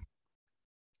 the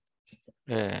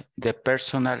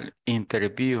personal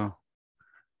interview,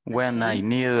 when I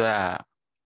need a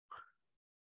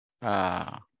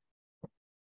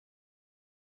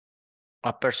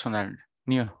personal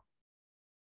new.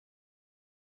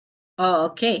 Oh,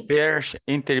 okay. First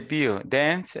interview,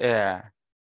 then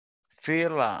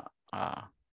fill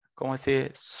 ¿cómo se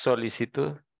dice?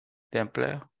 Solicitud de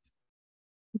empleo.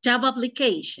 Job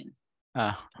application.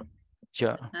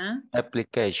 Job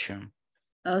application.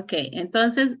 Ok,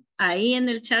 entonces ahí en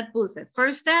el chat puse,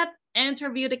 first step,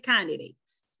 interview the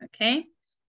candidates, ok?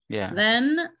 Yeah.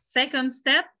 Then second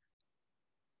step,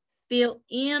 fill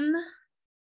in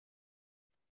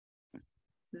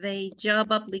the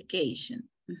job application.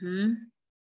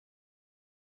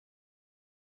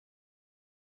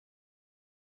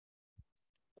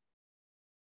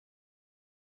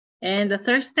 And the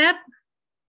third step?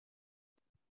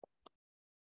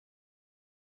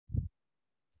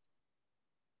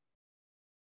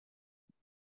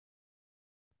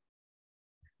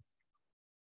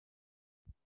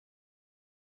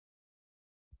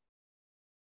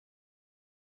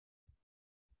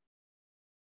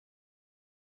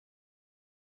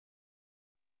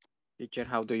 Teacher,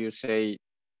 how do you say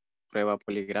prueba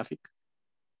poligráfica?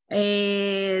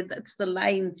 That's the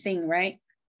line thing, right?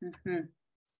 The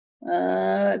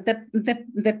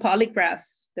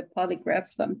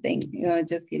polygraph something.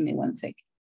 Just give me 1 second.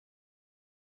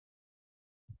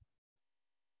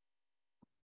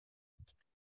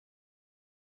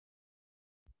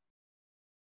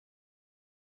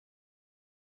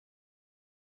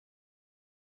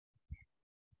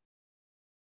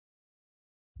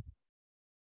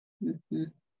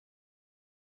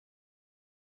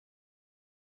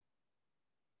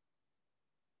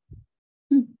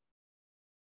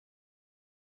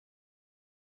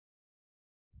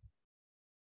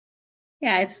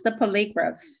 Yeah, it's the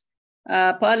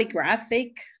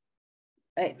polygraphic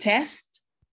test.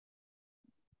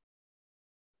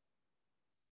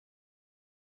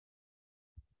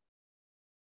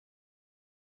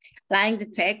 Lie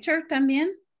detector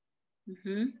también.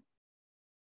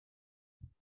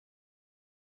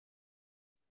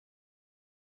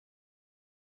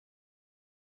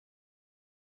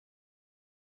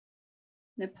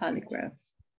 The polygraph.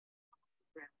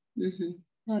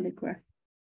 Polygraph.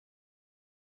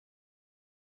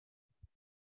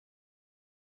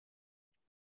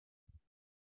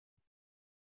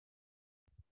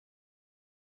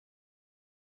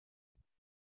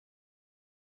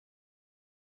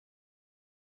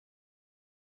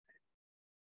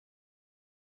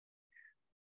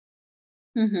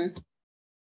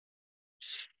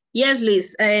 Yes,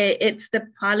 Liz, it's the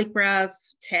polygraph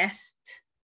test.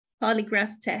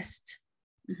 Polygraph test.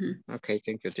 Okay,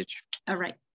 thank you, teacher. All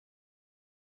right.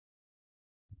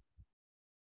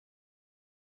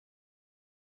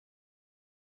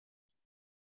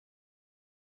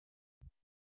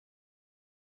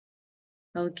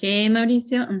 Okay,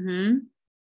 Mauricio.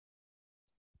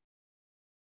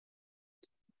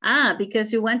 Ah,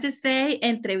 because you want to say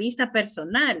entrevista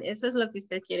personal. Eso es lo que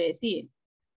usted quiere decir.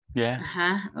 Yeah.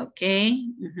 Ajá,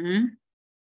 okay.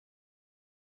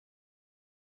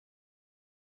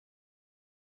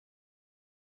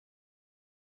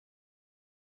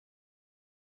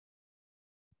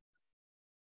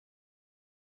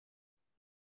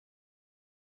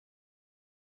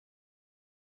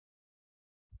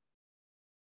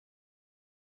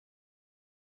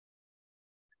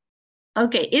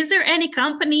 Okay, is there any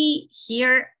company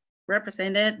here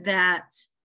represented that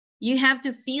you have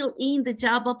to fill in the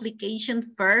job application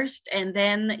first and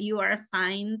then you are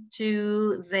assigned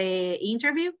to the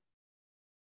interview?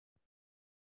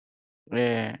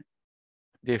 The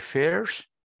first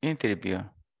interview.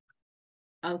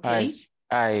 Okay.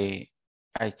 I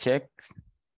checked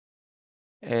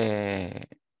the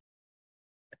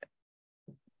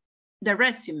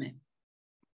resume.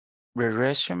 The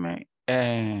resume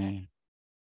and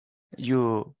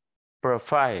your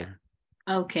profile.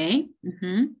 Okay.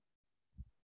 And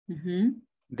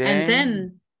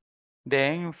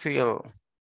then fill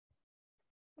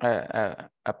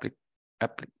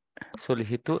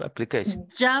solicitud application.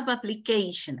 Job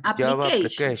application. Job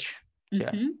application.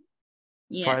 Yeah.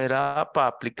 Yes. Fire up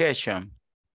application.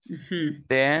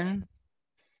 Then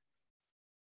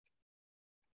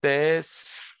test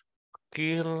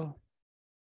skill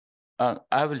and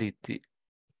ability.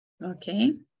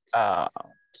 Okay.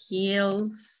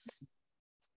 Skills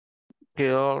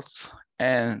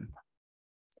and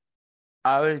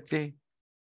ability.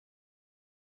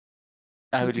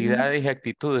 Habilidades y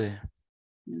actitudes.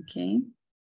 Okay.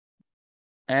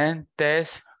 And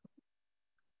test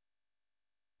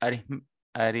aritmética.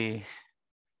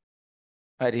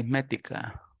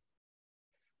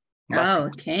 Oh,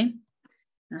 okay.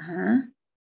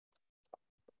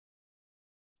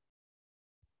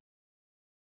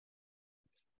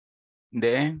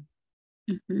 Then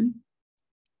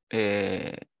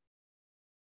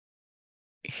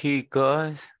he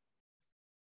goes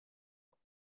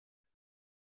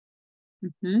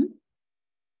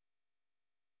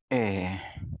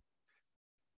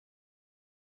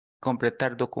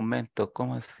completar documento,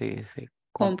 ¿cómo se dice?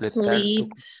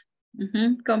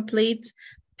 Complete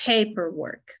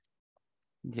paperwork.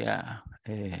 Ya.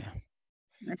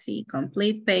 I see,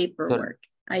 complete paperwork.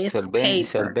 Ahí es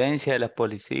solvencia de la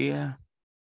policía,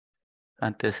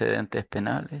 antecedentes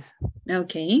penales.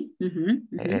 Okay.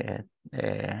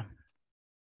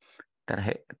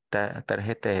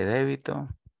 Tarjeta de débito.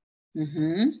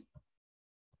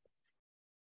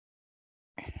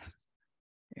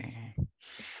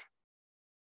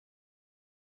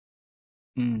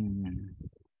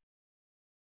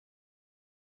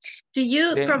 Do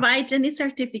you provide any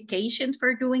certification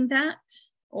for doing that?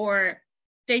 Or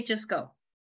they just go?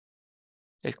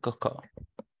 They just go.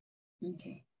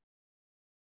 Okay.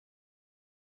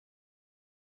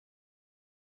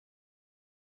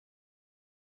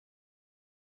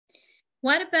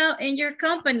 What about in your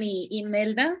company,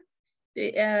 Imelda?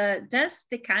 Does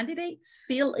the candidates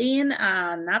fill in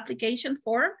an application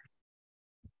form?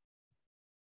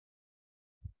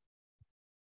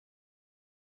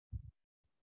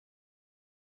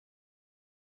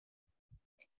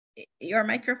 Your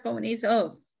microphone is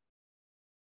off.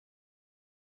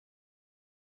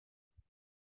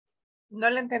 No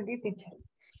le entendí, teacher.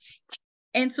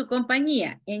 En su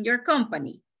compañía, in your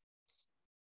company.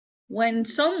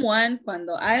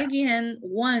 Cuando alguien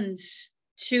wants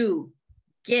to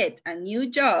get a new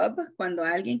job, cuando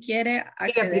alguien quiere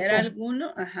acceder a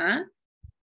alguno,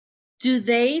 Do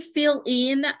they fill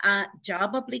in a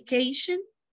job application?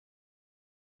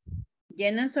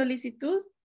 ¿Llenan solicitud?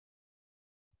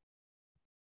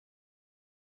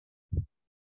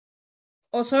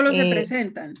 ¿O solo se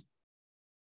presentan?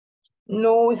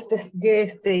 No,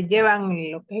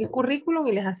 llevan lo que es el currículum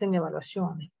y les hacen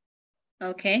evaluaciones.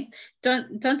 Okay.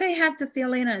 Don't they have to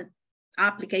fill in a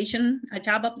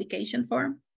job application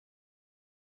form?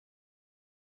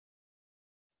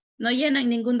 No llenan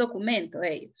ningún documento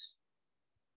ellos.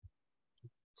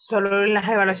 Solo las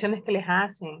evaluaciones que les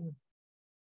hacen.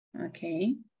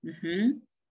 Okay.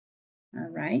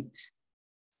 All right.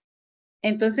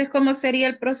 Entonces, ¿cómo sería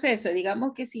el proceso?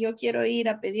 Digamos que si yo quiero ir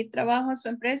a pedir trabajo a su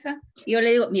empresa, y yo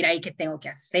le digo, mira, ¿y qué tengo que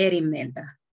hacer,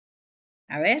 Imelda?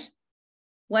 A ver,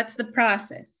 what's the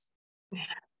process?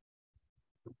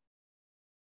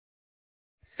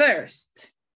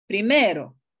 First,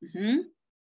 primero,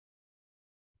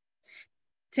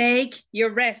 take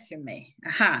your resume.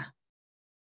 Ajá.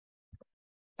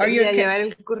 Or llevar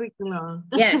el currículum.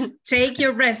 Yes, take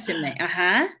your resume.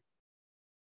 Ajá.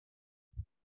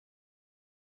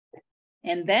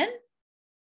 And then?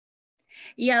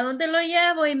 ¿Y a dónde lo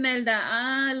llevo, Imelda?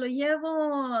 Ah, lo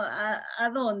llevo a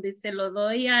dónde? Se lo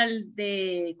doy al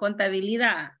de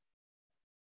contabilidad.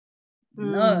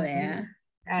 No, vea.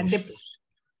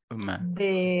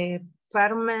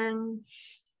 Department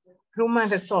Human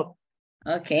Resources.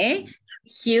 Okay.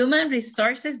 Human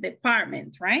Resources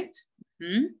Department, right?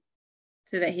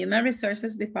 So the Human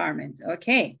Resources Department.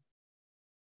 Okay.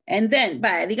 And then,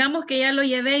 digamos que ya lo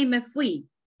llevé y me fui.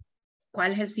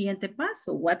 ¿Cuál es el siguiente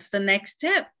paso? What's the next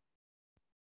step?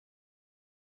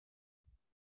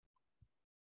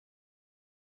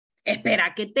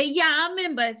 Espera que te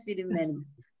llamen, va a decir.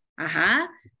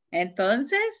 Ajá.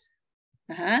 Entonces,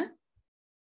 ajá.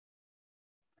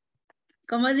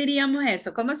 ¿Cómo diríamos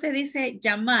eso? ¿Cómo se dice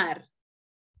llamar?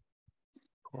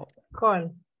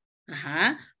 Call.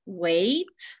 Ajá.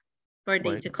 Wait for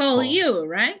them to call you,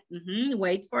 right?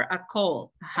 Wait for a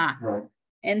call. Ajá. Right.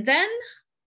 And then,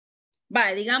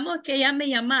 digamos que ya me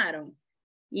llamaron.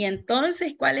 Y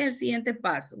entonces, ¿cuál es el siguiente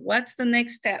paso? What's the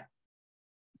next step?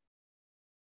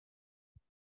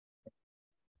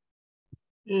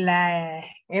 Las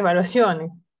evaluaciones.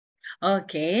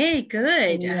 Okay,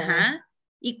 good. Yeah. Ajá.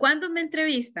 ¿Y cuándo me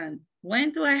entrevistan?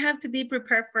 When do I have to be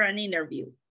prepared for an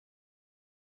interview?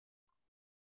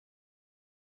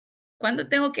 ¿Cuándo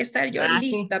tengo que estar yo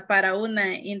lista para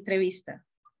una entrevista?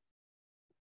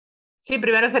 Sí,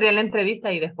 primero sería la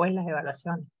entrevista y después las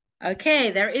evaluaciones.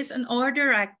 Okay, there is an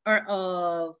order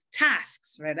of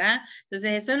tasks, ¿verdad?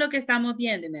 Entonces, eso es lo que estamos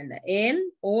viendo, Imelda.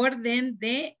 El orden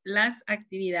de las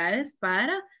actividades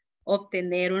para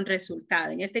obtener un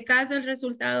resultado. En este caso, el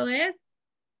resultado es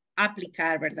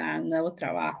aplicar, ¿verdad? Un nuevo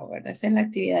trabajo, ¿verdad? Esa es la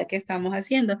actividad que estamos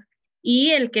haciendo.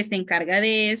 Y el que se encarga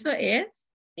de eso es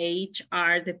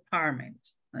HR Department,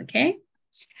 ¿ok?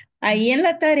 Ahí en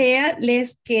la tarea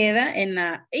les queda en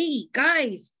la, hey,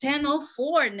 guys,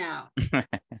 10:04 now.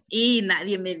 Y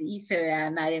nadie me dice,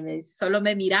 ¿verdad? Nadie me dice, solo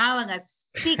me miraban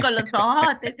así con los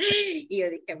ojotes. Y yo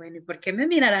dije, bueno, ¿y por qué me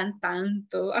mirarán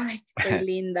tanto? Ay, estoy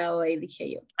linda hoy,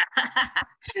 dije yo.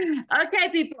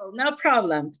 Okay, people, no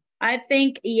problem. I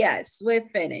think, yes, we're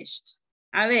finished.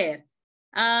 A ver,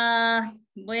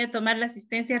 voy a tomar la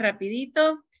asistencia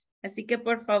rapidito. Así que,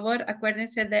 por favor,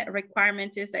 acuérdense the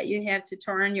requirement is that you have to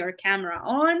turn your camera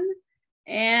on.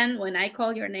 And when I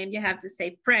call your name, you have to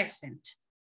say present.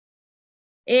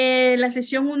 La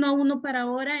sesión 1-1 para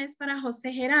ahora es para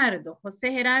José Gerardo.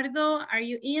 José Gerardo, are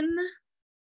you in?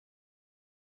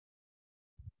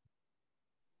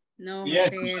 No,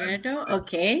 Yes. José Gerardo.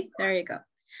 Okay, there you go.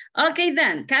 Okay,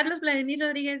 then. Carlos Vladimir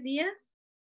Rodríguez Díaz.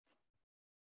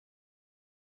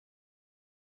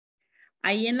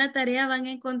 Ahí en la tarea van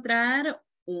a encontrar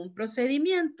un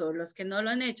procedimiento. Los que no lo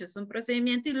han hecho es un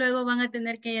procedimiento y luego van a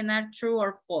tener que llenar true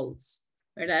or false,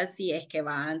 ¿verdad? Si es que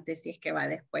va antes, si es que va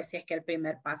después, si es que el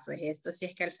primer paso es esto, si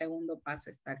es que el segundo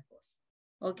paso es tal cosa.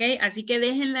 ¿Ok? Así que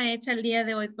déjenla hecha el día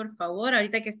de hoy, por favor.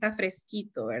 Ahorita que está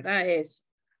fresquito, ¿verdad? Eso.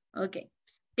 Ok.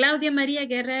 Claudia María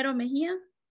Guerrero Mejía.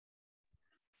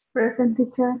 Present,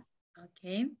 teacher.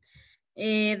 Ok.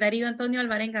 Darío Antonio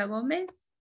Alvarenga Gómez.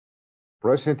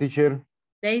 Present, teacher.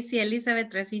 Daisy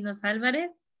Elizabeth Recinos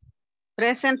Álvarez.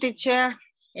 Present, teacher.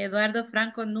 Eduardo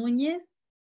Franco Núñez.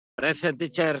 Present,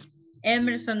 teacher.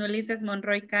 Emerson Ulises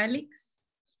Monroy Calix.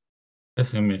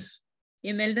 Present, miss.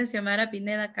 Imelda Xiomara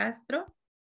Pineda Castro.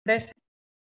 Present.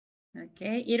 Ok.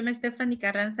 Irma Stephanie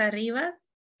Carranza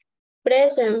Rivas.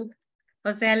 Present.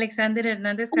 José Alexander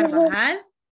Hernández Carvajal.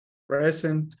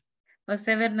 Present.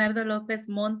 José Bernardo López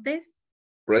Montes.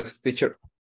 Present, teacher.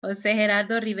 José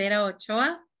Gerardo Rivera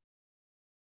Ochoa.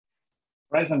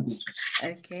 Present, teacher.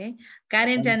 Okay.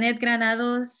 Karen Janet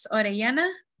Granados Orellana.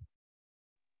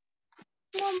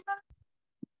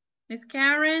 Miss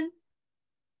Karen.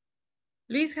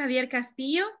 Luis Javier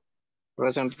Castillo.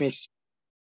 Present, Miss.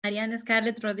 Mariana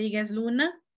Scarlett Rodríguez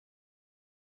Luna.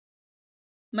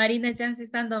 Marina Chancy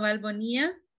Sandoval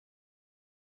Bonilla.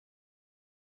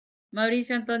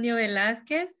 Mauricio Antonio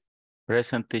Velázquez.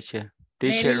 Present, teacher.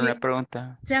 Teacher, Mary- una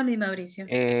pregunta. Tell me, Mauricio.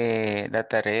 ¿La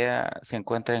tarea se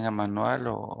encuentra en el manual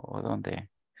o dónde?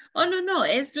 Oh, no,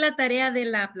 es la tarea de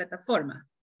la plataforma,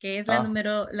 que es la Ah.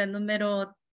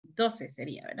 número 12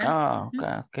 sería, ¿verdad? Ah, Ujú.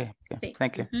 okay. Sí.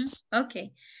 Thank you. Ujú.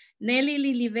 Ok. Nelly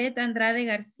Lilibet Andrade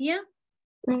García.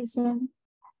 Present.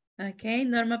 Ok.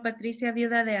 Norma Patricia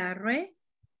Viuda de Arrue.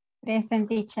 Present,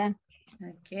 teacher.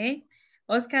 Ok.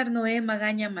 Oscar Noé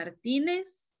Magaña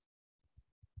Martínez.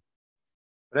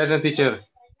 Present, teacher.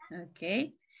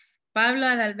 Ok. Pablo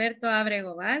Adalberto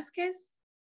Abrego Vázquez.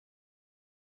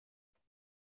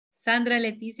 Sandra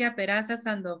Leticia Peraza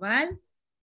Sandoval.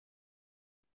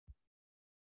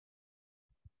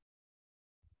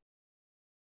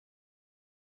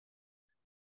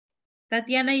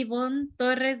 Tatiana Ivonne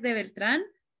Torres de Beltrán.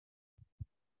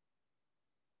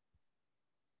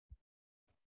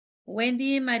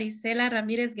 Wendy Marisela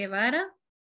Ramírez Guevara.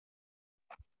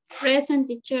 Present,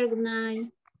 teacher. Good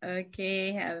night.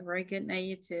 Okay, have a very good night,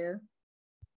 you too.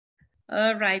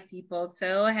 All right, people.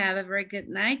 So have a very good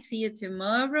night. See you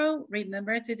tomorrow.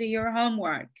 Remember to do your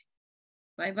homework.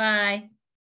 Bye-bye.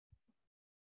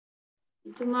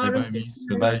 Tomorrow, Bye-bye, teacher. Miss.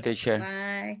 Goodbye, Goodbye. teacher.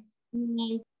 Bye. Good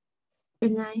night.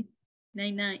 Good night.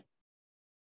 Night-night.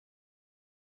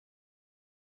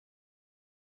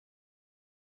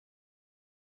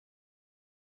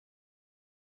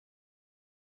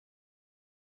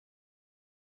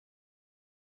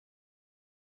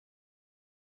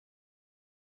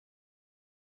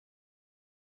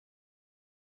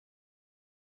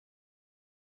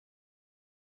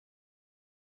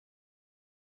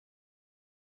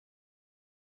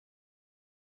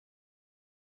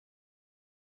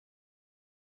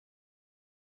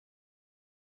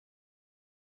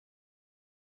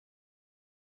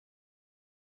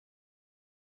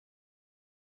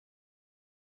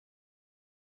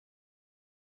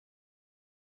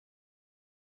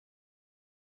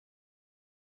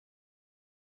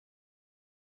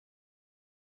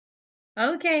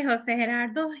 Okay, Jose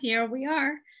Gerardo, here we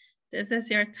are. This is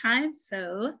your time.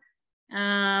 So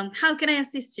how can I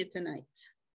assist you tonight?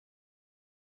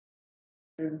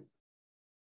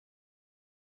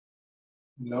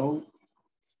 Hello.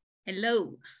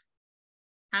 Hello.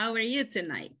 How are you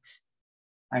tonight?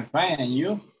 I'm fine, and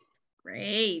you?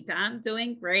 Great, I'm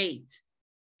doing great.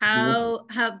 How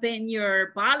have been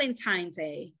your Valentine's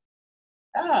Day?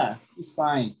 It's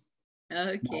fine.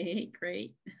 Okay,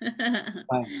 great.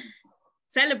 Fine.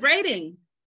 Celebrating?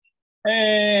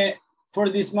 For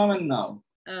this moment, no.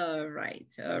 All right.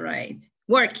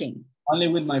 Working? Only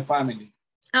with my family.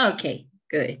 Okay,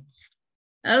 good.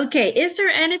 Okay, is there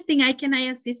anything I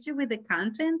assist you with the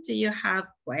content? Do you have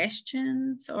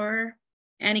questions or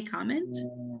any comments?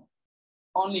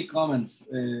 Only comments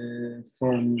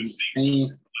from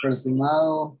any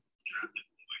personal.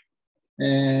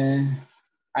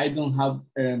 I don't have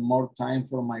more time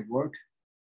for my work.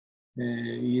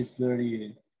 It's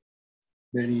very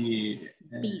busy.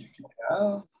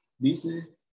 Busy.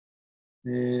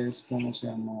 Es como se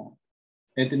llama.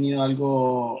 He tenido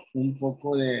algo un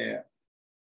poco de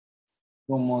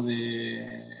como de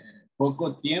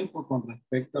poco tiempo con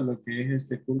respecto a lo que es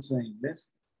este curso de inglés.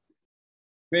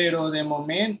 Pero de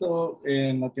momento,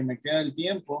 en lo que me queda el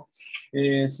tiempo,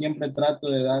 siempre trato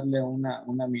de darle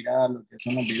una mirada a lo que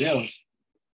son los videos.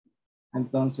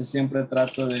 Entonces siempre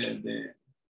trato de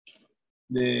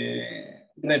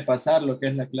repasar lo que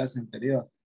es la clase anterior.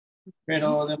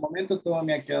 Pero de momento todo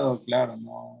me ha quedado claro,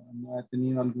 no he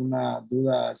tenido alguna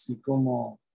duda así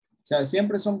como... O sea,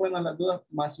 siempre son buenas las dudas,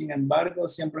 más sin embargo,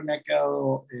 siempre me ha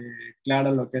quedado clara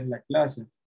lo que es la clase.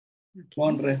 Okay.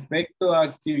 Con respecto a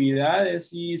actividades,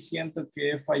 sí siento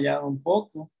que he fallado un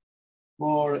poco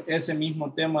por ese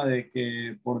mismo tema de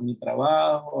que por mi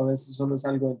trabajo, a veces solo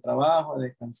salgo del trabajo a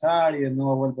descansar y de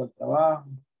nuevo vuelvo al trabajo.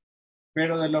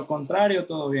 Pero de lo contrario,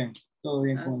 todo bien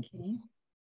con eso.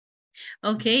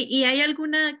 Ok, ¿y hay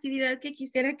alguna actividad que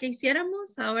quisiera que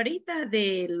hiciéramos ahorita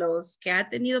de los que ha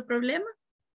tenido problemas?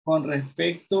 Con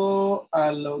respecto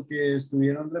a lo que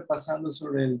estuvieron repasando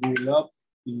sobre el develop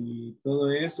y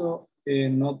todo eso,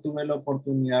 no tuve la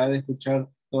oportunidad de escuchar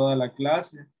toda la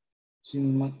clase.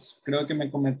 Creo que me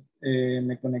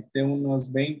conecté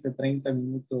unos 20, 30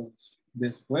 minutos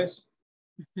después.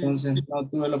 Entonces no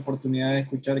tuve la oportunidad de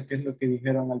escuchar qué es lo que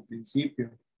dijeron al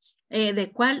principio.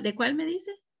 ¿De cuál me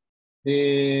dice?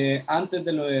 Antes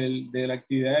de de la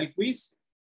actividad del quiz.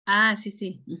 Ah, sí,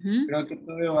 sí. Creo que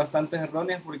tuve bastantes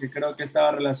errores porque creo que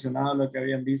estaba relacionado a lo que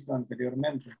habían visto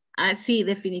anteriormente. Ah, sí,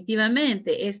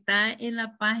 definitivamente. Está en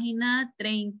la página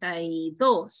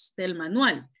 32 del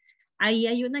manual. Ahí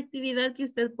hay una actividad que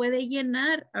usted puede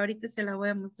llenar. Ahorita se la voy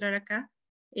a mostrar acá.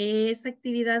 Esa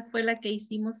actividad fue la que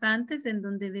hicimos antes, en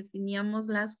donde definíamos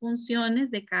las funciones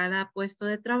de cada puesto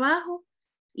de trabajo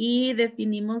y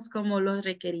definimos como los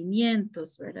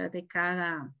requerimientos, ¿verdad? De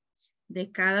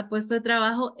cada puesto de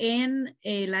trabajo en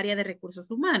el área de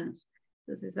recursos humanos.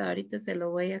 Entonces ahorita se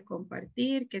lo voy a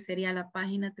compartir, que sería la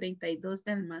página 32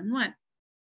 del manual.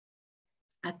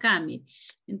 Acá, miren.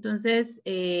 Entonces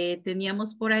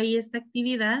teníamos por ahí esta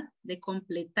actividad de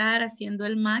completar haciendo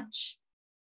el match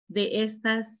de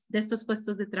estos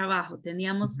puestos de trabajo.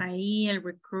 Teníamos ahí el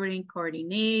Recruiting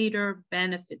Coordinator,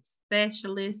 Benefit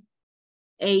Specialist,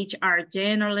 HR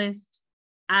Generalist,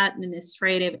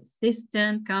 Administrative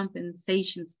Assistant,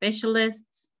 Compensation Specialist,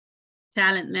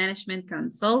 Talent Management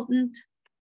Consultant.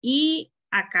 Y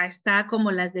acá está como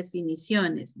las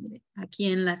definiciones. Miren, aquí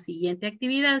en la siguiente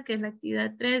actividad, que es la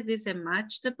actividad 3, dice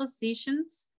Match the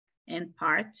positions and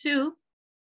Part 2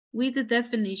 with the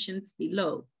definitions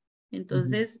below.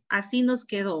 Entonces, así nos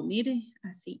quedó, mire,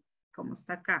 así como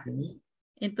está acá.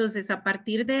 Entonces, a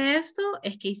partir de esto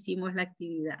es que hicimos la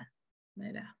actividad,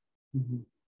 ¿verdad?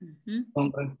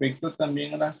 Con respecto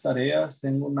también a las tareas,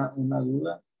 tengo una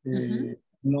duda.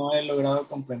 No he logrado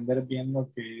comprender bien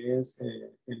lo que es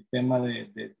el tema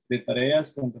de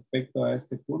tareas con respecto a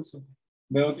este curso.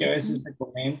 Veo que a veces se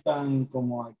comentan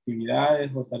como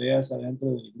actividades o tareas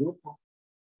adentro del grupo.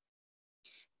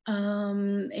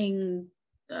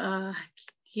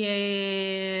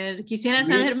 Quisiera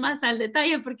saber más al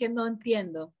detalle porque no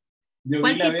entiendo.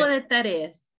 ¿Cuál tipo de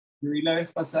tareas? Yo vi la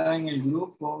vez pasada en el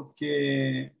grupo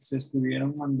que se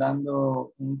estuvieron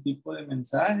mandando un tipo de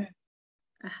mensaje.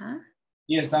 Ajá.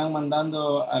 Y estaban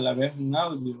mandando a la vez un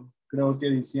audio, creo que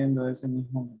diciendo ese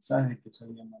mismo mensaje que se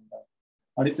había mandado.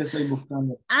 Ahorita estoy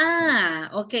buscando. Ah,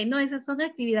 ok. No, esas son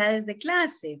actividades de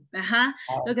clase. Ajá.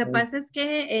 Lo que pasa es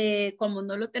que como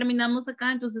no lo terminamos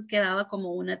acá, entonces quedaba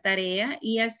como una tarea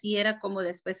y así era como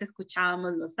después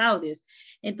escuchábamos los audios.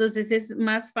 Entonces es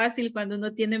más fácil cuando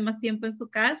uno tiene más tiempo en su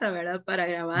casa, ¿verdad? Para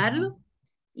grabarlo.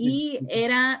 Y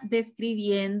era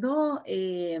describiendo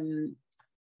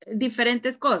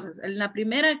diferentes cosas. En la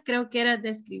primera creo que era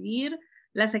describir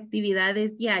las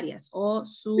actividades diarias o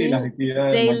su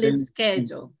daily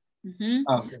schedule.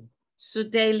 Su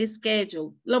daily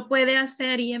schedule. Lo puede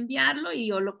hacer y enviarlo y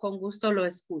yo con gusto lo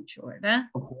escucho, ¿verdad?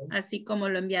 Así como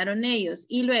lo enviaron ellos.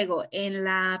 Y luego en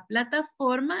la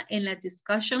plataforma, en la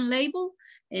discussion label,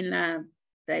 en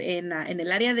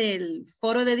el área del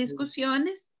foro de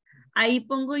discusiones, ahí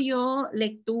pongo yo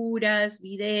lecturas,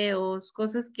 videos,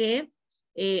 cosas que,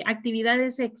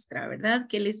 actividades extra, ¿verdad?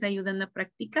 Que les ayudan a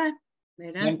practicar,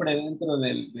 ¿verdad? Siempre dentro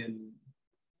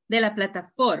de la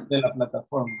plataforma. De la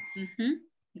plataforma.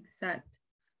 Exacto.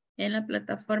 En la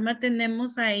plataforma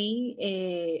tenemos ahí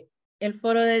el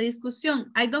foro de discusión.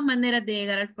 Hay dos maneras de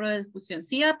llegar al foro de discusión.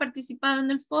 ¿Sí ha participado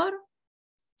en el foro?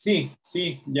 Sí,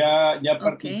 ya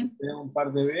participé un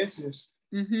par de veces.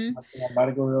 Sin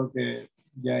embargo, veo que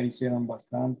ya hicieron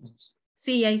bastantes.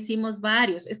 Sí, ya hicimos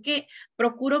varios. Es que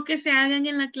procuro que se hagan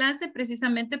en la clase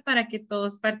precisamente para que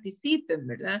todos participen,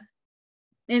 ¿verdad?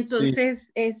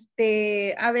 Entonces,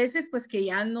 a veces pues que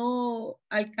ya no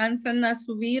alcanzan a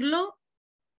subirlo,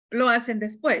 lo hacen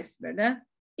después, ¿verdad?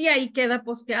 Y ahí queda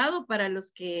posteado para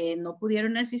los que no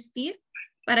pudieron asistir,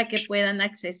 para que puedan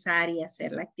accesar y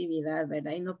hacer la actividad,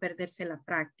 ¿verdad? Y no perderse la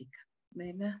práctica,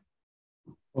 ¿verdad?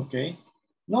 Ok.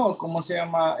 No, ¿cómo se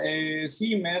llama?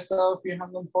 Sí, me he estado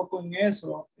fijando un poco en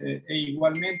eso, e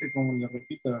igualmente, como le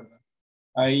repito, ¿verdad?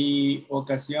 Hay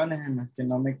ocasiones en las que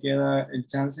no me queda el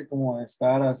chance como de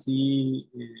estar así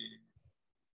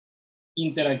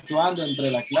interactuando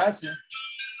entre la clase.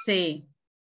 Sí.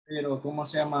 Pero, ¿cómo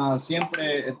se llama?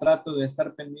 Siempre trato de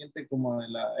estar pendiente como de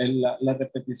la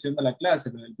repetición de la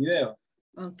clase, del video.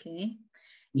 Ok.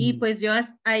 Y pues yo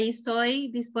ahí estoy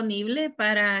disponible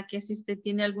para que si usted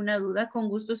tiene alguna duda, con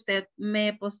gusto usted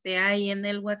me postea ahí en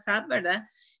el WhatsApp, ¿verdad?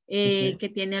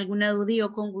 Que tiene alguna duda y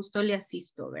yo con gusto le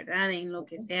asisto, ¿verdad? En lo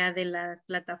que sea de la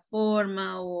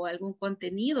plataforma o algún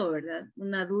contenido, ¿verdad?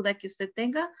 Una duda que usted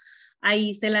tenga,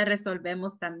 ahí se la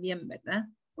resolvemos también, ¿verdad?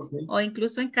 O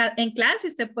incluso en clase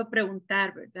usted puede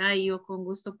preguntar, ¿verdad? Y yo con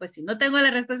gusto, pues si no tengo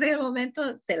la respuesta en el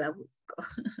momento, se la busco,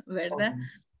 ¿verdad?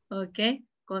 Ok,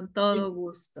 con todo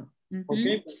gusto.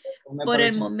 Por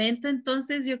el momento,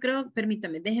 entonces, yo creo,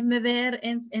 permítame, déjenme ver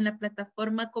en la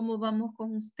plataforma cómo vamos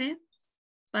con usted.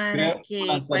 para Creo que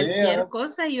las cualquier tareas,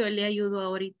 cosa yo le ayudo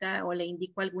ahorita o le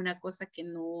indico alguna cosa que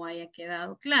no haya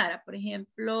quedado clara. Por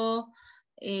ejemplo,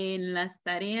 en las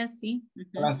tareas, sí.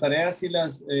 las tareas sí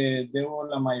las debo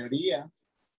la mayoría.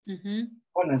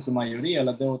 Bueno, en su mayoría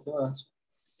las debo todas.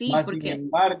 Sí, Más porque... sin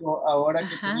embargo, ahora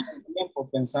que Ajá. tenía tiempo,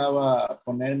 pensaba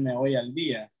ponerme hoy al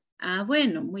día. Ah,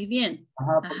 bueno, muy bien.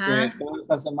 Ajá, porque toda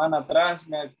esta semana atrás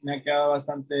me ha quedado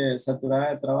bastante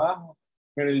saturada de trabajo,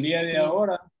 pero el día de Sí.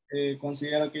 ahora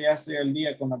considero que ya estoy al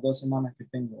día con las 2 semanas que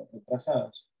tengo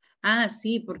retrasadas. Ah,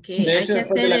 sí, porque De hay hecho, que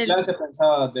después de hacer la el...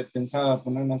 clase pensaba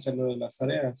ponerme a hacer lo de las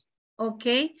tareas. Ok,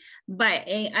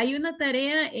 hay una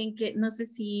tarea en que no sé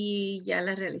si ya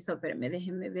la realizó, pero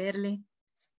déjenme verle.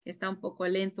 Está un poco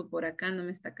lento por acá, no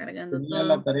me está cargando Tenía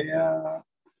la todo. tarea...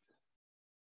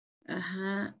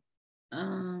 Ajá.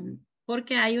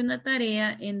 Porque hay una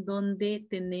tarea en donde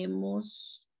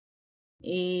tenemos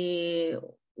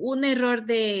un error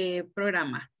de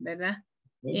programa, ¿verdad?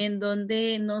 En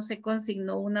donde no se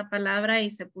consignó una palabra y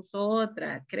se puso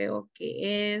otra. Creo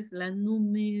que es la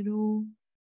número...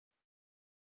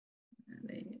 A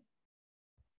ver.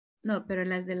 No, pero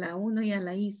las de la 1 ya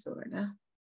la hizo, ¿verdad?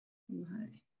 Vamos a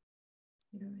ver.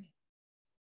 Quiero ver.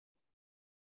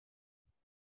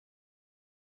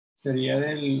 ¿Sería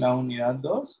de la unidad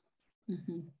 2?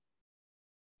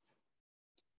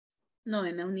 No,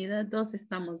 en la unidad 2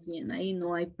 estamos bien. Ahí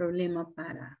no hay problema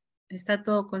para... Está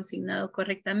todo consignado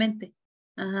correctamente.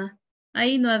 Ajá.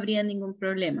 Ahí no habría ningún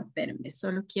problema. Espérenme,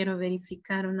 solo quiero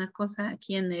verificar una cosa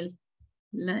aquí en el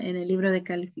libro de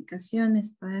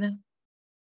calificaciones para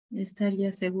estar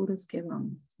ya seguros que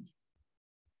vamos.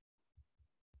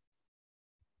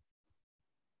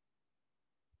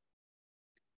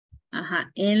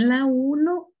 Ajá, en la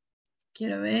 1,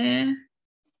 quiero ver.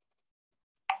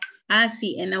 Ah,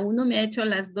 sí, en la 1 me ha hecho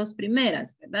las 2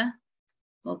 primeras, ¿verdad?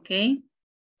 Ok.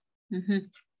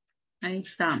 Ahí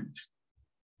estamos.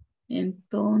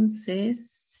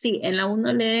 Entonces, sí, en la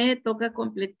 1 le toca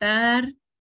completar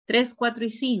 3, 4 y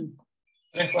 5.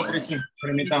 3, 4 y 5.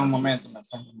 Permítame un momento, me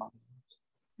están llamando.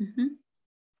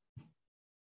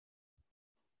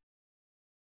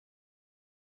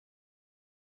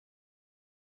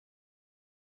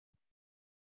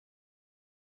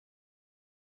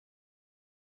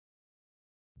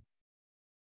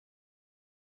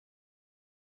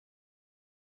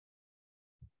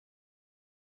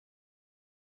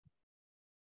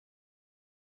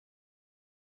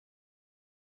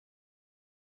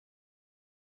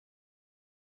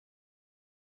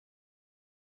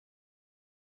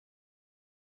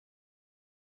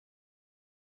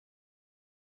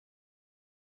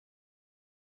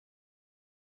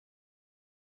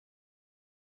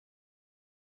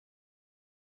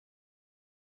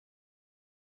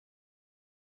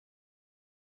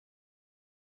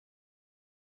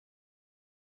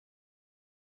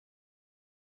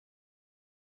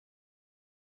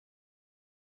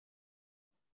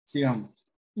 Sigamos.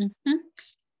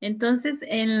 Entonces,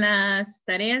 en las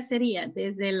tareas sería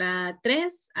desde la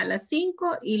 3 a la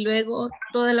 5 y luego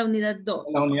toda la unidad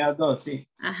 2. La unidad 2, sí.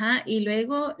 Ajá, y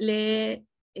luego le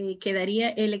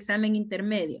quedaría el examen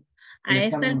intermedio. A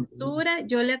esta altura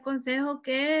yo le aconsejo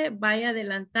que vaya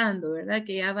adelantando, ¿verdad?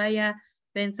 Que ya vaya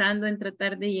pensando en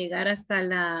tratar de llegar hasta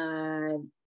la...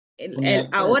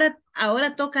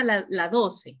 ahora toca la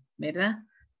 12, ¿verdad?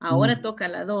 Ahora toca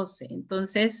la 12.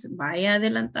 Entonces vaya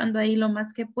adelantando ahí lo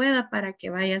más que pueda para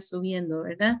que vaya subiendo,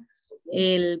 ¿verdad?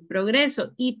 El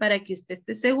progreso. Y para que usted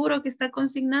esté seguro que está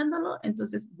consignándolo,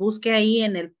 entonces busque ahí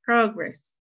en el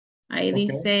progress. Ahí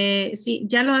dice, sí,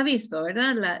 ya lo ha visto,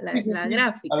 ¿verdad? La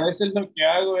gráfica. A veces lo que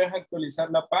hago es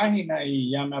actualizar la página y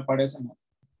ya me aparecen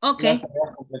las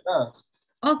tareas completadas.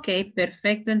 Ok,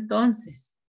 perfecto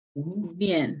entonces.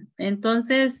 Bien,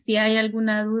 entonces si hay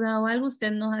alguna duda o algo,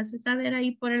 usted nos hace saber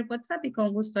ahí por el WhatsApp y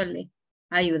con gusto le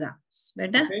ayudamos,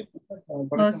 ¿verdad?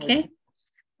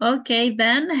 Okay,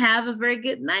 then have a very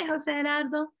good night, José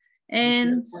Gerardo,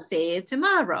 and see you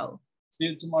tomorrow. See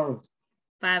you tomorrow.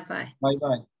 Bye-bye.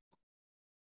 Bye-bye.